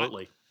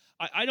 absolutely.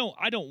 I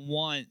don't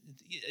want.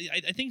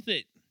 I think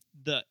that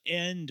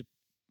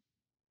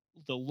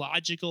the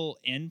logical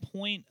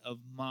endpoint of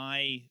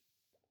my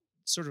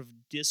sort of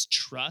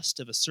distrust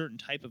of a certain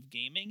type of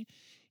gaming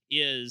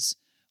is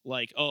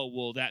like, oh,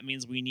 well, that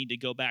means we need to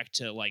go back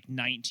to like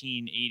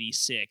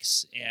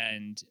 1986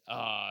 and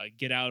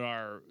get out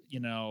our,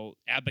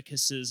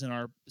 abacuses and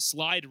our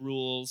slide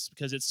rules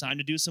because it's time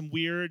to do some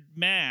weird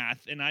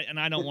math, and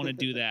I don't want to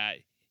do that.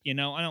 I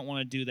don't want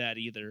to do that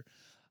either.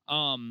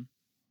 And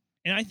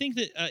I think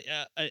that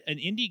an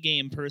indie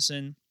game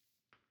person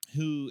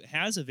who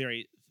has a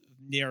very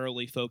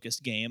narrowly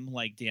focused game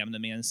like Damn the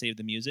Man Save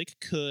the Music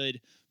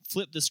could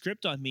flip the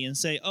script on me and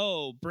say,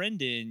 oh,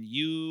 Brendan,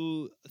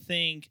 you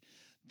think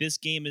this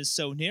game is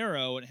so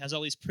narrow and has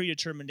all these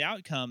predetermined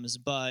outcomes,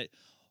 but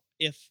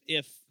if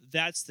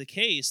that's the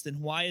case, then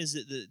why is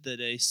it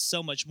that a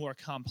so much more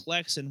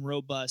complex and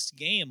robust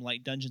game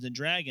like Dungeons and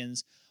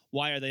Dragons,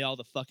 why are they all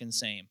the fucking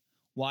same?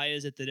 Why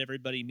is it that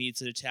everybody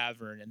meets at a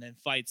tavern and then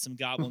fights some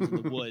goblins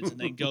in the woods and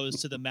then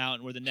goes to the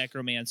mountain where the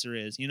necromancer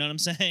is? You know what I'm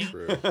saying?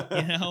 True.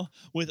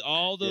 With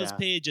all those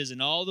pages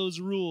and all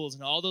those rules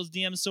and all those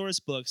damn source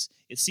books,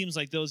 it seems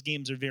like those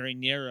games are very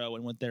narrow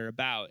in what they're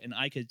about. And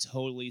I could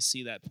totally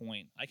see that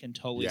point. I can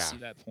totally see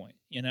that point,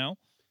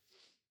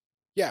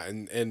 Yeah,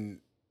 and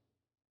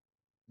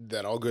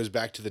that all goes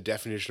back to the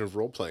definition of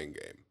role-playing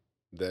game.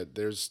 That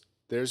there's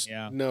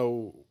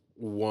no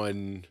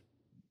one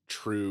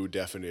true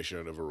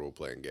definition of a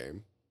role-playing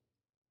game,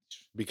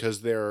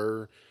 because there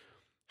are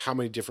how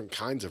many different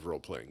kinds of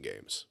role-playing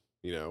games,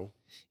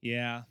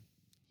 Yeah.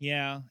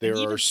 There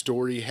are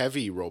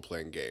story-heavy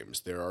role-playing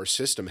games. There are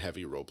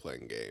system-heavy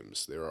role-playing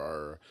games. There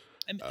are,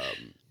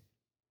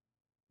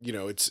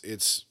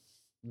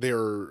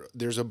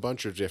 there's a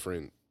bunch of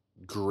different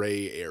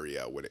gray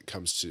area when it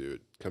comes to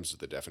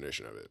the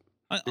definition of it.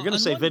 You're going to On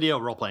say one- video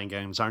role-playing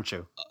games, aren't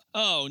you?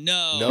 Oh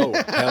no, No,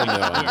 hell no.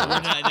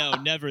 we're not,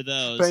 no, never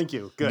those. Thank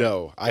you. Good.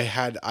 No, I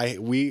had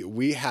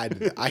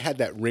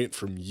that rant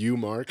from you,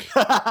 Mark,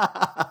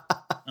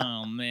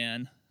 Oh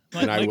man,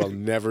 and I will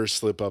never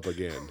slip up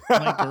again.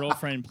 my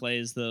girlfriend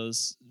plays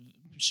those.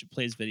 She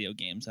plays video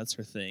games. That's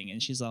her thing,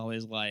 and she's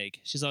always like,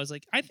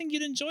 I think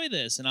you'd enjoy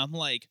this, and I'm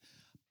like,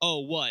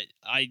 oh, what?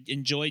 I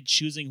enjoyed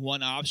choosing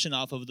one option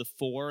off of the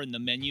 4 in the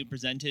menu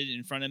presented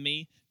in front of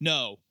me.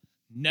 No,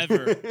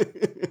 never,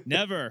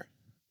 never.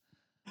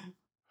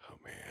 Oh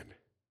man,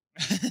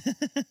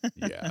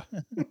 yeah.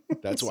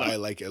 That's why I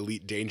like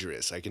Elite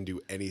Dangerous. I can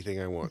do anything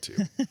I want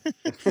to.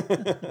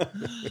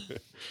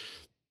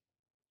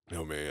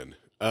 Oh man.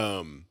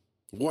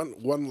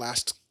 One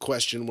last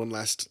question, one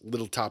last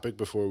little topic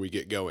before we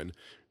get going.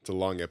 It's a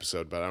long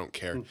episode, but I don't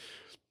care.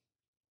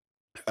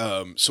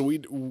 So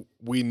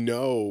we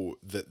know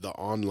that the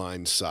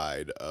online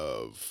side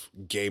of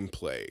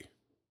gameplay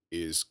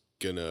is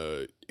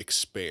gonna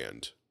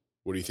expand.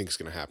 What do you think is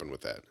gonna happen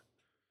with that,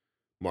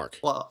 Mark?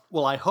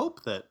 Well, I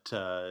hope that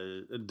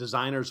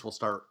designers will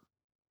start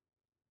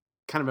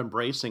kind of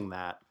embracing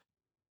that,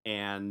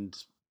 and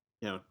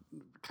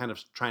kind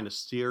of trying to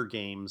steer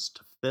games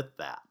to fit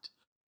that.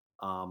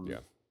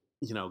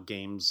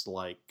 Games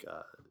like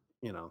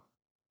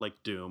like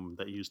Doom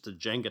that used the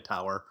Jenga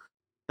tower.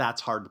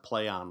 That's hard to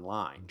play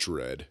online.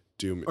 Dread.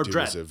 Doom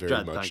Dread. is a very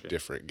Dread, much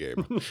different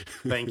game.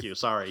 Thank you.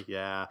 Sorry.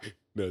 Yeah.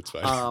 No, it's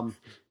fine.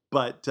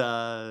 But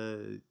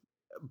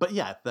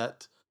yeah,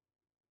 that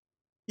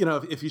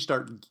if you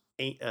start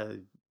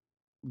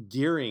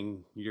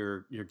gearing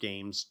your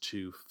games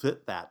to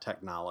fit that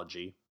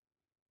technology,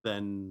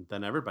 then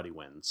everybody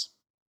wins.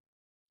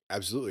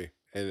 Absolutely.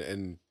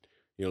 And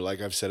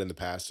like I've said in the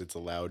past, it's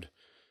allowed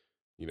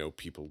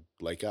people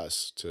like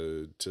us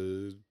to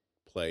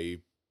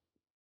play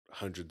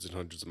hundreds and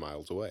hundreds of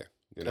miles away.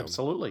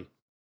 Absolutely.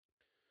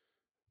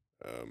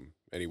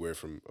 Anywhere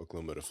from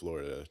Oklahoma to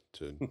Florida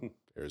to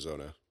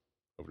Arizona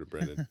over to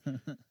Brendan.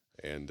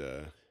 and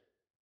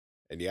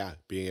yeah,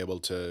 being able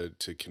to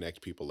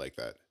connect people like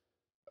that.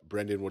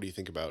 Brendan, what do you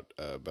think about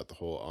the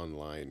whole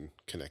online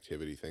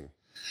connectivity thing?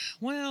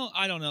 Well,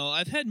 I don't know.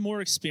 I've had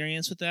more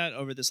experience with that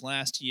over this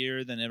last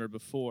year than ever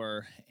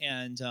before,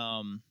 and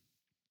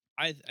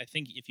I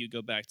think if you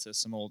go back to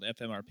some old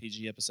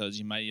FMRPG episodes,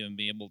 you might even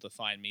be able to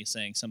find me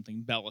saying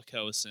something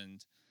bellicose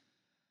and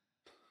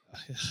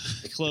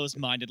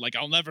closed-minded, like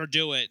 "I'll never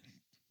do it."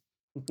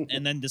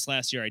 And then this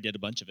last year, I did a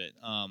bunch of it,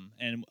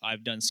 and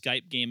I've done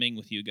Skype gaming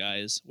with you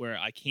guys where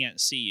I can't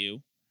see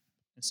you,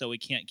 and so we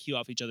can't cue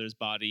off each other's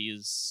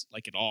bodies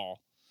like at all.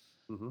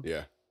 Mm-hmm.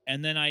 Yeah.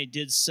 And then I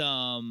did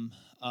some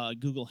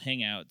Google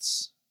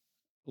Hangouts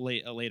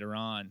later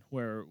on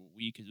where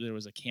there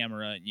was a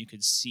camera and you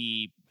could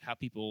see how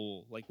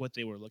people, like what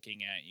they were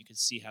looking at. You could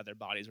see how their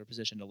bodies were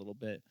positioned a little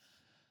bit.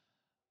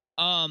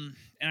 And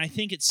I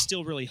think it's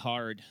still really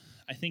hard.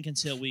 I think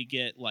until we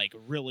get like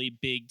really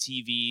big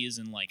TVs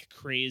and like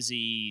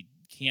crazy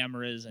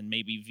cameras and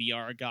maybe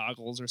VR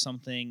goggles or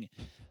something,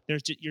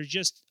 you're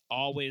just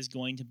always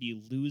going to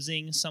be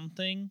losing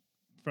something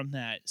from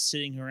that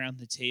sitting around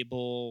the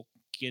table,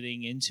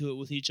 getting into it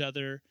with each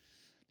other.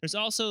 There's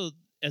also,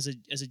 as a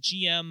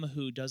GM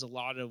who does a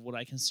lot of what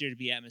I consider to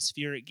be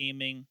atmospheric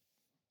gaming,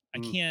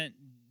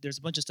 there's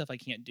a bunch of stuff I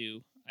can't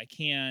do. I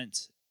can't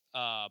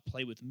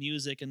play with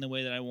music in the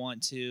way that I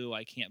want to.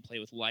 I can't play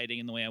with lighting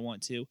in the way I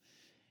want to.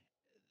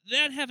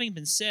 That having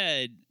been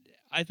said,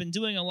 I've been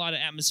doing a lot of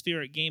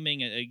atmospheric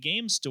gaming at a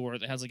game store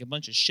that has like a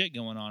bunch of shit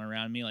going on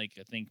around me. Like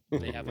I think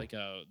they have like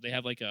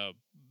a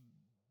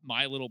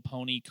My Little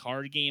Pony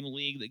card game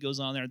league that goes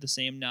on there at the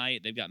same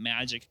night. They've got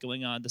Magic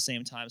going on at the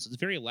same time, so it's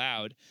very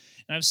loud.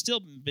 And I've still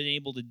been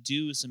able to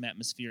do some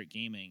atmospheric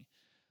gaming,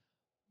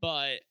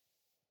 but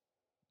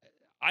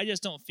I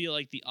just don't feel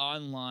like the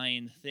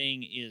online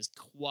thing is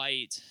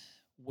quite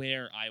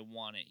where I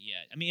want it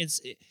yet. I mean,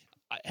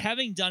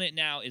 having done it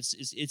now,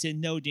 it's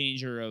in no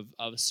danger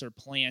of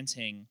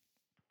supplanting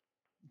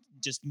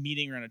just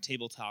meeting around a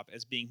tabletop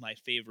as being my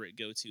favorite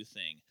go-to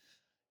thing.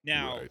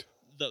 Now, Right.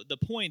 The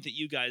point that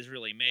you guys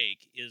really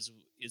make is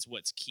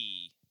what's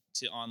key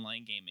to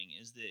online gaming,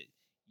 is that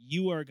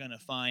you are going to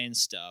find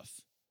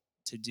stuff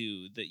to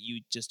do that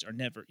you just are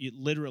never,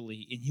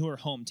 literally in your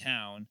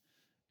hometown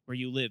where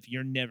you live,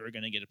 you're never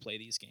going to get to play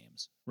these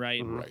games,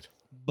 right? Mhm. Right.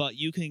 But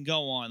you can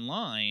go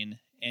online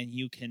and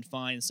you can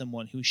find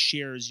someone who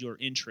shares your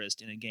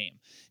interest in a game.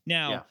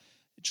 Now,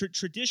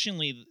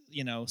 traditionally,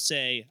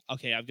 say,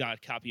 okay, I've got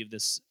a copy of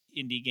this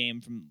indie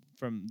game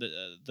from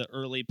the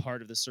early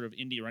part of this sort of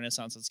indie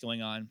renaissance that's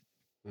going on.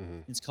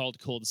 Mm-hmm. It's called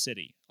Cold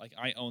City. Like,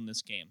 I own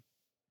this game.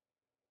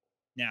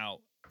 Now,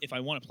 if I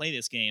want to play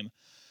this game,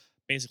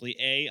 basically,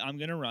 A, I'm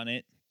going to run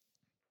it,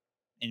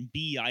 and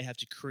B, I have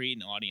to create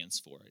an audience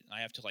for it.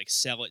 I have to like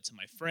sell it to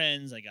my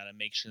friends. I got to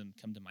make sure them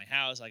come to my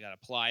house. I got to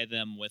ply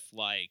them with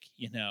like,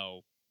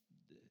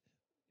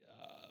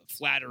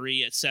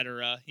 flattery,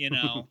 etc.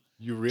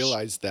 You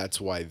realize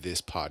that's why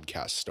this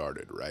podcast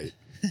started, right?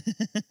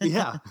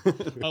 Yeah.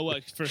 Oh,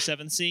 what, for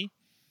 7C?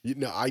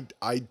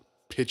 I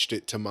pitched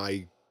it to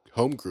my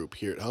home group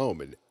here at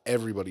home, and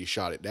everybody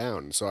shot it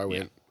down. So I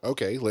went,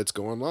 okay, let's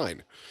go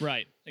online.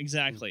 Right.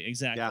 Exactly.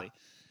 Exactly.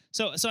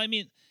 So I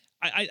mean,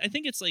 I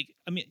think it's like,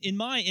 I mean, in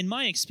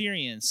my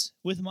experience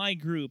with my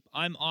group,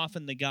 I'm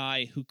often the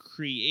guy who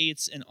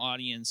creates an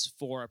audience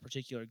for a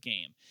particular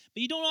game.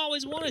 But you don't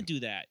always want to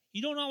do that.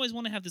 You don't always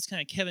want to have this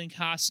kind of Kevin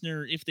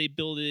Costner, if you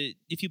build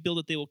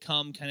it, they will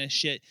come kind of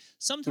shit.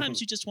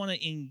 Sometimes you just want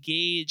to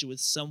engage with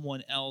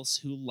someone else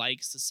who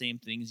likes the same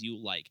things you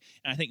like.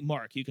 And I think,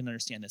 Mark, you can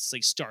understand this. It's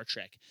like Star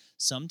Trek.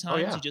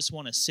 Sometimes you just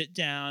want to sit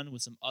down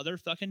with some other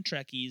fucking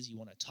Trekkies. You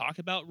want to talk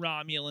about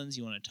Romulans.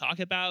 You want to talk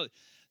about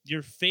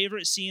your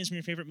favorite scenes from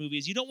your favorite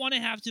movies. You don't want to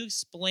have to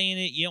explain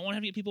it. You don't want to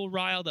have to get people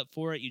riled up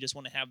for it. You just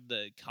want to have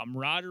the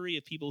camaraderie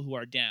of people who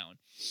are down.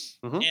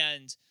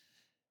 And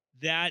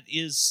that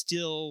is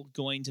still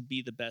going to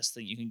be the best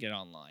thing you can get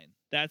online.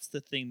 That's the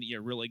thing that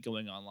you're really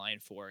going online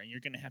for. And you're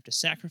going to have to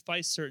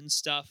sacrifice certain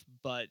stuff.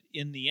 But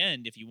in the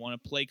end, if you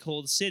want to play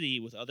Cold City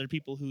with other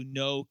people who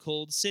know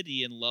Cold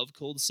City and love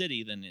Cold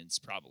City, then it's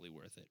probably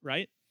worth it,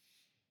 right?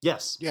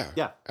 Yes.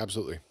 Yeah.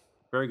 Absolutely.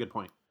 Very good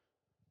point.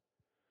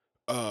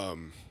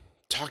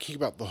 Talking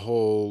about the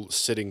whole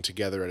sitting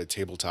together at a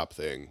tabletop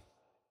thing,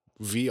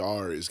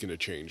 VR is going to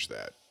change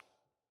that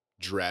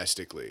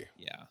drastically.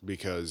 Yeah.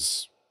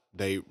 Because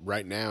they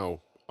right now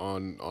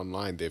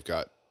online they've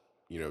got,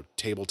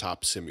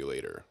 Tabletop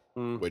Simulator,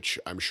 which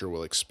I'm sure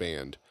will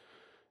expand.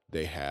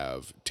 They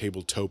have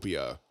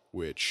Tabletopia,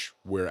 which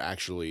we're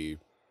actually,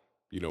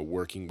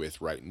 working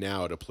with right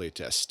now to play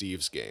test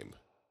Steve's game.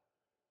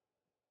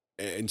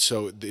 And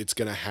so it's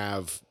going to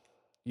have,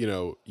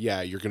 you're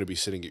going to be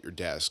sitting at your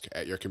desk,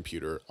 at your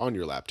computer, on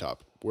your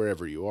laptop,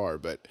 wherever you are,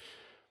 but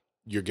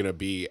you're going to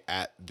be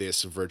at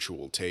this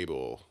virtual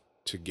table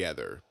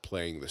together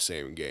playing the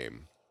same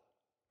game,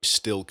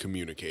 still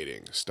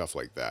communicating, stuff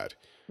like that.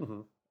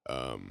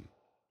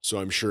 So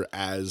I'm sure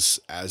as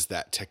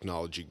that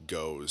technology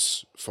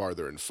goes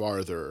farther and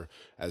farther,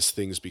 as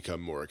things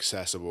become more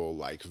accessible,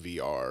 like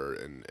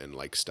VR and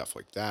like stuff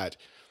like that,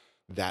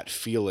 that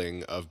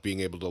feeling of being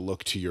able to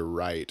look to your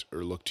right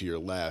or look to your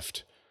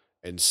left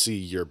and see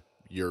your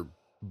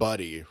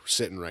buddy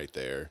sitting right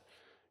there,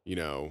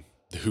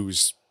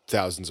 who's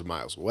thousands of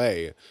miles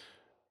away,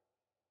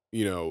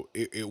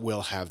 it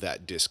will have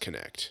that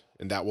disconnect.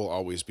 And that will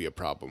always be a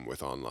problem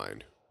with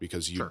online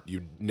because you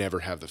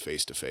never have the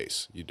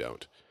face-to-face. You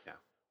don't.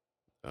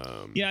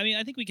 Yeah. I mean,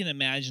 I think we can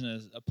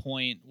imagine a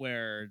point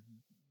where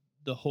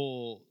the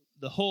whole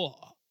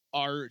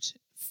art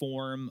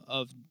form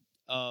of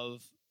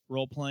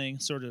role-playing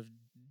sort of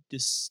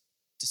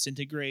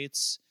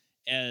disintegrates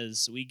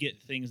as we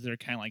get things that are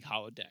kind of like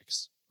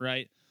holodecks,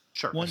 right?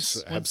 Sure.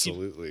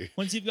 Absolutely.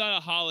 Once you've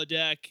got a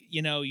holodeck,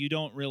 you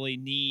don't really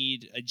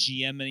need a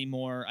GM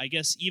anymore. I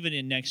guess even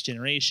in Next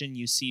Generation,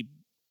 you see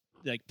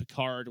like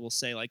Picard will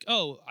say like,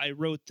 "Oh, I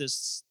wrote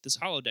this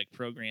holodeck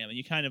program," and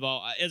you kind of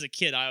all, as a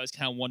kid, I always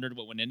kind of wondered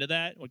what went into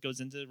that, what goes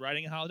into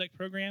writing a holodeck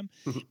program.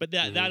 But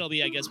that'll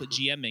be, I guess, what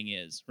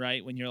GMing is,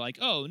 right? When you're like,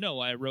 "Oh no,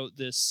 I wrote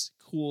this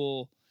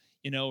cool,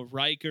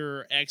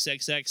 Riker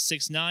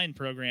XXX69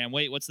 program.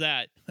 Wait, what's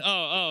that?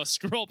 Oh,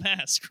 scroll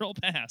past,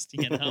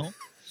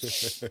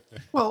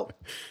 Well,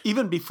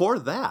 even before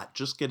that,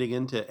 just getting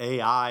into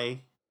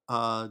AI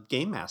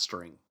game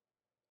mastering.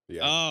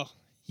 Yeah. Oh,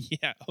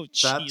 yeah. Oh,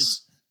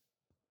 jeez.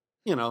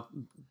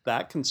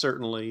 That can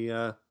certainly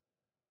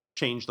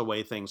change the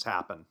way things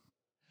happen.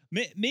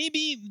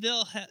 Maybe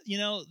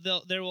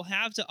there will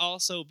have to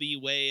also be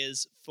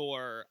ways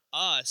for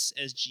us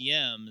as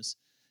GMs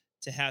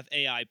to have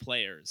AI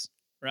players,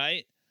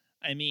 right?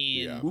 I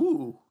mean,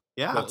 Ooh,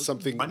 yeah. That's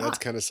something. That's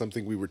kind of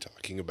something we were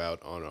talking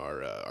about on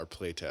our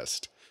play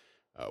test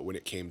when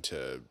it came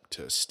to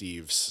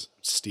Steve's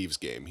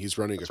game. He's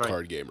running a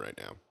card game right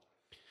now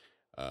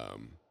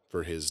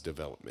for his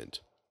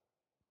development,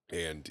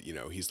 and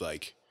he's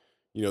like,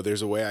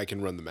 there's a way I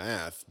can run the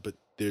math, but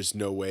there's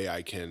no way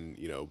I can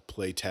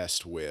play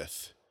test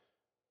with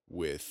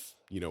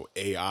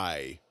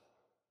AI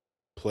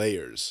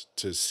players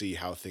to see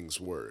how things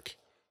work,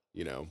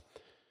 And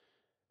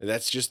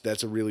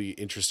that's a really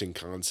interesting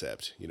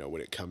concept,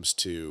 when it comes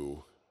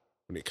to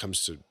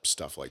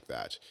stuff like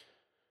that.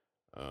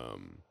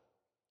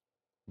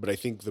 But I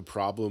think the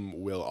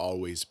problem will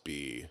always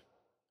be,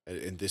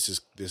 and this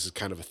is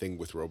kind of a thing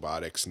with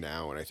robotics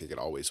now, and I think it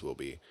always will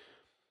be,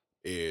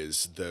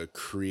 is the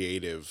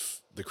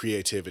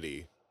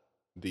creativity,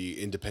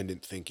 the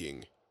independent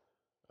thinking,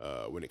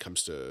 when it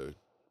comes to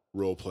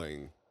role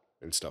playing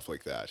and stuff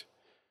like that.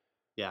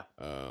 Yeah.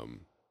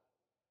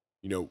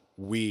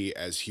 We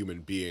as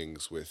human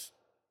beings with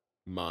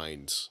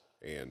minds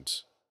and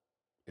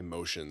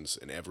emotions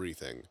and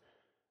everything,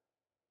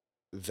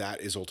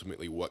 that is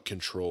ultimately what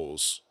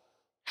controls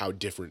how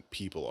different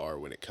people are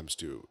when it comes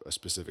to a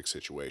specific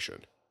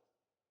situation.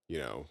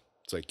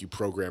 It's like you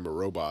program a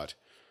robot,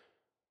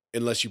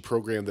 unless you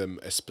program them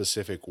a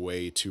specific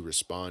way to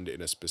respond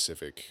in a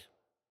specific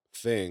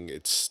thing,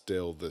 it's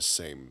still the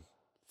same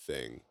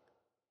thing,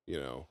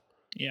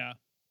 Yeah.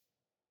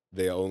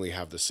 they only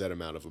have the set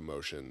amount of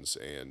emotions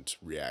and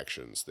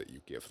reactions that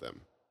you give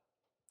them.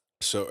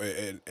 So,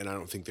 and I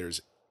don't think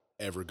there's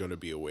ever going to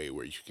be a way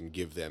where you can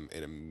give them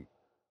an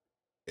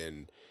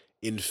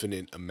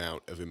infinite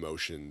amount of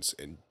emotions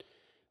and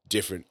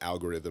different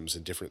algorithms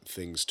and different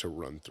things to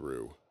run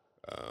through.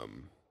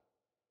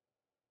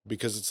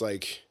 Because it's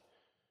like,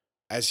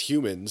 as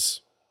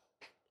humans,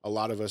 a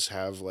lot of us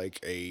have like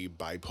a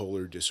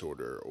bipolar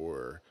disorder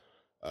or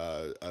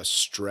a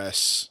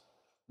stress,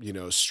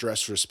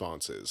 stress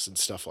responses and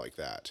stuff like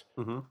that.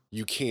 Mm-hmm.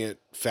 You can't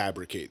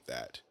fabricate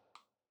that.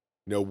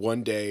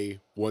 One day,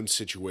 one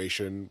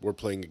situation, we're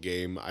playing a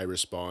game, I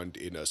respond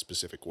in a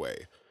specific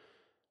way.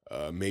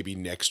 Maybe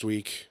next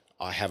week,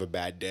 I have a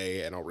bad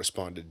day and I'll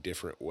respond a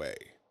different way.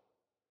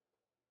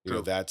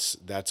 That's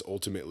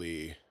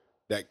ultimately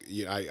that.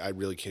 I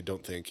really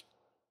don't think,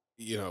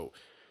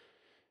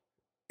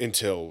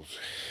 until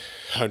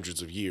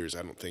hundreds of years,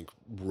 I don't think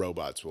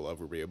robots will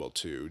ever be able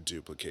to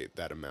duplicate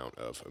that amount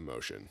of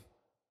emotion.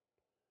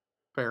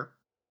 Fair.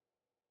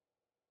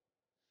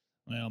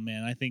 Well,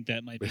 man, I think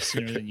that might be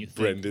sooner than you think.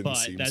 Brendan but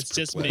seems that's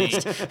just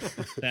perplexed. me.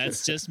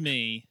 That's just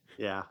me.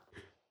 Yeah.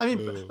 I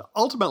mean,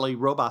 ultimately,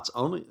 robot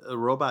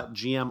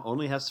GM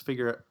only has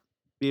to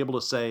be able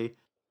to say,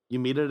 you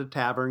meet at a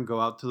tavern, go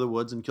out to the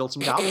woods and kill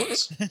some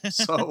goblins.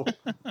 So,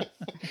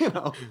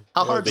 how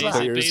hard is the that?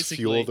 players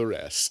fuel the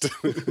rest.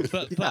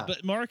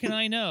 But Mark and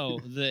I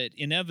know that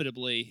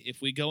inevitably, if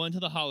we go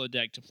into the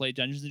holodeck to play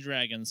Dungeons and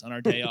Dragons on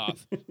our day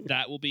off,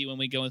 that will be when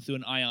we go through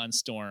an ion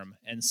storm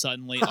and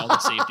suddenly all the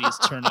safeties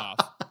turn off.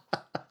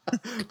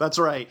 That's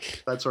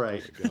right. That's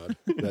right. Oh my God.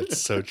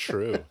 That's so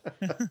true.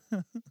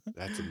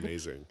 That's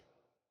amazing.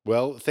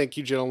 Well, thank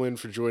you, gentlemen,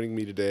 for joining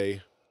me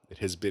today. It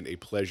has been a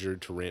pleasure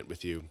to rant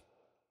with you.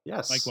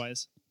 Yes.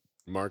 Likewise.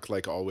 Mark,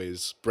 like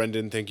always.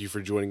 Brendan, thank you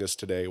for joining us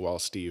today while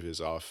Steve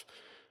is off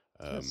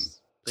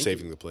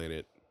saving the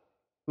planet.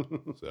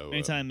 So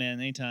anytime, man.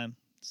 Anytime.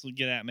 So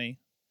get at me.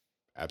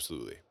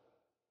 Absolutely.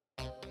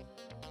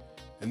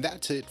 And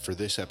that's it for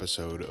this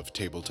episode of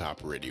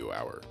Tabletop Radio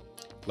Hour.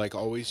 Like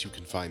always, you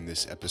can find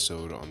this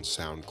episode on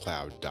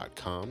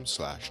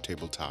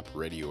soundcloud.com/Tabletop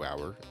Radio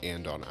Hour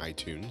and on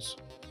iTunes.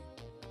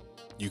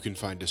 You can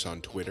find us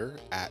on Twitter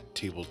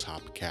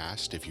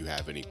 @TabletopCast if you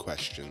have any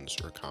questions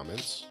or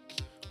comments.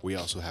 We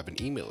also have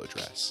an email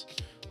address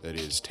that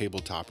is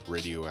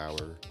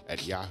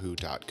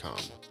tabletopradiohour@yahoo.com.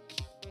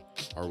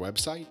 Our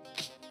website,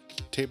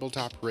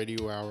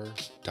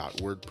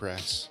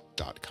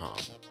 tabletopradiohour.wordpress.com.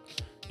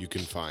 You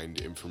can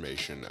find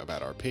information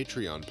about our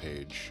Patreon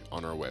page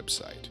on our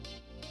website.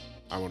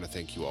 I want to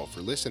thank you all for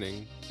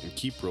listening and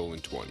keep rolling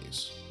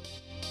 20s.